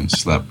 I haven't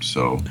slept,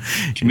 so...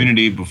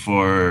 Community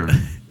before...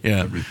 Yeah.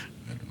 I don't know.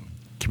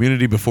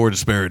 Community before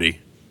disparity.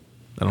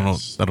 I don't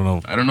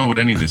know. I don't know what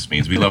any of this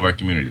means. We love our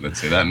community.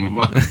 Let's say that and move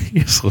on.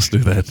 Yes, let's do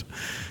that.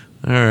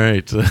 All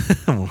right.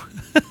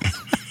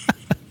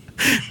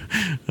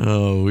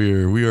 Oh,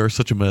 we are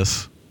such a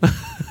mess.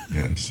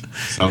 Yes.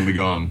 Sound be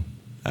gone.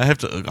 I'm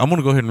going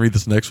to go ahead and read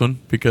this next one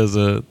because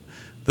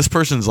this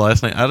person's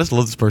last name, I just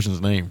love this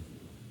person's name.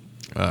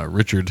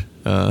 Richard.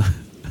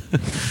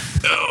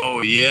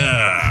 Oh,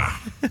 yeah.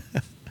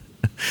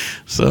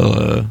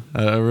 So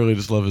I really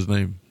just love his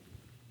name.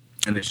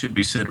 And it should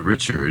be said,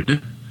 Richard,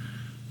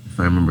 if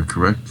I remember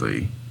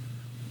correctly,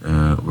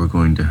 we're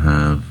going to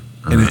have...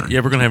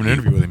 we're going to have an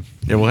interview with him.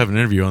 Yeah, we'll have an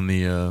interview on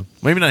the...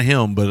 maybe not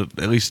him, but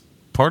at least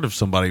part of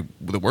somebody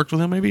that worked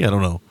with him, maybe? I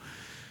don't know.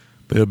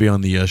 But it'll be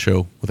on the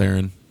show with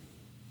Aaron.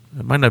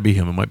 It might not be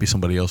him. It might be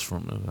somebody else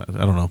from...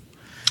 I don't know.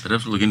 I'd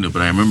have to look into it,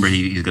 but I remember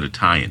he's got a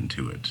tie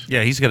into it.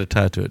 Yeah, he's got a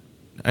tie to it.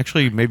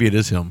 Actually, maybe it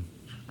is him.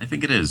 I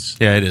think it is.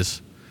 Yeah, it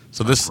is.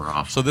 So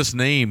this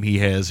name he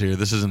has here,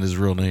 this isn't his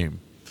real name,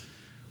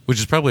 which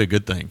is probably a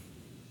good thing.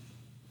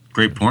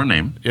 Great porn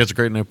name. Yeah, it's a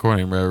great porn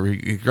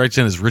name. He writes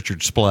in as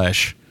Richard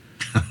Splash.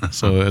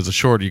 So as a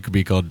short, you could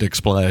be called Dick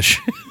Splash.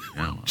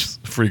 Yeah, which is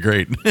pretty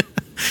great.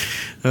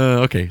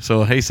 Okay,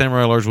 so hey,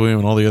 Samurai Large William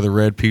and all the other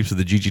rad peeps of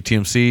the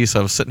GGTMC. So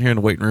I was sitting here in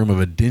the waiting room of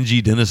a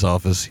dingy dentist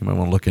office. You might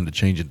want to look into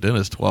changing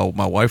dentist while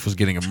my wife was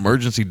getting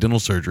emergency dental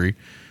surgery.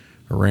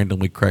 A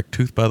randomly cracked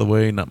tooth, by the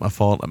way. Not my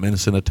fault. I'm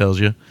innocent, I tells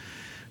you.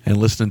 And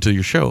listening to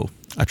your show.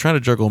 I try to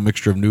juggle a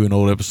mixture of new and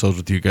old episodes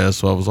with you guys,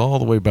 so I was all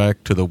the way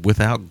back to the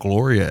Without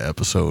Gloria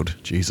episode.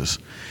 Jesus.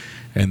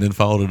 And then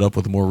followed it up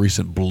with a more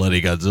recent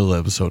Bloody Godzilla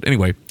episode.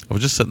 Anyway, I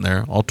was just sitting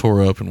there, all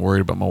tore up and worried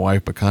about my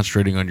wife, but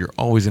concentrating on your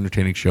always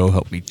entertaining show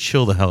helped me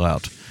chill the hell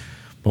out.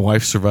 My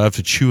wife survived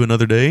to chew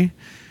another day,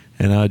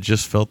 and I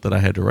just felt that I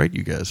had to write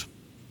you guys.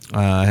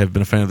 I have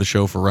been a fan of the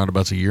show for around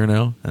about a year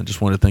now, and I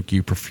just want to thank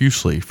you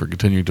profusely for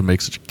continuing to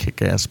make such a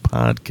kick-ass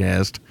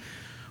podcast.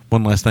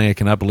 One last thing, I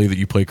cannot believe that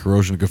you play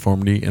Corrosion of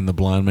Conformity in the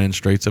Blind Man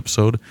Straits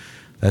episode.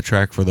 That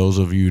track, for those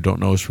of you who don't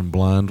know, is from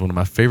Blind, one of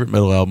my favorite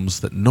metal albums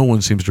that no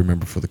one seems to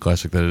remember for the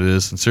classic that it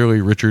is. Sincerely,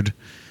 Richard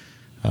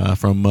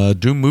from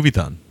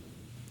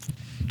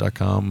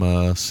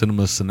DoomMovieThon.com,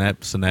 Cinema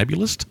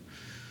Synabulist,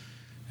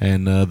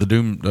 and the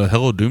Doom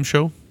Hello Doom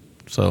Show.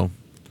 So,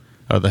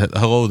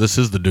 hello, this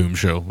is the Doom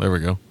Show. There we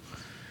go.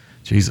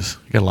 Jesus,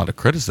 you got a lot of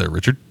credits there,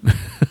 Richard.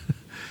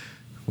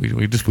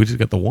 we just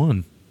got the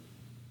one.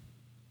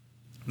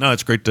 No,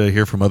 it's great to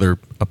hear from other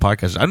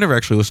podcasts. I've never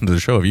actually listened to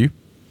the show. Have you?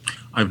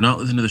 I've not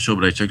listened to the show,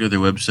 but I checked out their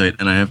website,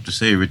 and I have to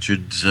say,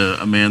 Richard's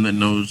a man that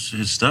knows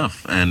his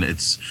stuff, and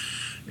it's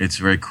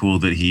very cool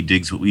that he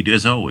digs what we do,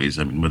 as always.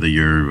 I mean, whether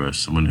you're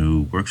someone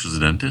who works as a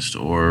dentist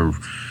or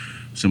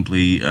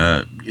simply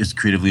is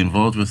creatively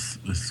involved with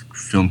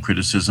film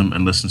criticism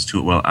and listens to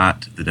it while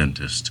at the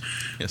dentist.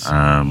 Yes.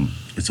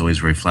 It's always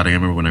very flattering. I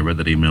remember when I read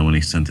that email when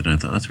he sent it, and I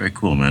thought, that's very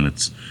cool, man.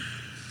 It's,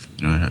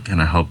 it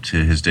kind of helped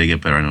his day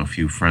get better. I know a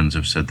few friends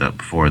have said that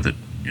before, that,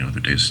 their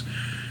day's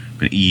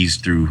been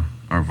eased through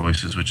our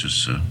voices, which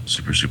is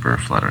super, super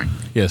flattering.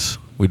 Yes,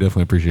 we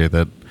definitely appreciate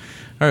that.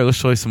 All right,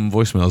 let's play some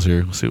voicemails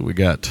here. Let's see what we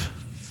got.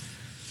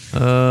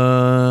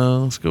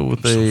 Let's go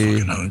with I'm so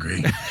fucking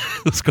hungry.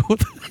 Let's go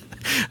with.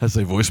 I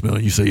say voicemail,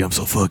 and you say I'm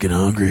so fucking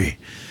hungry.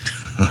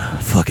 I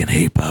fucking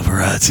hate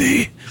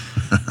paparazzi.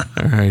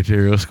 All right,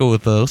 here let's go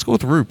with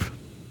Roop.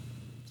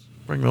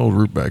 Bring the old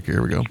Roop back here.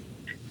 Here we go.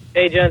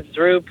 Hey, gents, it's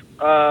Roop.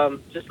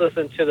 Just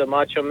listen to the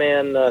Macho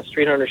Man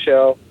Street Hunter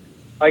show.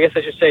 I guess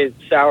I should say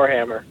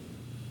Sourhammer.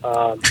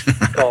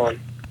 Colin.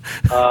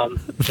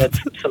 That's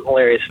some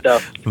hilarious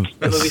stuff. The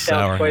movie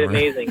sounds quite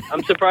amazing.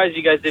 I'm surprised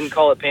you guys didn't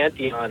call it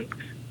Pantheon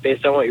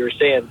based on what you were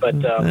saying, but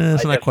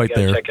it's not quite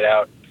there. Check it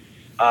out.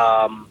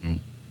 I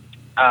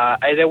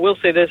will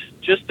say this,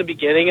 just the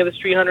beginning of the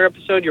Street Hunter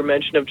episode, your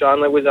mention of John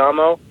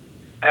Leguizamo,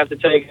 I have to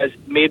tell you guys,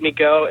 made me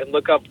go and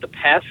look up The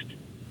Pest.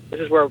 This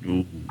is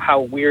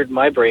how weird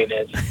my brain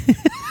is.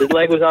 The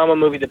Leguizamo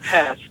movie, The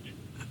Pest,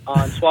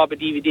 on Swap a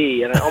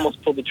DVD, and I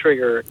almost pulled the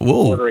trigger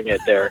ordering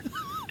it there.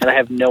 And I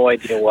have no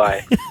idea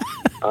why.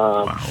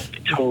 Wow.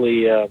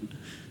 Totally, and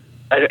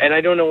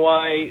I don't know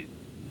why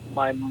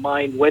my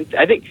mind went.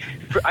 I think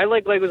I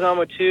like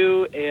Leguizamo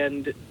too,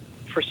 and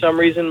for some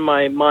reason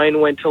my mind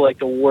went to like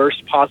the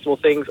worst possible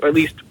things, or at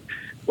least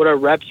what are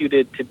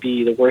reputed to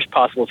be the worst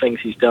possible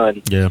things he's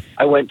done. Yeah.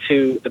 I went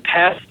to The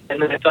Pest,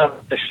 and then I thought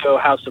of the show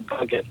House of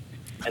Buggin',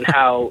 and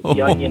how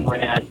the Onion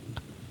ran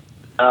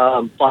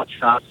plot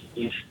synopses.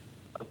 Each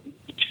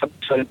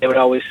episode they would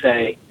always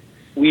say,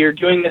 "We are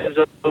doing this as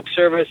a book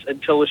service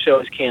until the show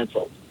is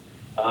canceled."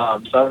 So I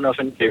don't know if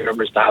anybody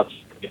remembers the House.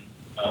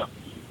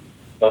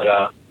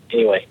 But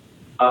anyway,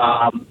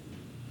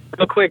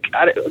 real quick,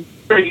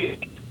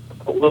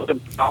 William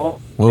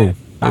Powell. Whoa.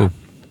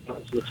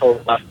 That's the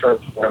total left turn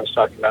where I was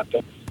talking about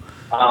that.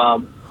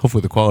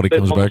 Hopefully the quality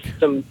comes back.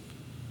 I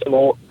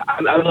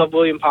love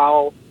William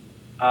Powell.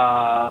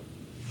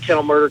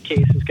 Kennel Murder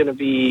Case is going to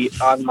be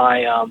on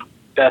my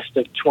best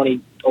of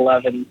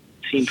 2011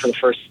 seen for the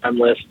first time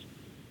list.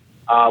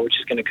 Which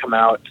is going to come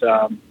out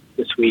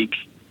this week.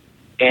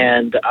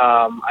 And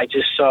I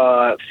just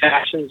saw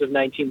Fashions of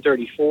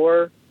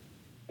 1934.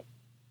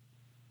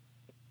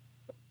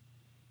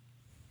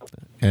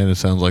 And it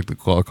sounds like the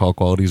call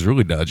quality is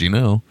really dodgy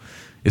now.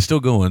 It's still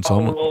going,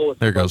 so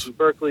there it goes.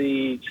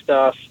 Berkeley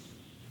stuff.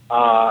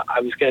 I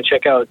was going to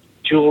check out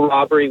Jewel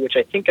Robbery, which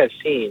I think I've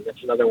seen.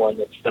 That's another one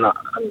that's been on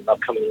an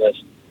upcoming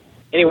list.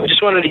 Anyway,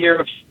 just wanted to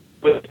hear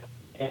if...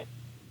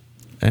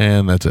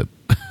 And that's it.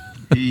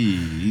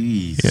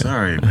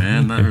 Sorry,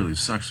 man. That really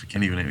sucks. We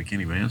can't even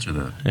answer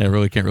that. Yeah, I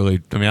really can't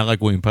really. I mean, I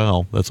like William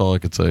Powell. That's all I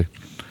could say.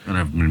 And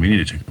I've been meaning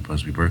to check out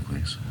Busby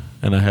Berkeley. So.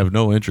 And I have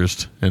no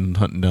interest in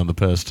hunting down the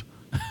pest.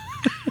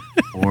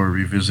 Or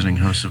revisiting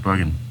House of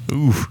Buggin'.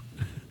 Ooh.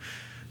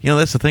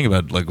 That's the thing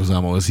about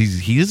Leguizamo is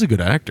he is a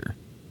good actor.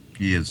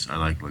 He is. I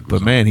like Leguizamo.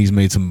 But man, he's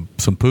made some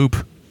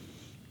poop.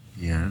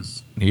 He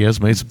has. He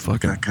has made some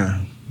fucking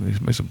caca.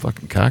 He's made some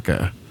fucking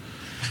caca.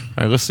 All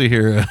right, let's see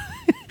here.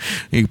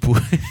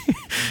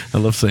 I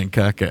love saying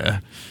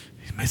caca.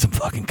 He's made some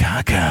fucking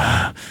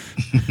caca.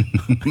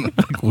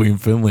 Like William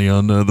Finley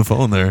on the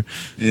phone there.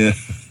 Yeah.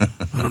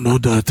 I don't know,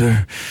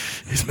 doctor.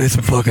 He's made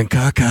some fucking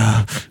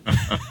caca.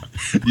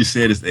 You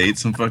say I just ate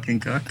some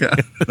fucking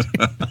caca.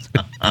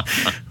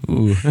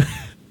 Ooh.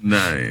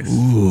 Nice.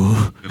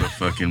 Ooh. Gonna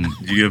fucking.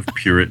 Do you have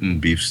Puritan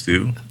beef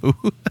stew?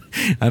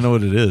 I know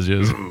what it is,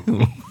 yes.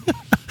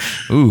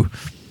 Ooh.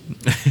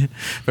 Have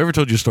I ever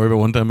told you a story about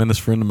one time, man, this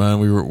friend of mine,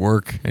 we were at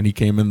work, and he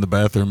came in the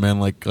bathroom, man,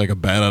 like a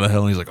bat out of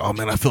hell, and he's like, oh,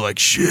 man, I feel like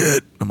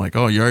shit. I'm like,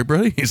 oh, you all right,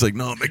 buddy? He's like,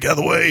 no, make out of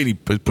the way. And he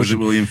pushed Was it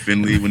William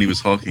Finley when he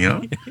was hulking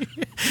out?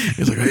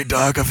 He's like, hey,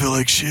 Doc, I feel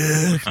like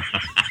shit.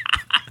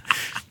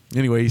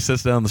 Anyway, he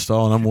sits down in the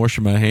stall, and I'm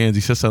washing my hands.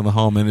 He sits down in the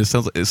hall, man. It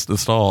sounds like it's the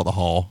stall,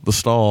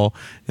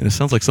 and it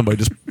sounds like somebody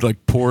just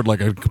like poured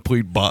like a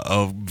complete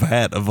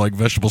vat of like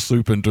vegetable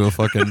soup into a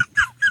fucking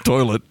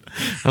toilet.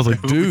 I was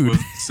like, dude,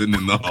 wasn't sitting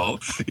in the hall.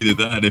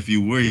 Either that, if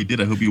you were, you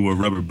did. I hope you wore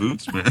rubber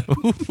boots, man.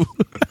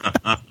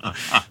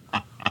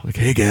 Like,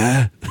 hey,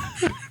 guy,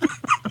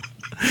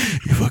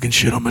 you fucking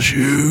shit on my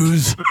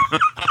shoes.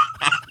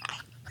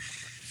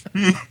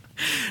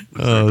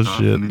 Oh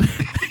shit.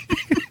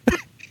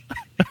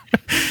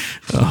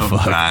 Oh,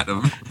 fuck. Vat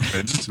of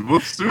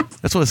vegetable soup.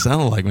 That's what it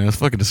sounded like, man. It's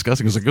fucking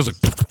disgusting. It was like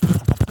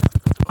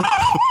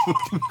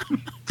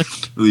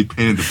Really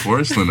painted the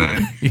porcelain,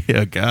 eh?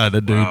 yeah, God,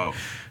 that dude. Wow.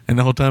 And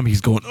the whole time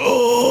he's going,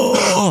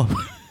 oh,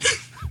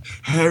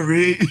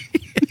 Harry.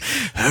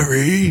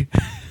 Harry.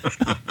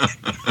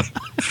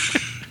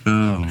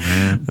 Oh,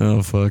 man.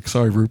 Oh, fuck.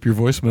 Sorry, Roop, your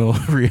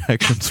voicemail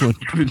reactions went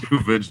New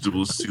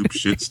vegetable soup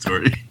shit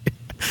story.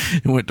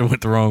 it went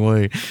the wrong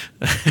way.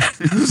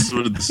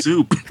 So did the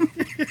soup.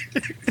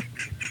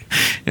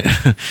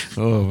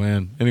 Oh,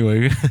 man.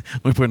 Anyway,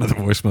 let me put another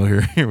voicemail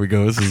here. Here we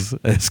go. This is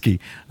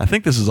Esky. I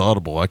think this is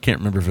Audible. I can't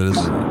remember if it is.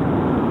 Toboggan,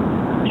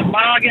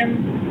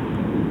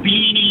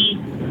 beanie,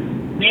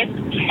 knit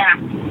cap,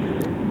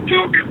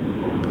 toque.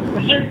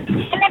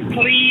 Someone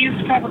please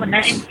cover the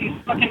names of these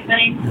fucking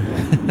things.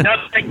 Does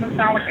make them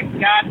sound like a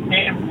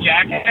goddamn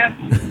jackass.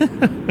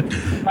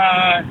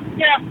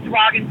 Yeah,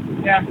 toboggan.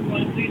 Yeah,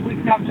 we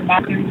call them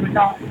toboggans.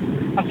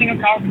 I've seen them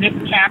called knit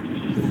caps.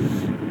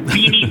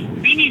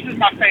 Beanies is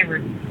my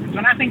favorite.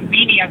 When I think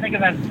beanie, I think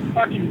of that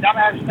fucking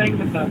dumbass thing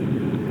with the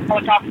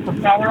helicopter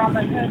propeller on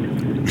the head.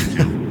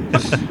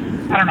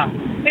 I don't know.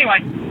 Anyway,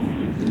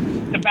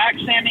 the back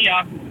standing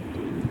up.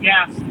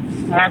 Yeah,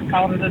 I've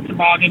called it a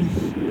toboggan.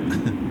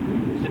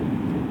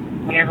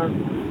 Whatever.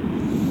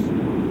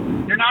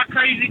 You're not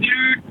crazy,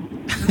 dude.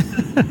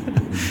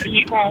 This is an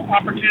equal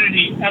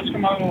opportunity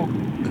Eskimo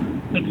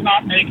that's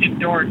not naked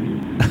dork.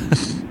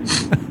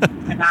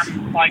 And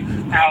I'm like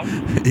out.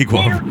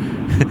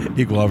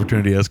 Equal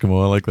opportunity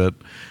Eskimo. I like that.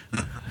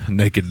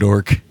 Naked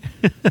dork.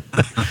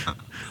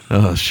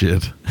 Oh,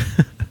 shit.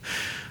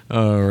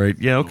 All right.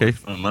 Yeah, okay.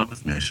 Fell in love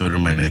with me. I showed her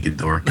my naked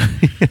dork.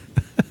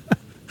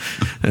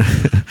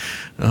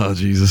 Oh,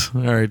 Jesus.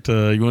 All right.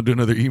 You want to do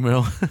another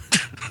email?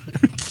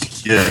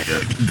 Yeah,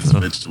 get this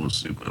vegetable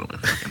soup out of my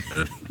fucking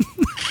head.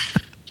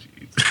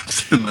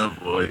 It's in that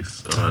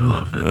voice. Oh, I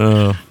love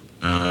it.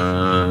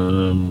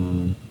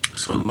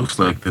 So it looks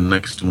like the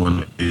next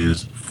one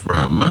is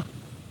from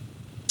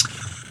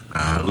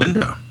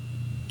Linda,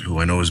 who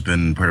I know has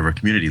been part of our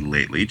community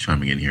lately,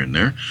 chiming in here and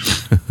there.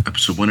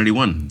 Episode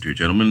 181. Dear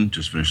gentlemen,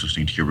 just finished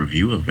listening to your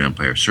review of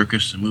Vampire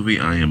Circus, a movie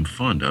I am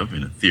fond of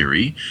in a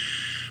theory,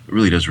 but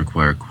really does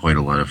require quite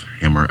a lot of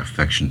hammer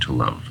affection to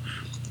love.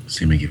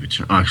 Sammy gave a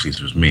challenge. Oh, actually,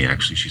 this was me.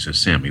 Actually, she says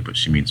Sammy, but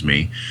she means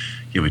me.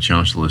 Give a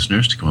challenge to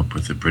listeners to come up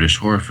with a British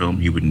horror film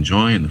he would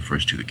enjoy, and the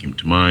first two that came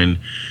to mind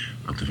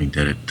are Living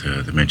Dead at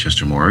the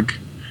Manchester Morgue,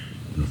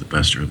 one of the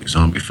best early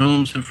zombie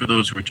films, and for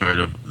those who are tired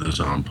of the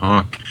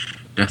Zompoc,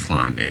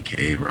 Deathline,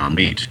 a.k.a. Raw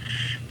Meat.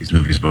 These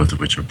movies, both of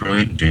which are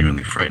brilliant and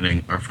genuinely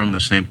frightening, are from the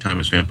same time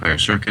as Vampire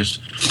Circus.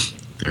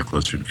 They're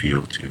closer in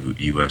feel to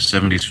U.S.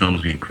 70s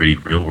films, being gritty,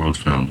 real-world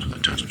films with a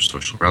touch of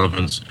social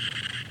relevance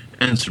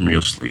and some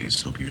real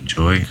sleaze. Hope you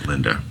enjoy,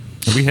 Linda.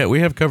 We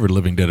have covered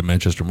Living Dead at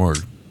Manchester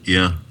Morgue.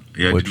 Yeah.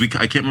 Did we?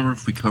 I can't remember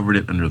if we covered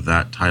it under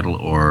that title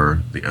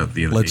or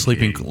the Let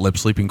Sleeping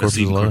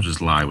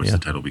Corpses Lie was the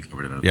title we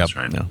covered it under. Yeah, That's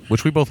right. Yeah.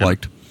 Which we both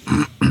liked.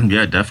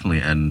 Yeah,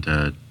 definitely. And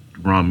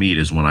Raw Meat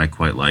is one I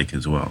quite like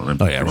as well.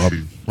 Oh yeah,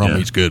 raw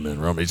meat's good, man.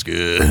 Raw meat's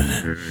good.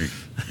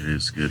 It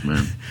is good,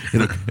 man.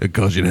 It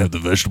causes you to have the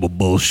vegetable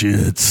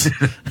bullshits.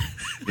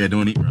 Yeah,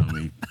 don't eat raw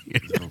meat.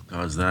 It'll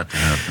cause that to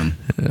happen.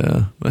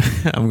 Yeah,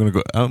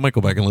 I might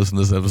go back and listen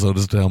to this episode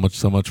just to how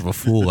much of a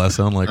fool I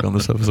sound like on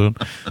this episode.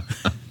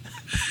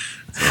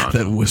 Awesome.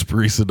 That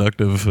whispery,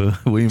 seductive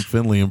William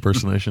Finley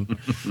impersonation.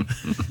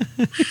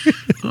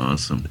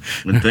 Awesome.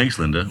 And thanks,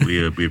 Linda.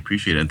 We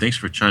appreciate it. And thanks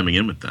for chiming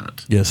in with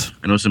that. Yes.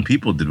 I know some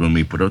people did when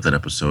we put out that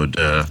episode.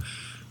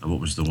 What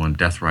was the one?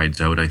 Death Rides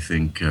Out, I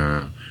think.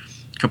 A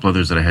couple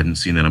others that I hadn't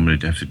seen that I'm going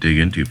to have to dig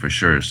into for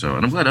sure. So,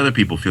 and I'm glad other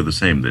people feel the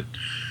same, that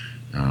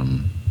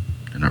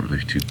they're not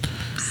really too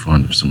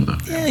fond of some of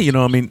the... Yeah,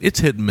 I mean,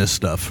 it's hit and miss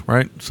stuff,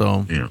 right?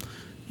 So... Yeah.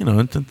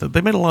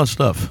 They made a lot of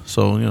stuff.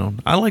 So,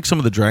 I like some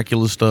of the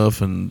Dracula stuff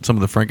and some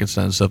of the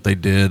Frankenstein stuff they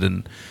did.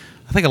 And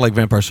I think I like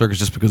Vampire Circus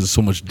just because it's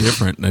so much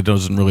different and it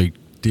doesn't really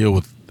deal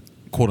with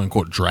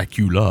quote-unquote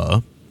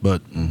Dracula.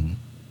 But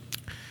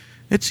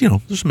it's,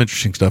 there's some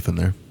interesting stuff in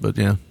there. But,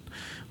 yeah,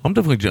 I'm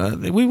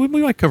definitely... We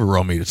might cover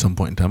Raw Meat at some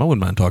point in time. I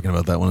wouldn't mind talking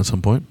about that one at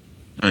some point.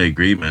 I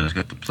agree, man. It's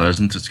got the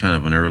Pleasance. It's kind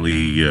of an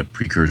early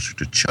precursor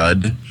to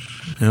Chud.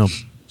 Yeah.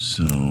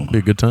 So Be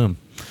a good time.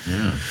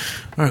 yeah.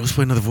 All right, let's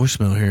play another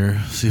voicemail here.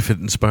 See if it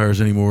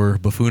inspires any more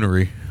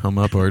buffoonery on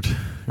my part.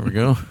 Here we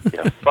go.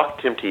 Yeah,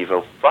 fuck Tim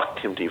Tebow.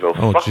 Fuck Tim Tebow.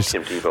 Oh, fuck jeez.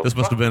 Tim Tebow. This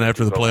must have been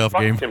after the playoff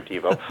game. Fuck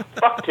Tim Tebow.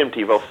 Fuck Tim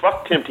Tebow.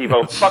 Fuck Tim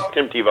Tebow. Fuck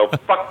Tim Tebow.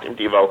 Fuck Tim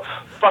Tebow.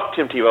 Fuck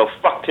Tim Tebow.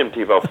 Fuck Tim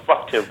Tebow.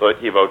 Fuck Tim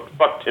Tebow.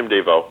 Fuck Tim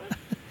Tebow.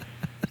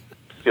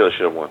 Steelers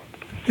should have won.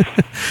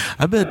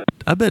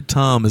 I bet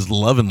Tom is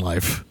loving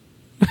life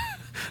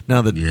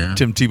now that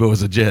Tim Tebow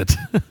is a Jet.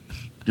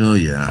 Oh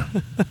yeah.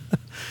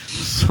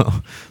 So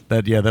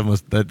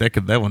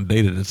that one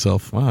dated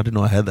itself. Wow, I didn't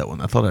know I had that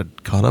one. I thought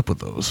I'd caught up with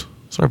those.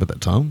 Sorry about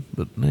that, Tom.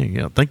 But hey,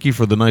 yeah, thank you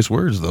for the nice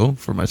words though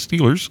for my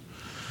Steelers,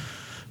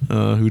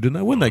 who did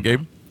not win that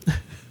game.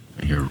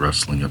 I hear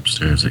rustling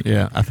upstairs.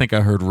 Yeah, I think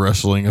I heard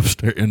rustling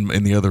upstairs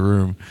in the other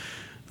room.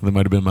 That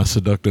might have been my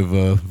seductive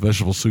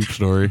vegetable soup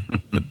story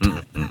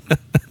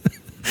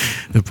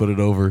that put it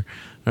over.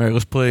 All right,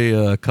 let's play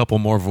a couple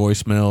more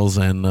voicemails.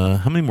 And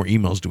how many more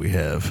emails do we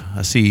have?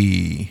 I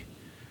see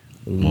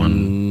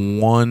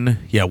one.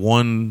 Yeah,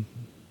 one,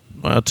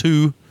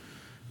 two.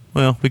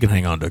 Well, we can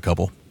hang on to a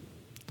couple.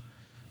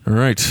 All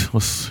right,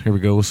 here we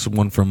go. This is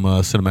one from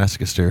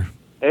Cinemasochist here.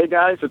 Hey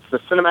guys, it's the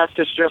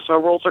Cinemasochist. Just My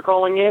Worlds are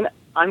calling in.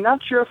 I'm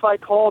not sure if I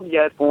called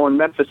yet on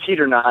Memphis Heat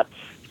or not,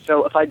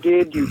 so if I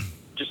did, you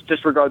just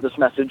disregard this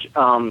message.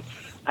 I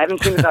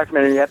haven't seen the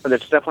documentary yet, but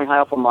it's definitely high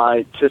up on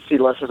my to-see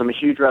list, as I'm a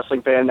huge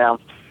wrestling fan now.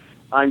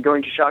 I'm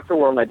going to shock the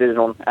world, and I did it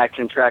on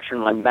Action Attraction,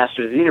 my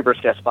Masters of the Universe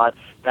guest spot,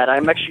 that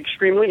I'm actually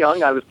extremely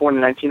young. I was born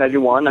in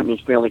 1991. That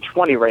means I'm only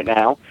 20 right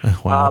now.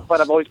 Wow. But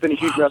I've always been a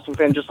huge wrestling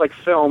fan, just like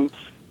film.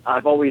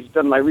 I've always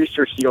done my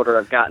research the older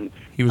I've gotten.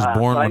 He was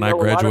born when I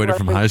graduated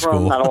from high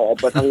school. Not all,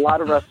 but a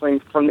lot of wrestling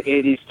from the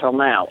 80s till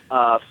now.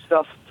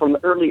 Stuff from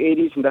the early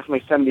 80s and definitely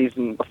 70s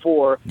and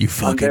before. You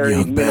fucking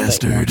young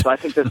bastard. So I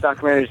think this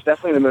documentary is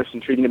definitely the most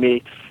intriguing to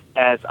me,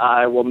 as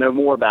I will know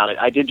more about it.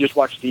 I did just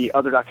watch the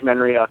other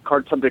documentary,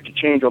 Card Subject to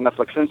Change, on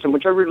Netflix Simpson,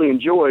 which I really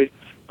enjoyed.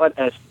 But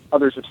as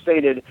others have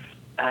stated,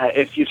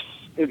 if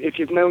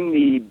you've known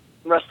the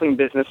wrestling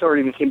business or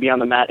even seen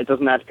Beyond the Mat, it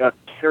doesn't have to go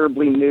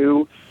terribly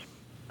new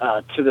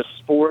to the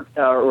sport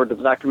or the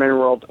documentary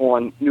world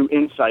on new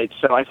insights.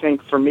 So I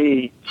think for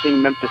me,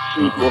 seeing Memphis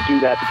Heat will do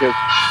that, because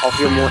I'll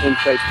hear more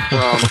insights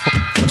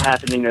from what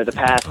happened in the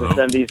past, the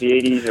 70s, the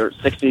 80s, or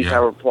 60s,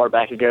 however far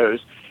back it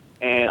goes.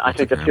 And I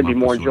think that's going to be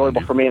more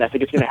enjoyable for me, and I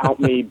think it's going to help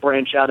me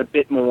branch out a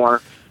bit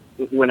more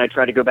when I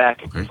try to go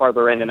back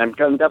farther in. And I'm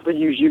going to definitely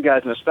use you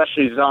guys, and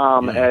especially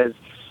Zom, as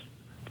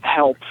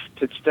help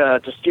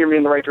to steer me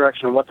in the right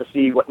direction of what to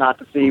see, what not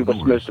to see,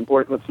 what's most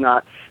important, what's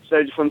not. So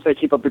I just want to say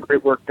keep up the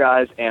great work,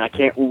 guys, and I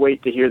can't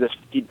wait to hear this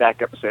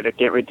feedback episode. I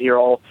can't wait to hear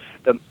all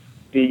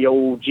the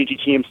old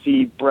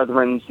GGTMC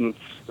brethrens and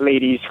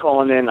ladies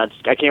calling in.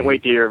 I can't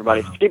wait to hear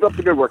everybody. Keep up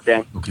the good work,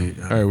 gang. Okay.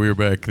 All right, we were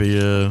back.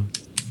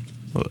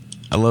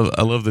 I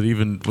love that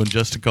even when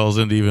Justin calls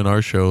into even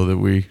our show, that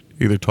we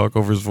either talk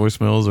over his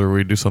voicemails or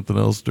we do something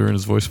else during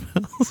his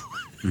voicemails.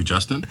 You,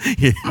 Justin?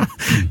 Yeah.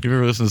 You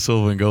ever listen to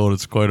Silver and Gold?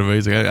 It's quite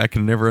amazing. I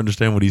can never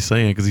understand what he's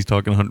saying because he's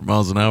talking 100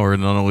 miles an hour,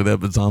 and not only that,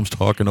 but Tom's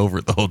talking over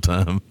it the whole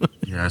time.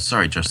 Yeah,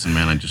 sorry, Justin,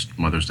 man.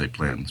 Mother's Day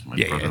plans. My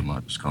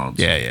brother-in-law just called.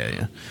 So.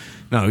 Yeah.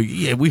 No,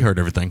 we heard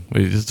everything.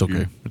 It's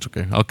okay. It's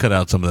okay. I'll cut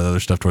out some of the other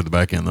stuff toward the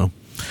back end, though.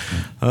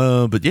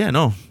 But yeah,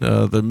 no.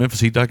 The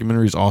Memphis Heat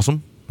documentary is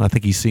awesome. I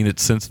think he's seen it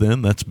since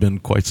then. That's been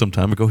quite some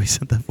time ago. He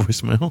sent that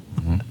voicemail.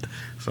 Mm-hmm.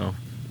 So,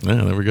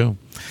 yeah, there we go.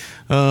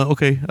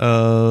 Okay.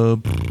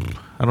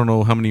 I don't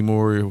know how much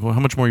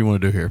more you want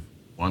to do here?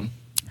 One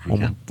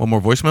more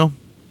voicemail?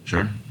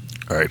 Sure.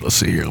 All right, let's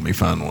see here. Let me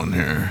find one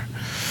here.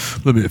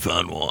 Let me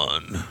find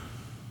one.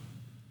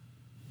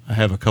 I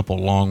have a couple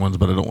long ones,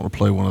 but I don't want to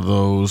play one of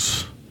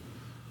those.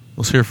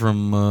 Let's hear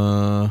from,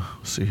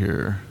 let's see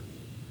here.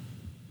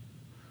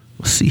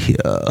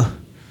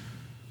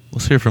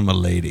 Let's hear from a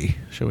lady.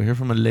 Shall we hear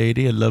from a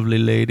lady, a lovely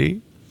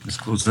lady? Let's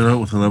close it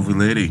out with a lovely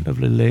lady.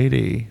 Lovely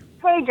lady.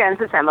 Hey, Jens,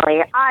 it's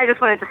Emily. I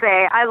just wanted to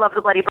say I love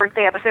the Bloody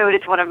Birthday episode.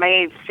 It's one of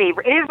my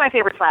favorite. It is my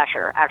favorite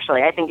slasher,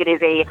 actually. I think it is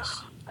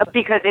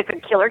because it's a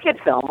killer kid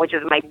film, which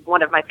is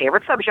one of my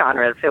favorite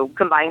subgenres. So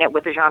combine it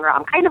with a genre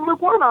I'm kind of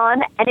lukewarm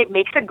on, and it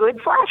makes a good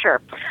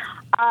slasher.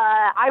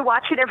 I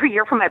watch it every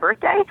year for my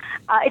birthday.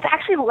 It's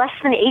actually less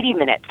than 80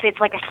 minutes. It's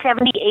like a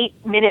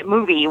 78-minute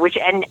movie,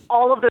 and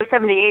all of those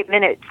 78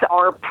 minutes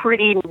are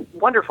pretty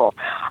wonderful.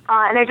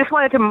 And I just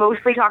wanted to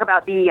mostly talk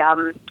about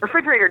the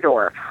refrigerator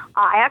door.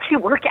 I actually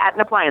work at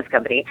an appliance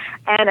company,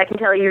 and I can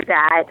tell you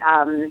that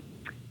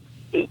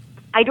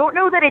I don't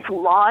know that it's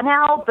law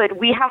now, but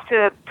we have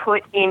to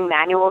put in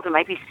manuals. It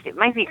might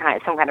be kind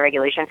of some kind of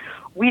regulation.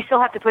 We still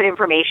have to put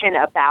information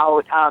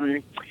about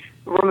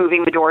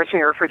removing the doors from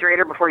your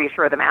refrigerator before you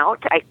throw them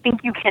out. I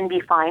think you can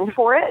be fined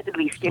for it, at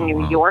least in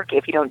New York,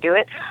 if you don't do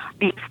it.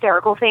 The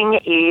hysterical thing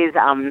is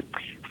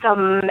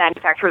some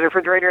manufacturers'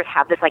 refrigerators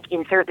have this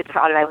insert that just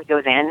automatically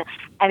goes in,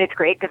 and it's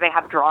great because they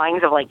have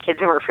drawings of kids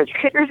in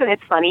refrigerators, and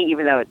it's funny,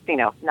 even though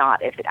it's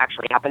not if it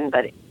actually happened,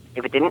 but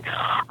if it didn't.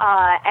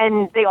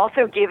 And they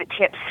also give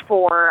tips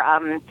for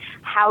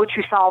how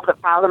to solve the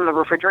problem of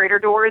refrigerator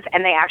doors,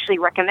 and they actually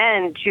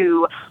recommend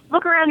to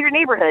look around your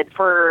neighborhood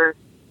for,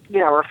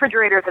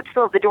 refrigerators that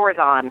still have the doors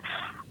on.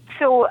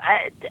 So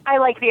I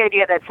like the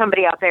idea that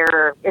somebody out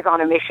there is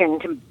on a mission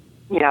to,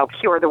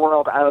 cure the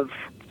world of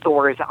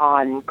doors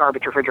on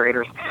garbage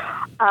refrigerators.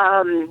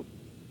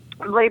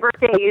 Bloody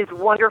Birthday is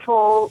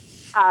wonderful.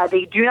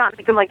 They do not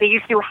make them like they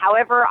used to.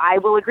 However, I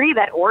will agree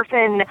that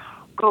Orphan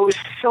goes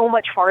so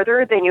much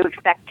farther than you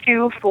expect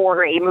to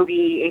for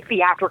a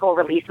theatrical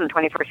release in the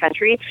 21st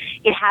century.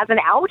 It has an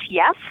out,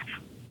 yes,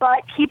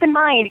 but keep in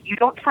mind, you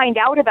don't find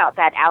out about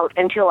that out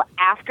until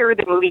after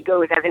the movie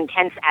goes as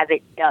intense as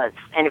it does.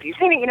 And if you've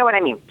seen it, you know what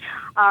I mean.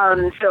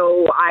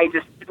 So I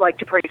just like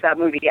to praise that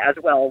movie as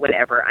well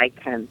whenever I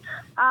can.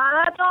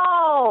 That's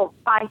all.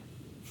 Bye.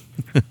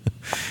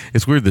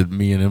 It's weird that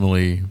me and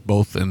Emily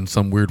both, in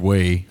some weird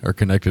way, are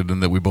connected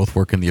and that we both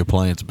work in the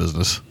appliance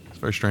business. It's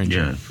very strange.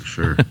 Yeah, for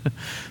sure.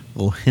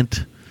 Little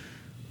hint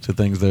to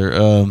things there.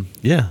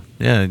 Yeah.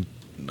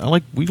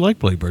 We like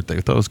Bloody Birthday.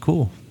 I thought it was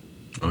cool.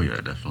 Oh yeah,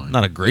 definitely.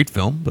 Not a great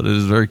film, but it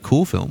is a very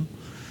cool film.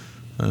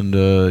 And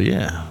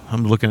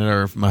I'm looking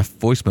at my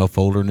voicemail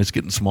folder and it's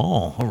getting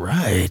small. All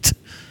right.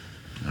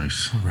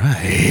 Nice. All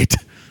right.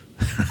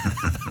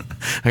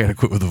 I gotta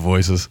quit with the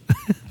voices.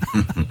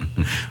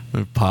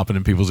 Popping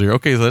in people's ear.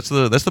 Okay,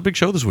 so that's the big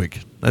show this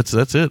week. That's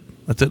it.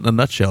 That's it in a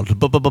nutshell.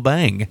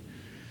 Bang.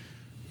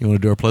 You want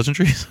to do our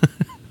pleasantries?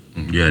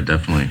 Yeah,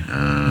 definitely.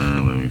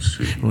 Let me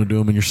see. You want to do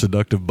them in your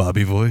seductive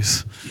Bobby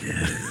voice?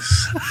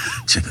 Yes.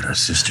 Check out our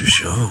sister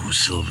show,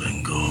 Silver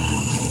and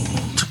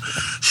Gold.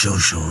 Show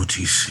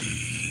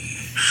OTC.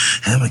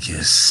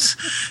 Amicus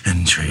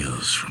and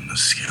Trails from the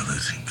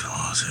Skeleton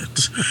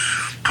Closet.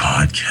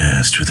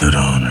 Podcast without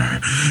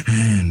honor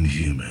and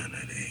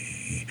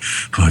humanity.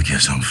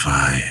 Podcast on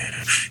fire.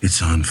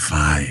 It's on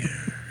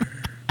fire.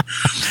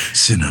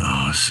 Cine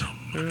awesome.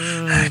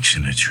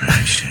 Action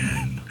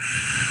attraction.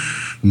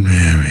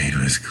 Married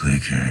with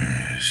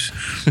clickers.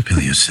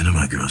 Paleo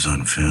Cinema Girls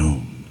on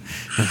Film.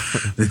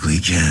 The Glee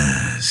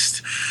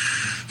Cast.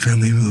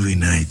 Family Movie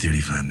Night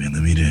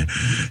 35mm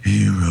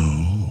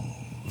Hero.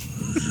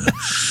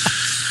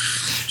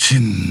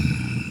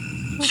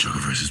 Chin. Joker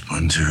vs.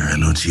 Punter.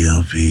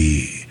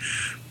 NOTLP.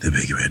 The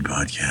Big Red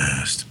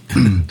Podcast.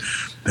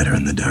 Better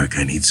in the Dark.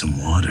 I Need Some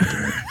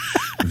Water.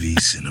 V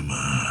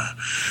Cinema.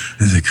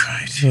 The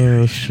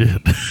Criterion. Oh,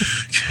 shit.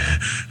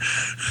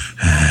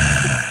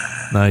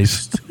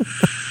 Nice.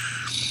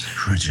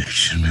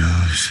 Projection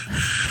Moves.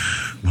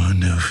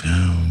 Mondo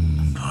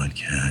Film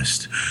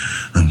Podcast.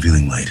 I'm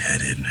feeling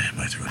lightheaded.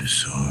 My throat is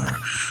sore.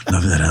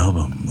 Love that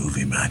album.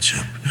 Movie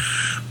Matchup.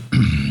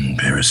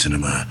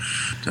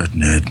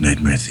 Paracinema.net.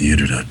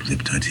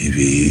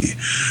 NightmareTheater.blip.tv.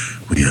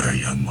 We Are a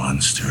Young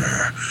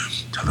Monster.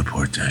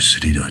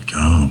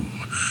 Teleport-city.com.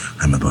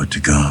 I'm about to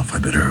golf. I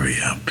better hurry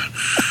up.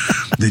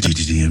 The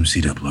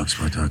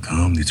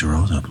GTDMC.blogspot.com. These are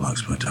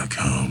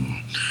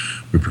all.blogspot.com.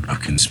 Rupert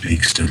Buckins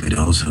Speaks. Dudley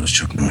Doll's House.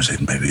 Chuck Norris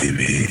ate my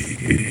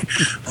baby.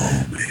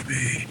 Oh,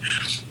 baby.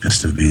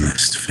 Best of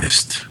B-List.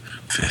 Fist.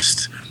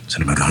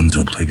 Cinema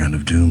Gonzo. Playground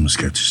of Doom.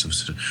 Sketches of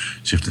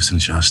Shiftless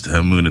and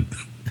Shasta. Moon in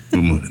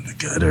the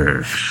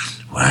Gutter.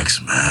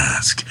 Wax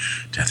Mask.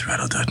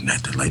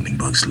 DeathRattle.net.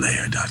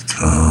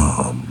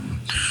 TheLightningBugsLair.com.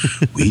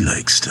 We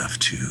like stuff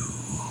too.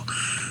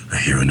 A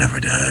Hero Never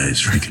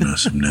Dies, Freaking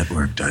Awesome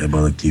Network,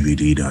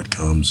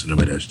 DiabolicDVD.com,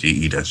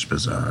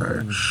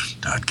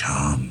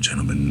 Cinema-GE-Bazaar.com,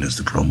 Gentlemen is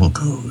the promo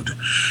code,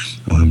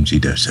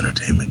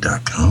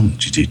 OMG-Entertainment.com,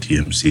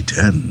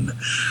 GTTMC10,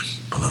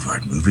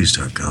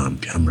 BoulevardMovies.com,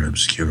 Camera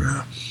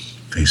Obscura,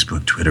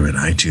 Facebook, Twitter, and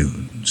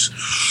iTunes.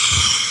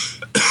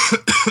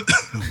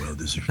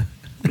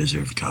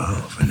 Well-deserved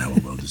cough, and now a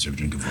well-deserved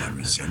drink of water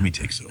as Sammy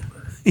takes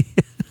over.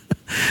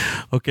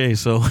 Okay,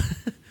 so...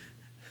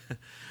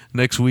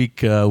 Next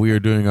week, we are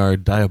doing our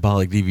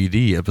Diabolic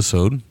DVD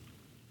episode.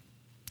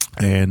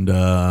 And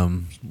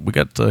we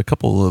got a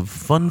couple of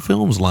fun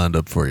films lined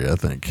up for you, I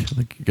think. I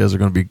think you guys are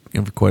going to be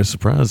in for quite a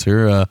surprise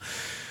here.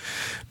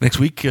 Next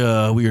week,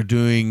 we are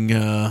doing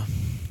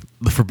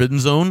The Forbidden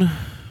Zone,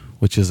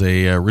 which is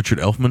a Richard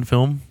Elfman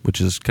film, which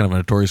is kind of a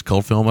notorious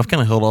cult film. I've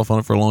kind of held off on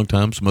it for a long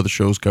time. Some other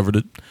shows covered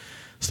it.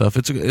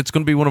 It's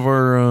going to be one of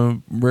our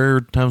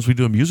rare times we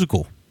do a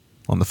musical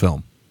on the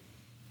film.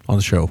 On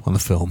the show, on the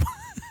film.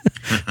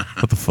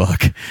 What the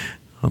fuck?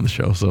 On the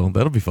show, so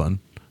that'll be fun.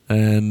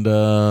 And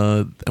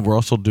we're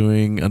also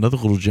doing another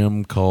little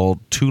gem called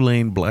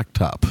Two-Lane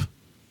Blacktop,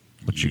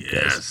 which you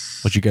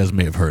guys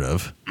may have heard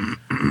of.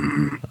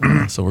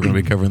 So we're going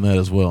to be covering that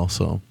as well.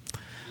 So,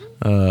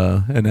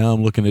 and now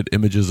I'm looking at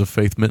images of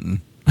Faith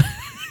Minton.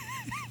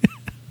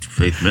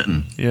 Faith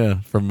Minton,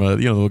 yeah, from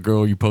the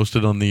girl you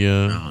posted on the.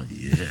 Oh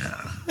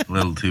yeah, a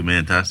little too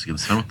fantastic in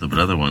some of them, but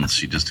other ones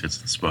she just hits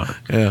the spot.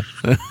 Yeah.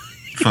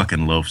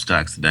 Fucking Loaf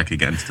stacks the deck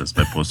against us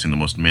by posting the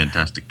most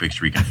fantastic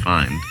picture he can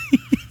find.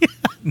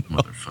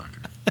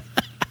 Motherfucker.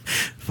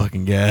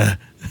 Fucking guy.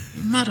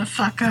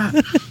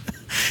 Motherfucker.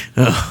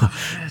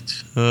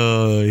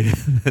 Oh, yeah.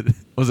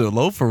 Was it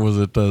Loaf or was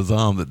it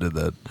Zom that did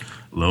that?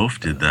 Loaf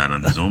did that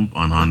on his own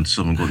on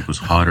Silver Gold. It was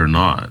Hot or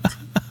Not.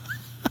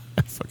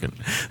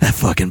 That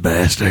fucking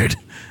bastard.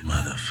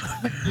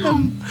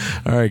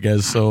 Motherfucker. All right,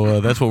 guys.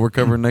 So that's what we're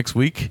covering next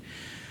week.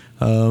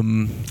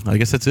 I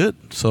guess that's it.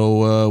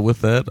 So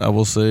with that, I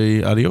will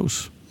say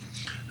adios.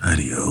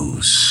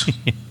 Adios.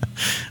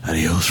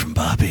 Adios from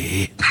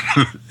Bobby.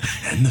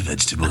 And the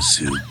vegetable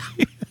soup.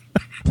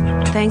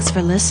 Thanks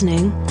for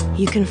listening.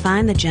 You can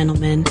find the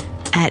gentleman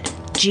at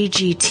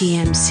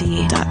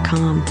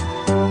ggtmc.com.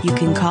 You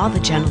can call the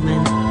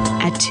gentleman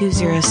at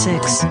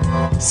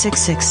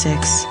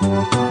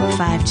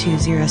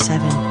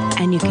 206-666-5207.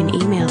 And you can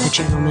email the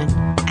gentleman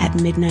at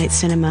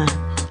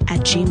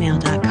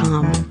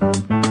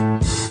midnightcinema@gmail.com.